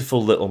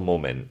beautiful little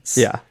moments.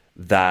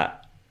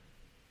 That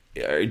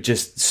are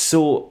just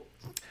so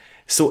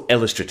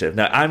illustrative.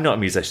 Now, I'm not a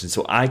musician,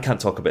 so I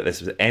can't talk about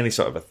this with any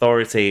sort of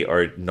authority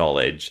or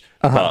knowledge,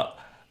 but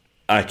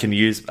I can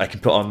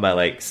put on my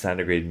like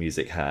standard grade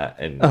music hat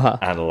and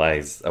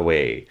analyze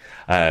away.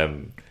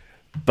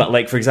 But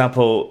like, for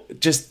example,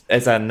 just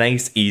as a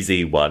nice,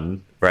 easy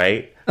one,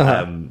 right?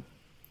 When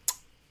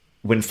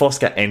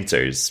Fosca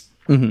enters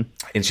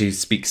and she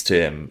speaks to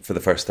him for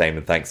the first time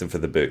and thanks him for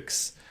the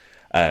books,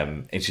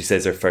 and she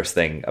says her first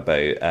thing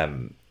about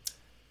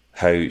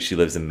how she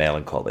lives in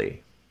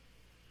melancholy.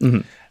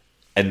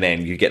 And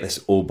then you get this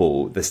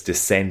oboe, this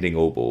descending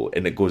oboe,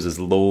 and it goes as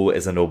low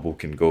as an oboe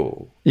can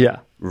go.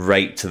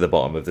 Right to the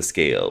bottom of the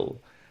scale.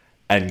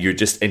 And you're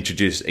just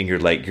introduced, and you're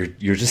like,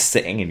 you're just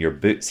sitting in your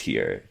boots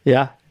here.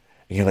 And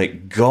you're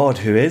like, God,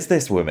 who is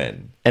this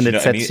woman? And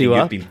it sets you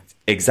up. You've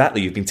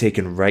been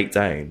taken right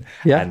down.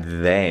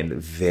 And then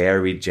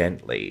very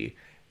gently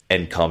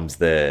in comes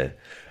the...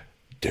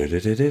 But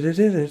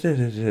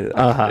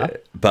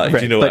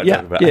you know what I'm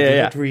talking about? I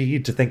didn't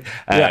read to think...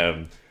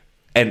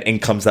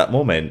 And comes that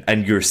moment,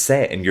 and you're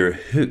set, and you're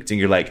hooked, and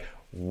you're like,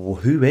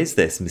 who is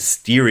this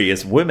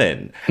mysterious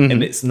woman?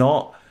 And it's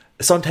not...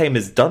 Sondheim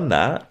has done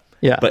that,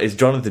 but it's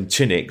Jonathan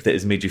Tunick that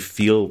has made you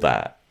feel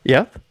that.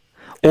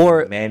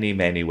 Or in many,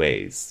 many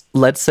ways.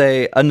 Let's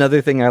say another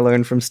thing I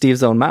learned from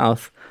Steve's own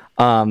mouth,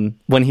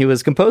 when he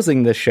was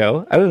composing this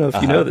show, I don't know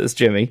if you know this,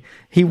 Jimmy,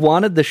 he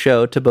wanted the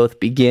show to both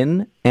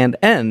begin and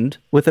end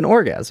with an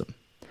orgasm.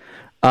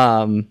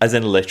 As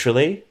in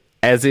literally?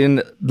 As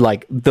in,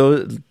 like,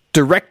 the...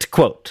 direct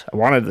quote. I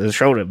wanted the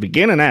show to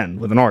begin and end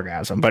with an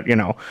orgasm, but you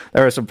know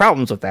there are some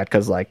problems with that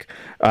because there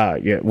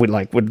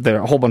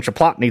a whole bunch of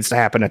plot needs to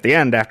happen at the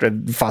end after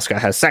Fosca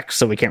has sex,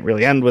 so we can't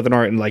really end with an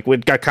orgasm. Like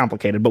it got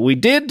complicated, but we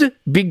did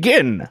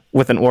begin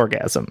with an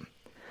orgasm.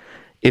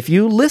 If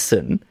you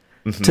listen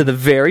to the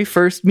very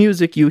first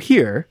music you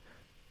hear,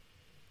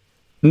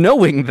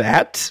 knowing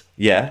that,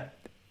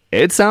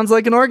 it sounds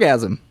like an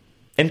orgasm.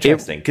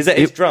 Interesting, because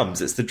it's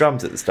drums. It's the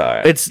drums at the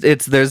start.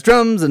 There's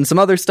drums and some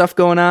other stuff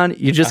going on.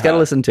 You just got to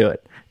listen to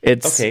it.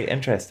 It's okay.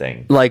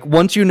 Interesting. Like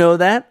once you know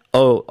that,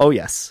 oh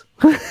yes,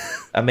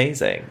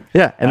 amazing.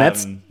 Yeah, and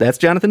that's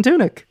Jonathan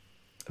Tunick.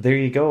 There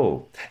you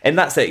go, and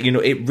that's it. You know,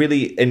 it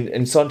really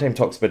and Sondheim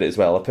talks about it as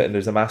well. I put in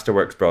there's a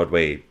Masterworks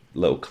Broadway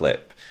little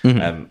clip,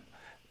 and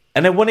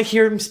I want to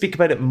hear him speak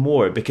about it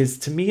more because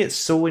to me it's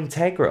so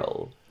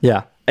integral.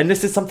 And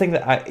this is something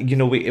that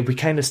we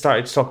kind of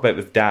started to talk about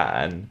with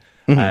Dan.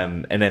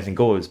 And Anything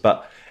Goes,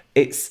 but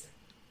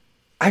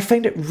I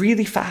find it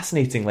really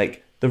fascinating,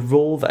 like the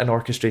role that an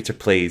orchestrator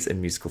plays in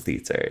musical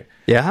theatre.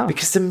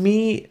 Because to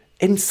me,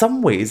 in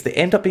some ways, they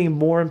end up being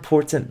more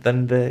important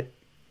than the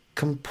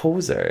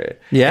composer.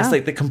 It's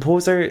like the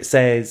composer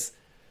says,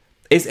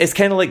 it's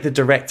kind of like the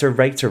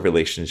director-writer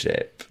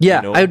relationship.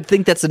 I would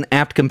think that's an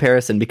apt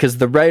comparison because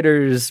the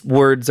writer's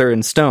words are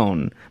in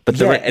stone, but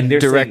the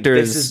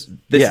director's...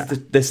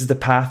 This is the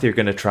path you're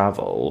going to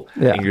travel,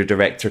 and your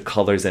director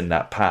colours in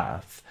that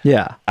path.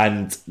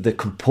 And the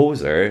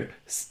composer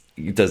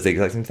does the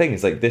exact same thing.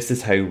 It's like, this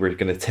is how we're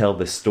going to tell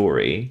the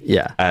story.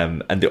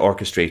 And the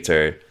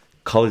orchestrator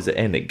colours it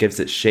in, it gives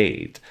it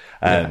shade.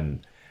 And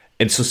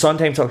so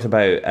Sondheim talks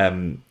about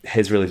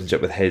his relationship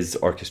with his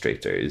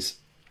orchestrators,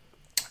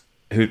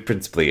 who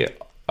principally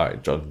are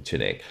Jonathan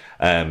Tunick.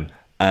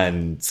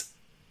 And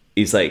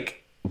he's like,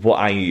 what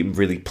I am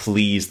really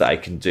pleased that I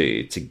can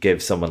do to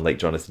give someone like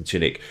Jonathan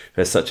Tunick,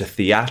 who has such a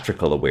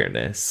theatrical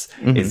awareness,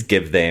 is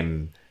give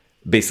them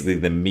basically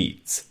the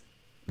meat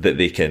that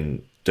they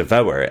can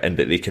devour and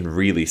that they can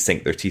really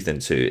sink their teeth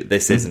into.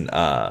 This isn't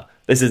an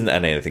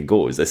Anything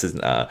Goes. This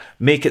isn't a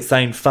make it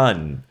sound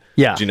fun.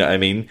 Do you know what I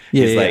mean?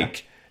 It's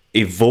like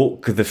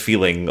evoke the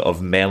feeling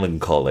of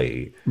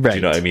melancholy. Do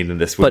you know what I mean? In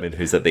this woman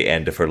who's at the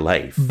end of her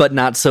life. But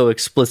not so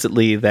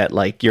explicitly that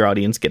like your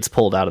audience gets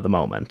pulled out of the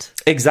moment.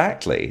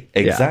 Exactly.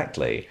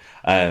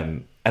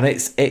 And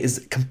it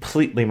is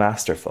completely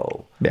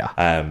masterful.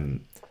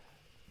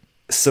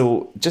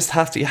 So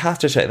you have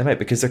to check them out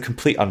because they're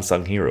complete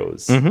unsung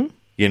heroes.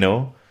 You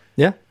know?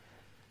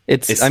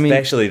 It's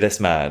especially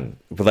this man.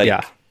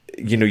 Like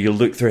you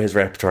look through his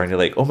repertoire and you're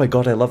like, oh my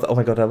God, I love it. Oh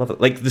my God, I love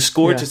it. Like, the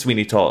score to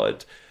Sweeney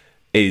Todd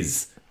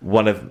is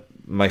one of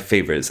my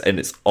favorites, and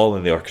it's all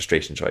in the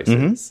orchestration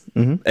choices.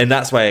 And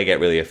that's why I get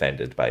really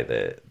offended by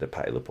the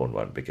Patti LuPone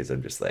one, because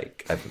I'm just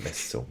like, I've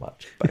missed so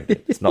much about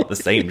it. It's not the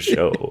same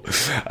show.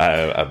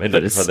 I'm in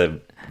it for the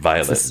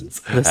violins.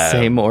 The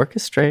same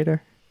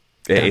orchestrator.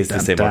 It is the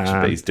same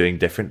orchestra, but he's doing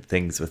different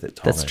things with it,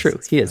 Thomas. That's true.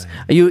 He is.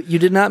 You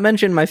did not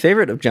mention my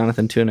favorite of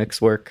Jonathan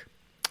Tunick's work.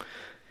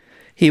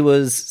 He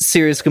was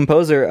series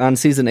composer on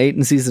season 8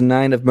 and season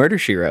 9 of Murder,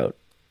 She Wrote.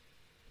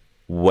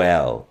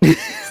 Well,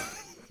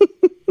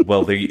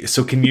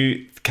 so can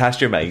you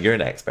cast your mind? You're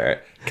an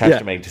expert. Cast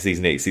your mind to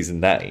season 8, season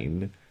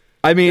 9.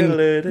 I mean,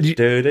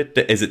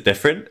 is it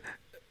different?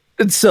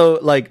 So,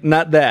 like,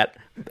 not that.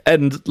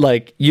 And,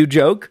 like, you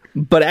joke,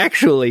 but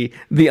actually,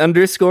 the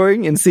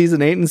underscoring in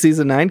season 8 and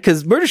season 9,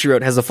 because Murder, She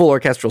Wrote has a full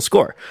orchestral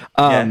score,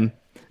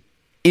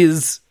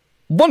 is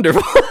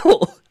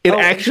wonderful. It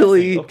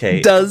actually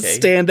does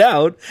stand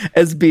out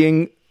as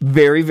being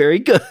very, very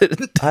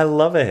good. I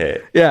love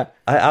it. Yeah.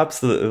 I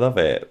absolutely love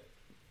it.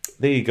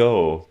 There you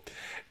go.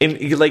 And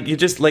you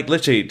just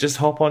literally just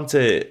hop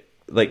onto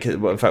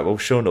in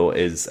fact, show note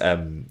is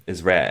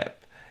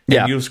rep.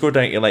 And you'll scroll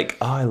down, you're like,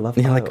 oh, I love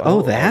that. You're like,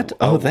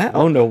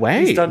 oh, no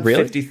way. He's done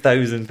really?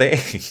 50,000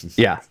 things.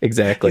 Yeah,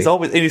 exactly.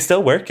 He's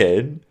still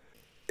working.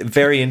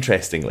 Very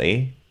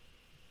interestingly,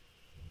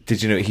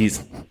 did you know he's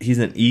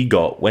an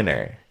EGOT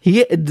winner?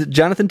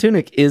 Jonathan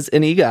Tunick is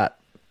an EGOT.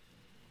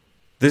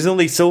 There's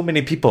only so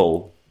many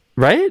people.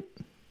 Right?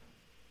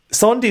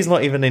 Sondi's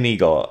not even an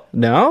EGOT.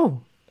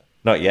 No.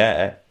 Not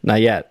yet.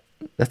 Not yet.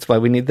 That's why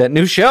we need that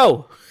new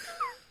show.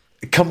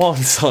 Come on,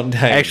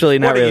 Sondheim. Actually,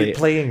 not really. What are you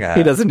playing at?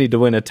 He doesn't need to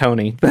win a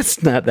Tony.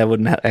 That would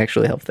not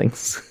actually help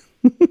things.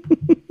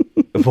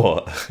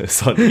 What?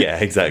 Yeah,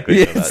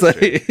 exactly. No,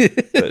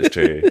 that's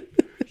true.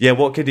 Yeah,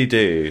 what could he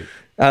do?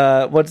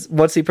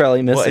 What's he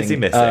probably missing? What is he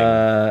missing?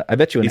 I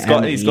bet you he's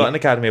got an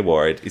Academy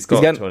Award. He's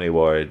got a Tony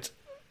Award.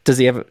 Does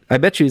he have? I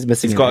bet you he's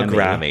missing. He's got an a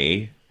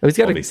Grammy. Oh, he's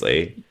got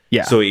obviously.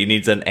 Yeah. So he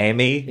needs an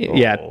Emmy.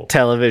 Yeah,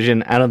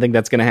 television. I don't think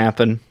that's going to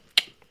happen.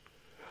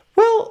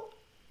 Well,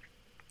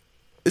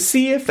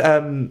 see if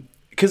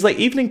because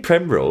Evening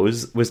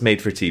Primrose was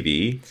made for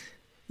TV.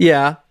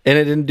 Yeah, and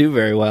it didn't do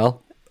very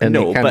well. And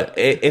but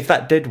if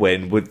that did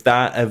win, would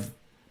that have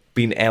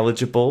been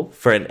eligible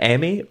for an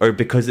Emmy, or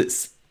because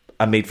it's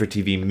a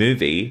made-for-TV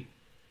movie,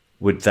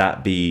 would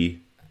that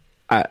be?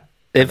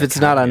 If it's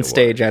not on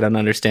stage, I don't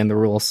understand the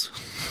rules.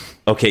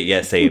 Okay,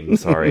 yeah, same.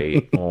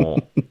 Sorry,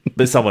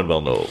 but someone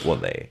will know,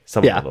 won't they?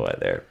 Someone will know out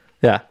there.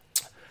 Yeah.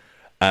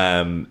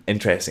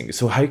 Interesting.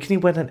 So, how can he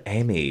win an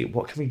Emmy?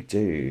 What can we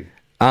do?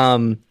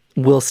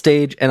 We'll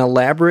stage an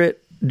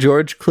elaborate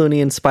George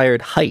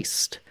Clooney-inspired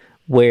heist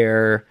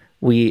where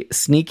we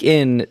sneak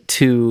in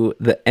to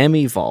the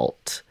Emmy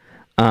vault,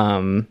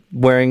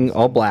 wearing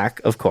all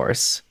black, of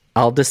course.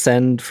 I'll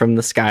descend from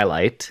the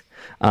skylight.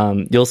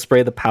 You'll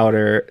spray the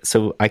powder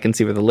so I can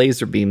see where the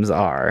laser beams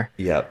are.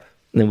 Yep.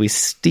 And then we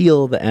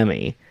steal the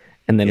Emmy,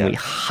 and then we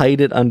hide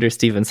it under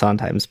Stephen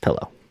Sondheim's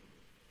pillow.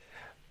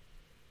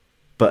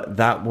 But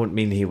that won't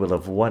mean he will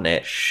have won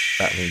it.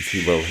 That means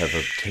he will have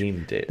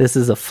obtained it. This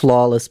is a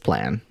flawless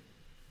plan.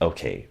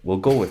 Okay, we'll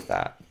go with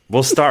that.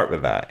 We'll start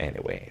with that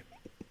anyway.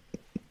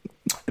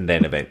 And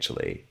then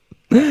eventually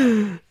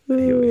he'll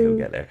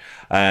get there.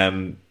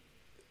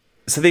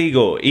 So there you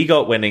go.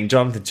 EGOT winning,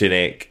 Jonathan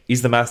Tunick.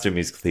 He's the master of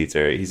musical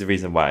theatre. He's the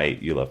reason why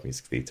you love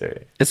musical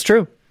theatre. It's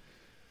true.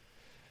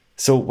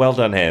 So well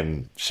done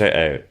him. Shout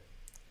out.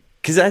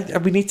 Because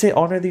we need to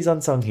honour these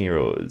unsung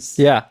heroes.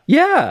 Yeah,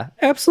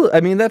 absolutely.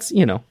 I mean, that's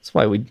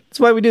why we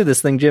do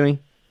this thing, Jimmy.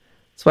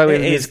 That's why we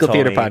have a musical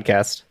theatre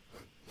podcast.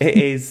 It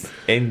is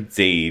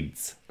indeed.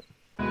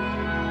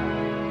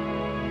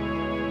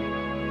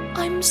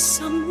 I'm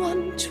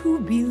someone to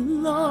be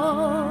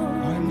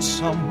loved. I'm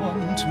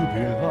someone to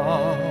be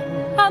loved.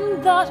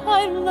 And that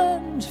I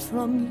learned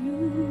from you.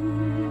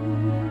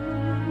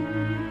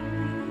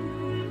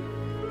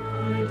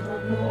 I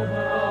don't know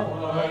how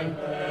I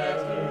met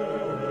her,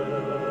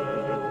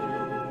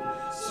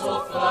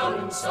 so far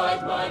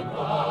inside my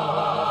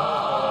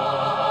mind.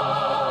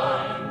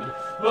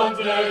 But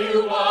there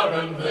you are,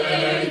 and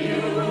there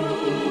you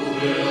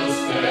will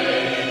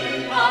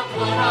stay. How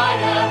could I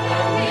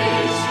ever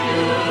wish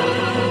you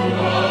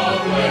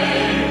away?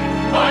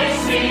 I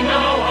see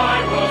now I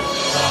was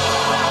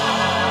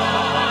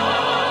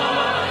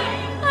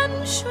blind.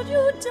 And should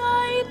you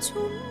die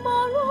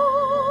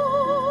tomorrow,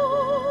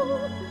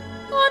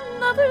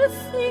 another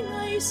thing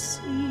I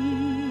see.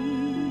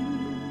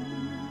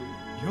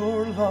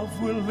 Your love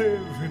will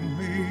live in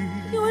me.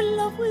 Your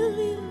love will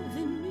live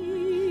in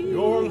me.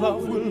 Your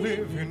love will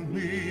live in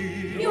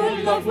me. Your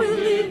love will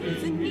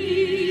live in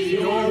me.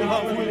 Your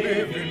love will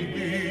live in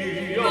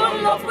me. Your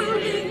love will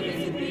live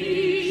in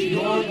me.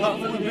 Your love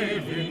will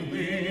live in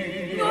me.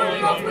 Your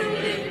love will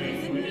live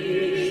in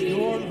me.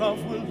 Your love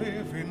will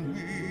live in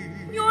me.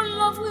 Your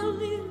love will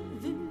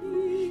live in me.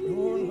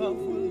 Your love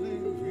will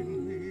live in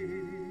me.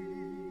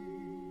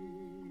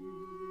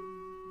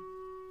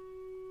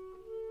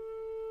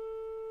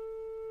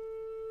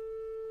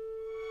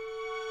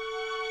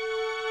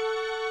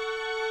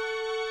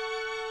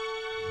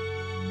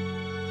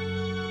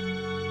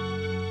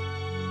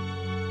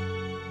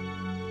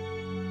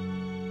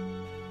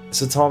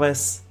 So,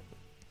 Thomas,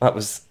 that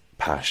was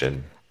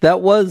passion.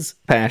 That was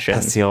passion.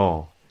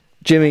 Passion.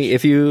 Jimmy,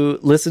 if you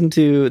listen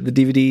to the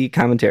DVD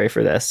commentary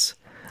for this,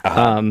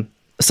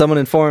 someone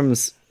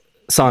informs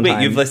Sondheim.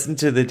 Wait, you've listened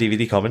to the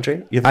DVD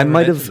commentary? I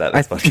might have.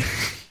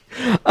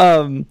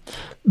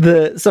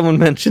 Someone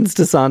mentions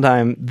to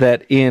Sondheim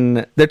that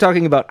they're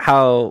talking about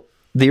how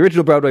the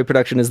original Broadway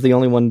production is the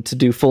only one to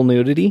do full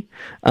nudity.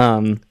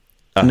 No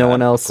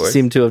one else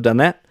seemed to have done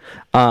that.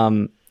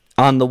 On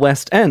the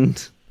West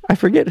End, I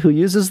forget who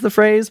uses the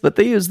phrase, but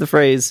they use the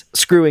phrase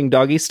 "screwing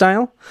doggy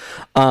style."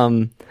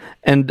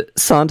 And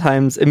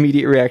Sondheim's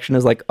immediate reaction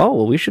is like, "Oh,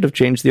 well, we should have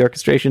changed the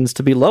orchestrations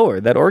to be lower.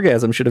 That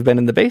orgasm should have been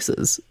in the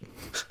basses."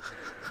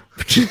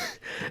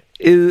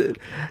 It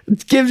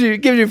gives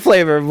you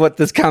flavor of what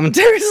this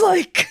commentary is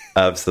like.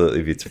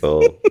 Absolutely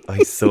beautiful.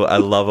 I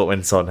love it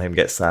when Sondheim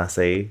gets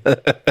sassy.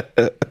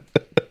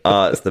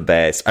 It's the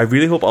best. I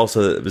really hope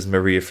also that it was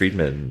Maria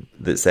Friedman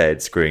that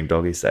said "screwing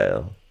doggy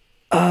style."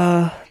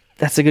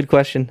 That's a good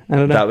question. I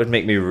don't know. That would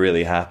make me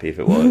really happy if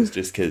it was,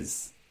 just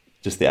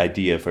the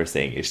idea for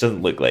saying it. She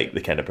doesn't look like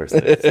the kind of person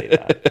that would say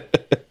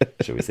that.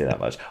 Should we say that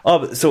much?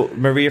 So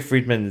Maria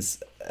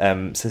Friedman's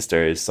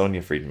sister is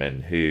Sonia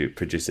Friedman, who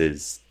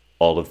produces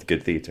all of the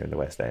good theatre in the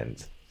West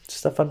End.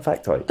 Just a fun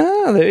factoid.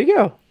 Oh, there you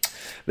go.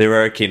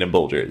 There are Keenan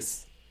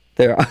Bolgers.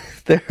 There are.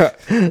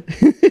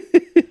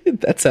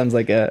 That sounds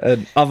like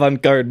an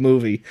avant-garde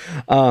movie.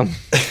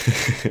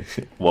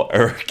 What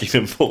are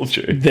Keenan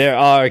Bolgers? There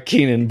are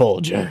Keenan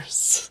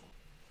Bolgers.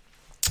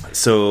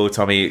 So,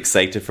 Tommy,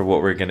 excited for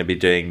what we're going to be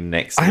doing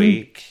next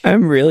week?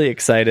 I'm really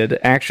excited,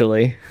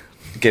 actually.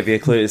 Give you a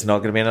clue, it's not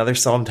going to be another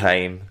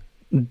Sondheim.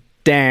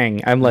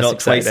 Dang, I'm less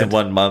excited. Not twice in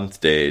 1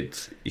 month, dude.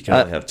 You can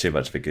only have too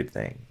much of a good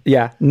thing.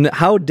 Yeah.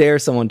 How dare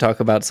someone talk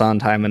about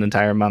Sondheim an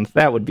entire month?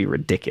 That would be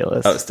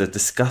ridiculous. Oh, it's a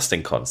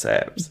disgusting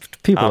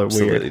concept. People are weird.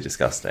 Absolutely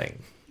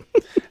disgusting.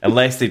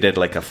 Unless they did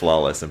like a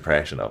flawless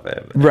impression of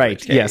him.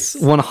 Right, yes.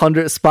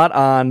 100 spot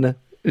on.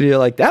 You're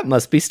like, that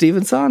must be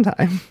Stephen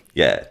Sondheim.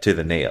 Yeah, to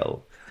the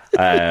nail.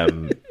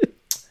 So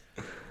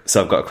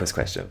I've got a quiz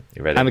question.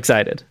 You ready? I'm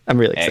excited. I'm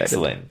really excited.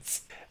 Excellent.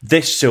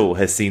 This show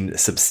has seen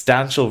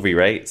substantial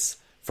rewrites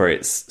for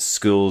its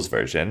school's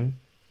version,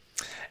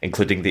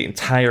 including the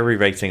entire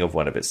rewriting of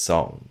one of its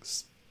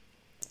songs.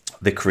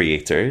 The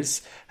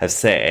creators have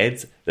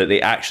said that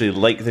they actually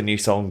like the new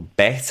song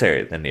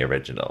better than the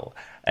original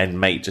and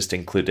might just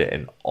include it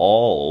in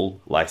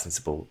all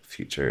licensable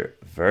future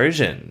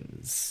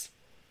versions.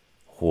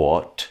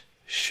 What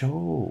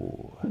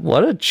show?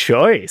 What a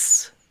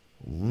choice.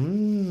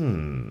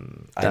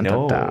 I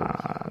know.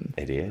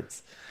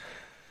 Idiots.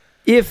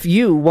 If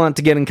you want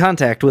to get in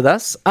contact with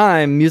us,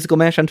 I'm Musical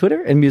Mash on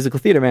Twitter and Musical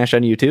Theater Mash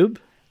on YouTube.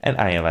 And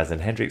I am As in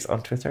Hendrix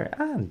on Twitter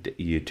and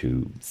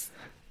YouTube.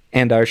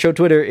 And our show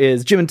Twitter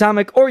is Jim and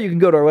Tomic, or you can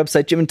go to our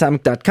website,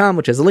 jimandtomic.com,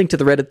 which has a link to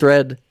the Reddit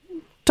thread.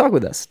 Talk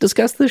with us.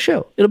 Discuss the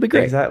show. It'll be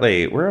great.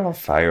 Exactly. We're on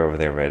fire over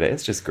there, Reddit.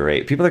 It's just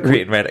great. People are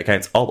creating Reddit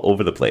accounts all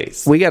over the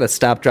place. We got to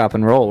stop, drop,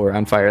 and roll. We're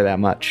on fire that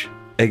much.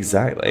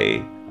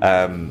 Exactly.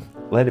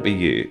 Let it be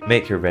you.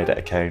 Make your Reddit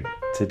account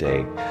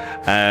today.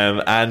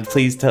 And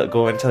please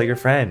go and tell your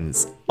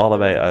friends all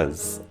about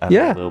us and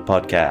our little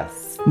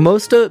podcast.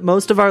 Most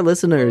of our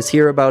listeners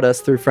hear about us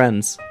through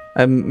friends.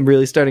 I'm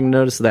really starting to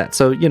notice that.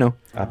 So,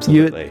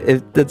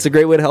 absolutely. That's a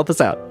great way to help us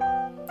out.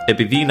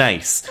 It'd be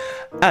nice.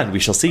 And we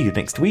shall see you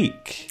next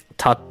week.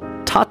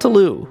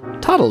 Toodaloo.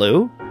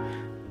 Toodaloo.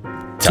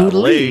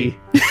 Toodaloo.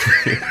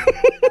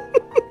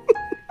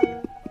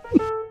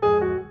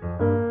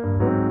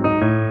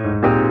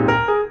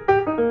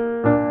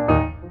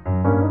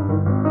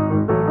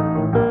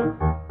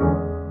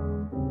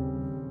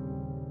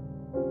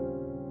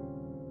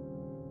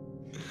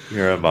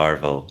 You're a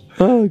marvel.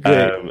 Oh,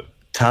 great.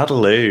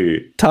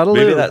 Toodaloo. Toodaloo.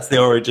 Maybe that's the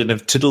origin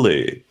of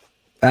Toodaloo.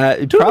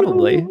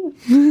 Probably.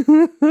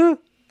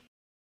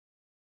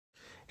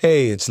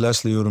 Hey, it's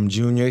Leslie Odom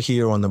Jr.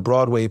 here on the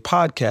Broadway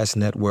Podcast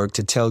Network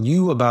to tell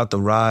you about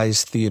the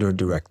Rise Theater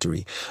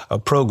Directory, a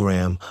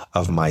program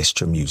of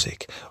Maestro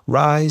Music.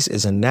 Rise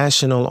is a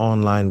national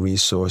online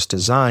resource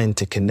designed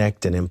to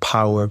connect and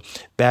empower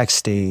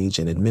backstage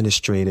and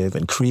administrative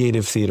and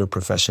creative theater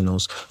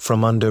professionals from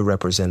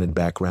underrepresented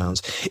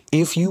backgrounds.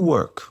 If you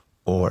work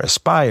or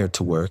aspire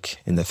to work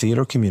in the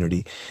theater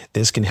community,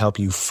 this can help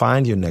you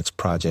find your next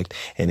project.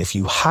 And if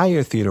you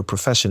hire theater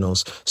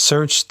professionals,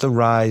 search the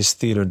Rise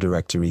Theater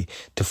Directory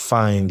to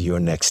find your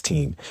next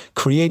team.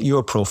 Create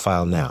your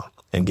profile now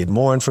and get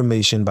more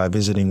information by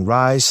visiting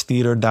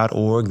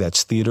risetheater.org.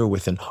 That's theater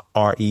with an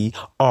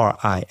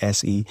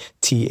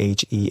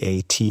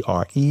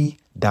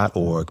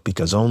RISETHEATRE.org,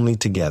 because only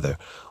together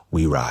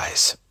we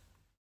rise.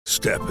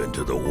 Step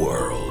into the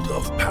world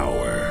of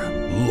power,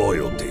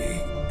 loyalty,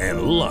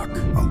 and luck.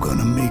 I'm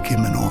gonna make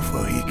him an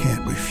offer he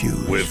can't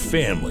refuse. With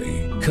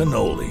family,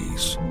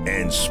 cannolis,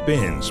 and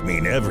spins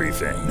mean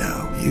everything.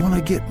 Now, you wanna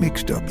get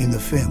mixed up in the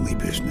family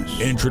business.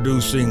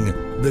 Introducing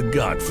The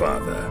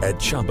Godfather at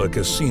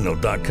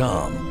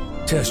ChumbaCasino.com.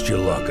 Test your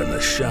luck in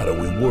the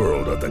shadowy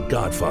world of The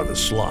Godfather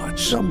slot.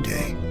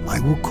 Someday, I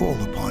will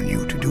call upon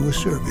you to do a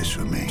service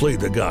for me. Play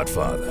The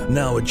Godfather,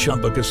 now at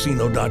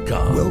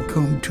ChumbaCasino.com.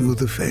 Welcome to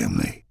the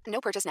family. No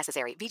purchase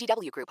necessary.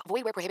 VGW Group.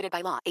 Void where prohibited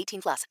by law.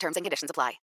 18+. Terms and conditions apply.